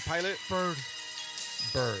fucking Navy pilot. Bird.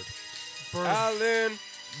 Alan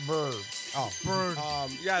Byrd. Oh, Bird.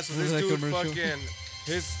 Yeah. So Was this that dude commercial? fucking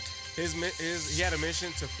his he had a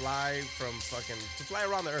mission to fly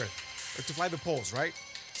around the Earth or to fly the poles, right?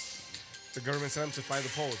 The government sent him to fly the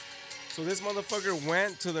poles. So this motherfucker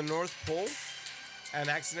went to the North Pole and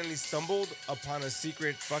accidentally stumbled upon a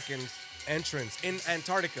secret fucking entrance in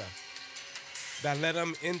Antarctica that led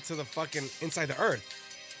him into the fucking inside the Earth.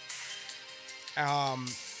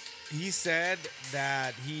 He said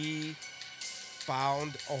that he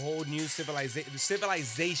found a whole new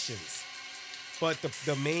civilizations, but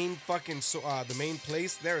the main fucking the main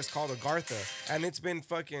place there is called Agartha, and it's been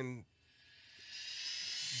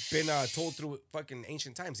told through fucking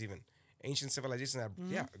ancient times, even ancient civilizations.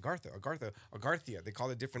 Agarthia. They call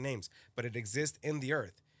it different names, but it exists in the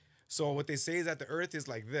Earth. So what they say is that the Earth is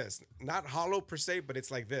like this, not hollow per se, but it's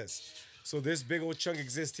like this. So this big old chunk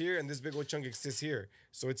exists here, and this big old chunk exists here.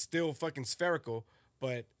 So it's still fucking spherical,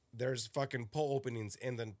 but there's fucking pole openings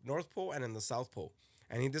in the North Pole and in the South Pole.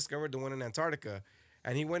 And he discovered the one in Antarctica,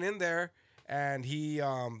 and he went in there, and he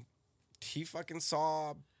fucking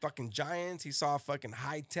saw fucking giants. He saw fucking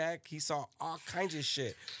high tech. He saw all kinds of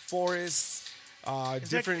shit, forests.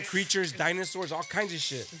 Different creatures, dinosaurs, all kinds of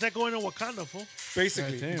shit. Is that going to Wakanda, fool?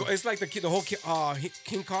 Basically, Goddamn. it's like the whole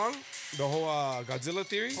King Kong, the whole Godzilla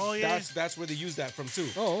theory. Oh, yeah. That's where they use that from too.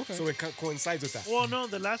 Oh, okay. So it coincides with that. Well, no,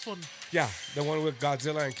 the last one. Yeah, the one with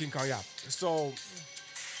Godzilla and King Kong. Yeah. So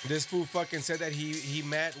this fool fucking said that he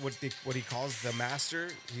met what he calls the master.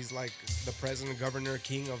 He's like the president, governor,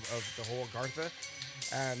 king of the whole Agartha,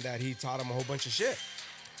 and that he taught him a whole bunch of shit.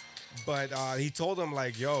 But he told him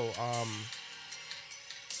like, yo,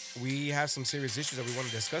 we have some serious issues that we want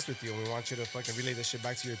to discuss with you, and we want you to fucking relay this shit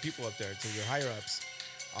back to your people up there, to your higher ups.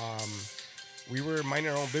 We were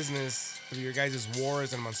minding our own business through your guys'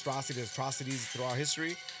 wars and monstrosities, atrocities throughout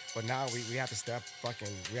history, but now we have to step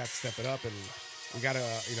it up, and we gotta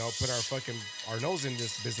put our nose in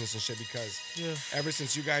this business and shit, because ever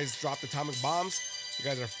since you guys dropped atomic bombs, you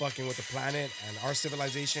guys are fucking with the planet and our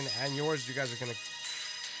civilization and yours. You guys are gonna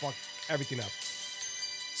fuck everything up.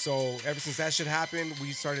 So ever since that shit happened,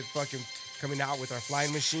 we started fucking coming out with our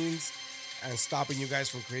flying machines and stopping you guys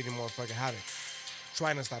from creating more fucking havoc.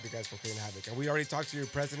 Trying to stop you guys from creating havoc. And we already talked to your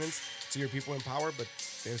presidents, to your people in power, but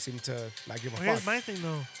they seem to not give a Well, here's fuck. my thing,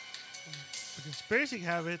 though. The conspiracy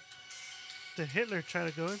have it that Hitler tried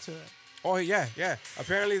to go into that. Oh yeah.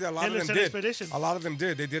 Apparently, a lot Hitler of them sent did. expedition. A lot of them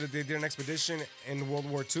did. They did an expedition in World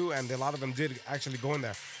War II, and a lot of them did actually go in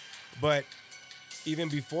there. But even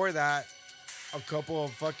before that, a couple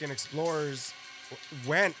of fucking explorers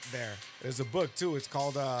went there. There's a book too. It's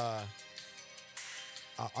called I'll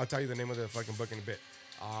tell you the name of the fucking book in a bit.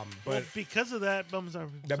 But Well, because of that,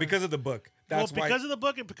 because of the book, that's why. because of the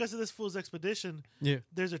book and because of this fool's expedition, Yeah.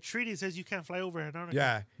 there's a treaty that says you can't fly over Antarctica.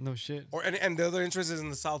 Yeah. No shit. And the other entrance is in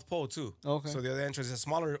the South Pole too. Okay. So the other entrance is a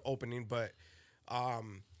smaller opening, but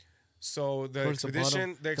so the Towards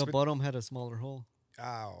expedition, the bottom had a smaller hole.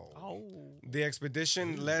 Oh. The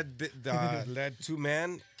expedition led led two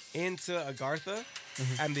men into Agartha,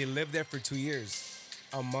 and they lived there for 2 years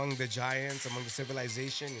among the giants, among the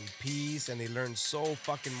civilization, in peace, and they learned so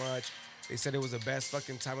fucking much. They said it was the best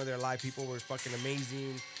fucking time of their life. People were fucking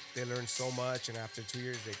amazing. They learned so much, and after 2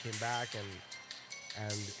 years, they came back, and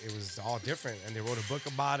and it was all different. And they wrote a book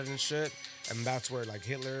about it and shit. And that's where like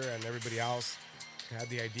Hitler and everybody else had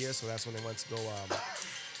the idea. So that's when they went to go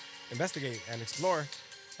investigate and explore.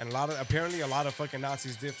 And apparently a lot of fucking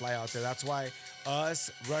Nazis did fly out there. That's why us,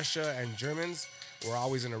 Russia, and Germans were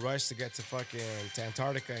always in a rush to get to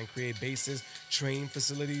Antarctica and create bases, train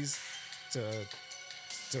facilities to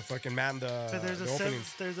fucking man the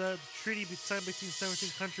openings. There's a treaty signed between 17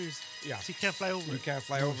 countries. Yeah. So you can't fly over You it. can't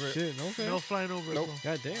fly over it. Shit, okay. No flying over Nope. it.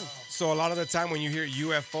 Bro. God damn. So a lot of the time when you hear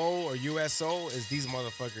UFO or USO, is these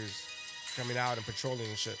motherfuckers coming out and patrolling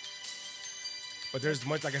and shit. But there's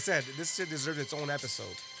much, like I said, this shit deserves its own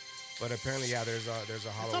episode. But apparently, yeah, there's a It's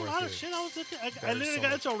a Hollow lot of Earth shit. theory. I was looking. I There's literally so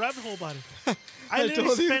got much. into a rabbit hole about it. I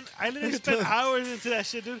told you. I literally spent hours into that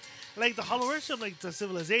shit, dude. Like the Hollow Earth shit, like the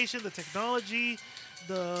civilization, the technology,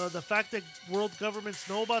 the fact that world governments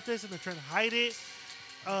know about this and they're trying to hide it.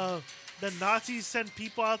 The Nazis sent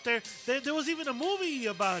people out there. There was even a movie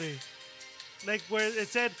about it. Like where it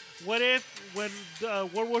said, what if when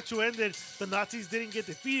World War II ended, the Nazis didn't get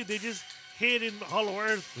defeated, they just hid in Hollow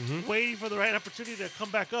Earth, waiting for the right opportunity to come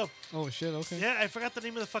back up. Oh shit, okay. Yeah, I forgot the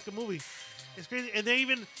name of the fucking movie. It's crazy, and they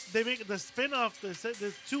make the spin-off.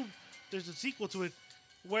 There's a sequel to it,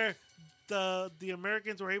 where the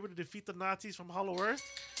Americans were able to defeat the Nazis from Hollow Earth,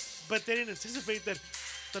 but they didn't anticipate that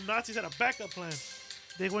the Nazis had a backup plan.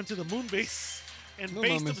 They went to the moon base and No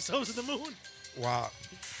based mames. themselves in the moon. Wow.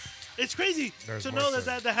 It's crazy There's to more know to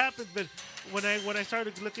it. that happened. But when I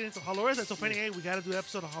started looking into Hollow Earth, I told Penny, hey, we got to do an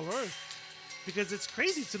episode of Hollow Earth, because it's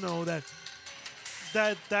crazy to know that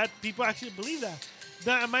people actually believe that.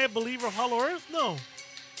 Now, am I a believer of Hollow Earth? No,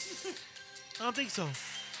 I don't think so.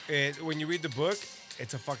 When you read the book,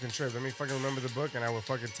 it's a fucking trip. Let me fucking remember the book, and I will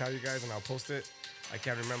fucking tell you guys, and I'll post it. I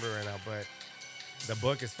can't remember right now, but the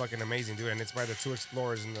book is fucking amazing, dude. And it's by the two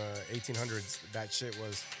explorers in the 1800s. That shit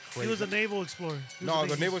was crazy. He was a naval explorer. He was No, a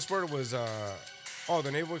the naval explorer was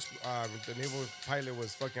the naval pilot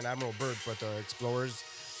was fucking Admiral Byrd, but the explorers.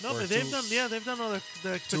 No, were but they've two- done all the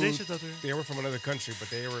expeditions out there. They were from another country, but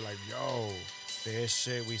they were like, yo, this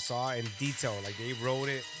shit we saw in detail. Like they wrote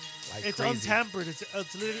it like It's crazy. untampered. It's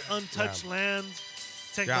literally untouched land,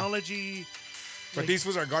 technology. But like, these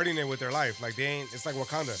fools are guarding it with their life. Like they ain't. It's like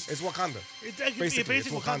Wakanda. It's Wakanda. Basically, it's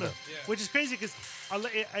Wakanda, Wakanda. which is crazy because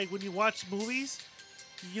when you watch movies,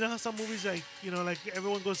 you know how some movies like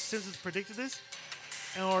everyone goes, Simpsons predicted this,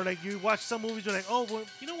 or like you watch some movies, you're like, oh, well,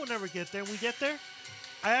 we'll never get there. And we get there.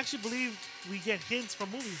 I actually believe we get hints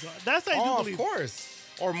from movies. That's what I do believe. Of course.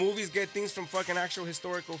 Or movies get things from fucking actual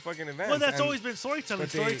historical fucking events. Well, that's and always been storytelling.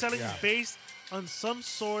 but they- Storytelling yeah. is based on some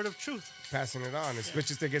sort of truth. passing it on. It's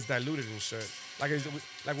just that gets diluted and shit. Like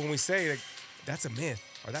when we say like that's a myth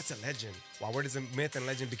or that's a legend. Well, where does a myth and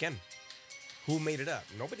legend begin? Who made it up?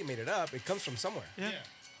 Nobody made it up. It comes from somewhere. Yeah.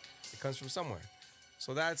 It comes from somewhere.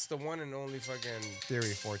 So that's the one and only fucking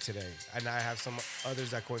theory for today. And I have some others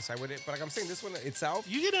that coincide with it. But like I'm saying, this one itself,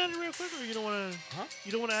 You get add it real quick, or you don't want to? Huh?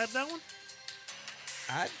 You don't want to add that one?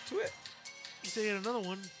 add to it. You say you had another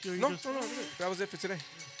one. Or you No, just- no, that was it for today.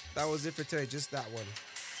 That was it for today. Just that one.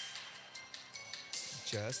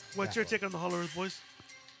 Just. What's that your one. take on the Hollow Earth, boys?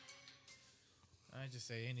 I just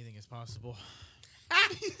say anything is possible.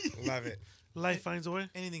 Love it. Life finds a way.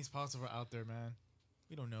 Anything's possible out there, man.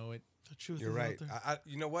 We don't know it. The truth You're is right. out there.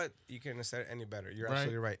 You know what? You couldn't have said it any better. You're Right.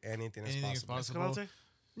 absolutely right. Anything is Anything is possible. possible. Escalante?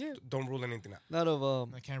 Yeah. Don't rule anything out. Not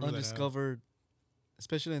of I can't rule that out. undiscovered,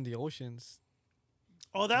 especially in the oceans.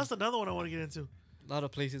 Oh, that's another one I want to get into. A lot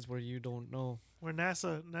of places where you don't know. Where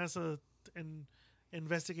NASA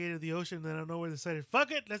investigated the ocean, then I don't know where they decided,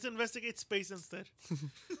 fuck it, let's investigate space instead.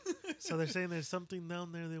 So they're saying there's something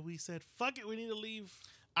down there that we said, fuck it, we need to leave.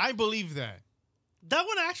 I believe that. That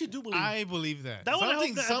one I actually do believe. I believe that. That one I hope that- I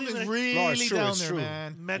think Something's that- really No, it's true, down it's there, true.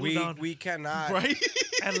 man. Megalodon, We cannot. Right?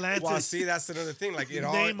 Atlantis. Well, see, that's another thing. Like it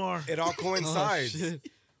all Neymar. it all coincides. shit.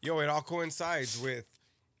 Yo, it all coincides with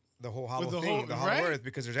the whole hollow the thing, whole- the hollow right? earth,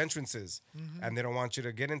 because there's entrances, and they don't want you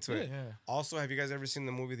to get into it. Yeah. Also, have you guys ever seen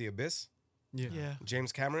the movie The Abyss? Yeah. Yeah.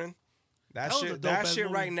 James Cameron. That That was a shit. dope That ass shit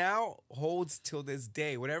movie. right now holds till this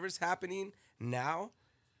day. Whatever's happening now,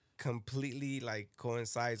 completely like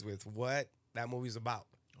coincides with what that movie's about.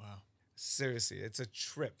 Wow. Seriously, it's a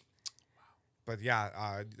trip. But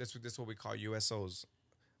yeah, that's what we call USOs,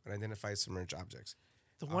 unidentified submerged objects.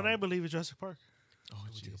 The one I believe is Jurassic Park. Oh,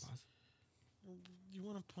 jeez. You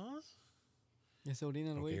want to pause? Yes,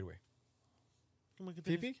 Odina, Okay, wait. anyway. Can we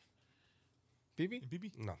continue? Pee-pee? Pee-pee?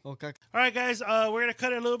 BB. No. Oh, caca. All right, guys, we're going to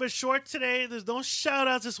cut it a little bit short today. There's no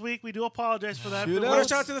shout-outs this week. We do apologize for that. Shoot but outs. we're- Well,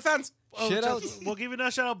 shout out to the fans. Shout-outs. We'll give you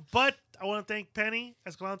another shout-out, but I want to thank Penny,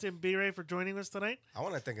 Escalante, and B-Ray for joining us tonight. I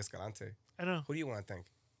want to thank Escalante. I know. Who do you want to thank?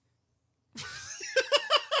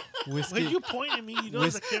 Whiskey. When you point at me, you know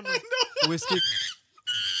it's a camera. Whiskey.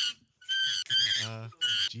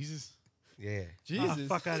 Jesus. Yeah. Jesus. Oh,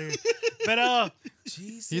 fuck out of here. But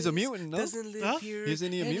He's a mutant, no? Huh?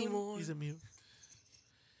 Isn't he a mutant? He's a mute.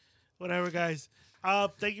 Whatever, guys.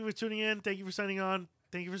 Thank you for tuning in. Thank you for signing on.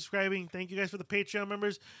 Thank you for subscribing. Thank you guys for the Patreon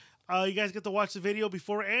members. You guys get to watch the video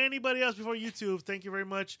before anybody else, before YouTube. Thank you very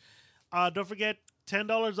much. Don't forget,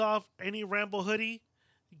 $10 off any Rambo hoodie,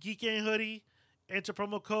 Geek Gang hoodie. Enter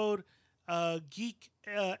promo code Geek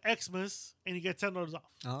Xmas, and you get $10 off.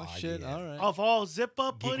 Oh, shit. yeah. All right. Off all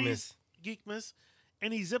zip-up Geekmas. hoodies. Geekmas.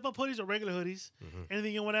 Any zip-up hoodies or regular hoodies.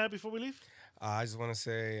 Anything you want to add before we leave? I just want to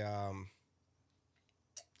say,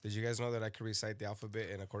 did you guys know that I could recite the alphabet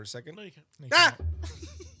in a quarter second? No, you can't. Ah!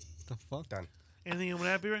 The fuck? Done. Anything you want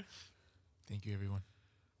to add, B-Ray? Thank you, everyone.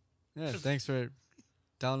 Yeah, thanks for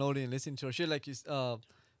downloading and listening to our shit. Like, it's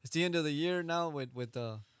the end of the year now with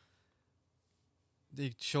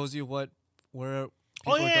it shows you where Oh,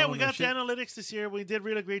 people are yeah, we downloading got our the shit. analytics this year. We did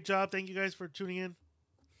really great job. Thank you guys for tuning in.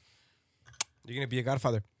 You're going to be a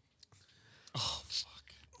godfather.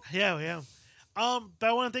 Yeah, yeah. But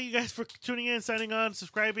I want to thank you guys for tuning in, signing on,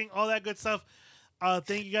 subscribing, all that good stuff.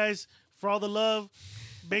 Thank you guys for all the love.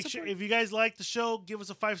 Make sure if you guys like the show, give us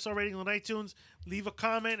a 5-star rating on iTunes. Leave a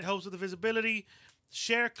comment; it helps with the visibility.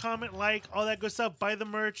 Share, comment, like, all that good stuff. Buy the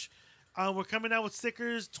merch. We're coming out with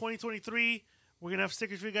stickers 2023. We're gonna have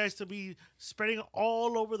stickers for you guys to be spreading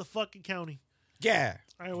all over the fucking county. Yeah.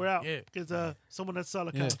 All right, we're out. Yeah. Because someone that's saw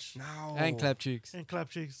the Yeah. couch No. And clap cheeks. and clap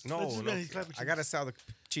cheeks. No, Let's just no. he's clapping I got to cheeks. sell the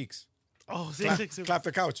cheeks. Oh, Clap, six. clap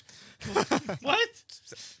the couch. What?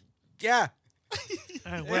 Yeah.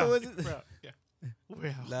 All right, Yeah, we're out. was it- We're out. Yeah, we're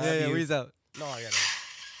out. Love Yeah, you. we's out. No, I got it.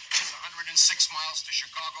 It's 106 miles to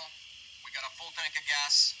Chicago. We got a full tank of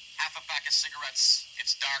gas, half a pack of cigarettes.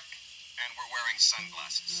 It's dark, and we're wearing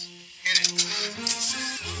sunglasses. Hit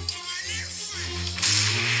it.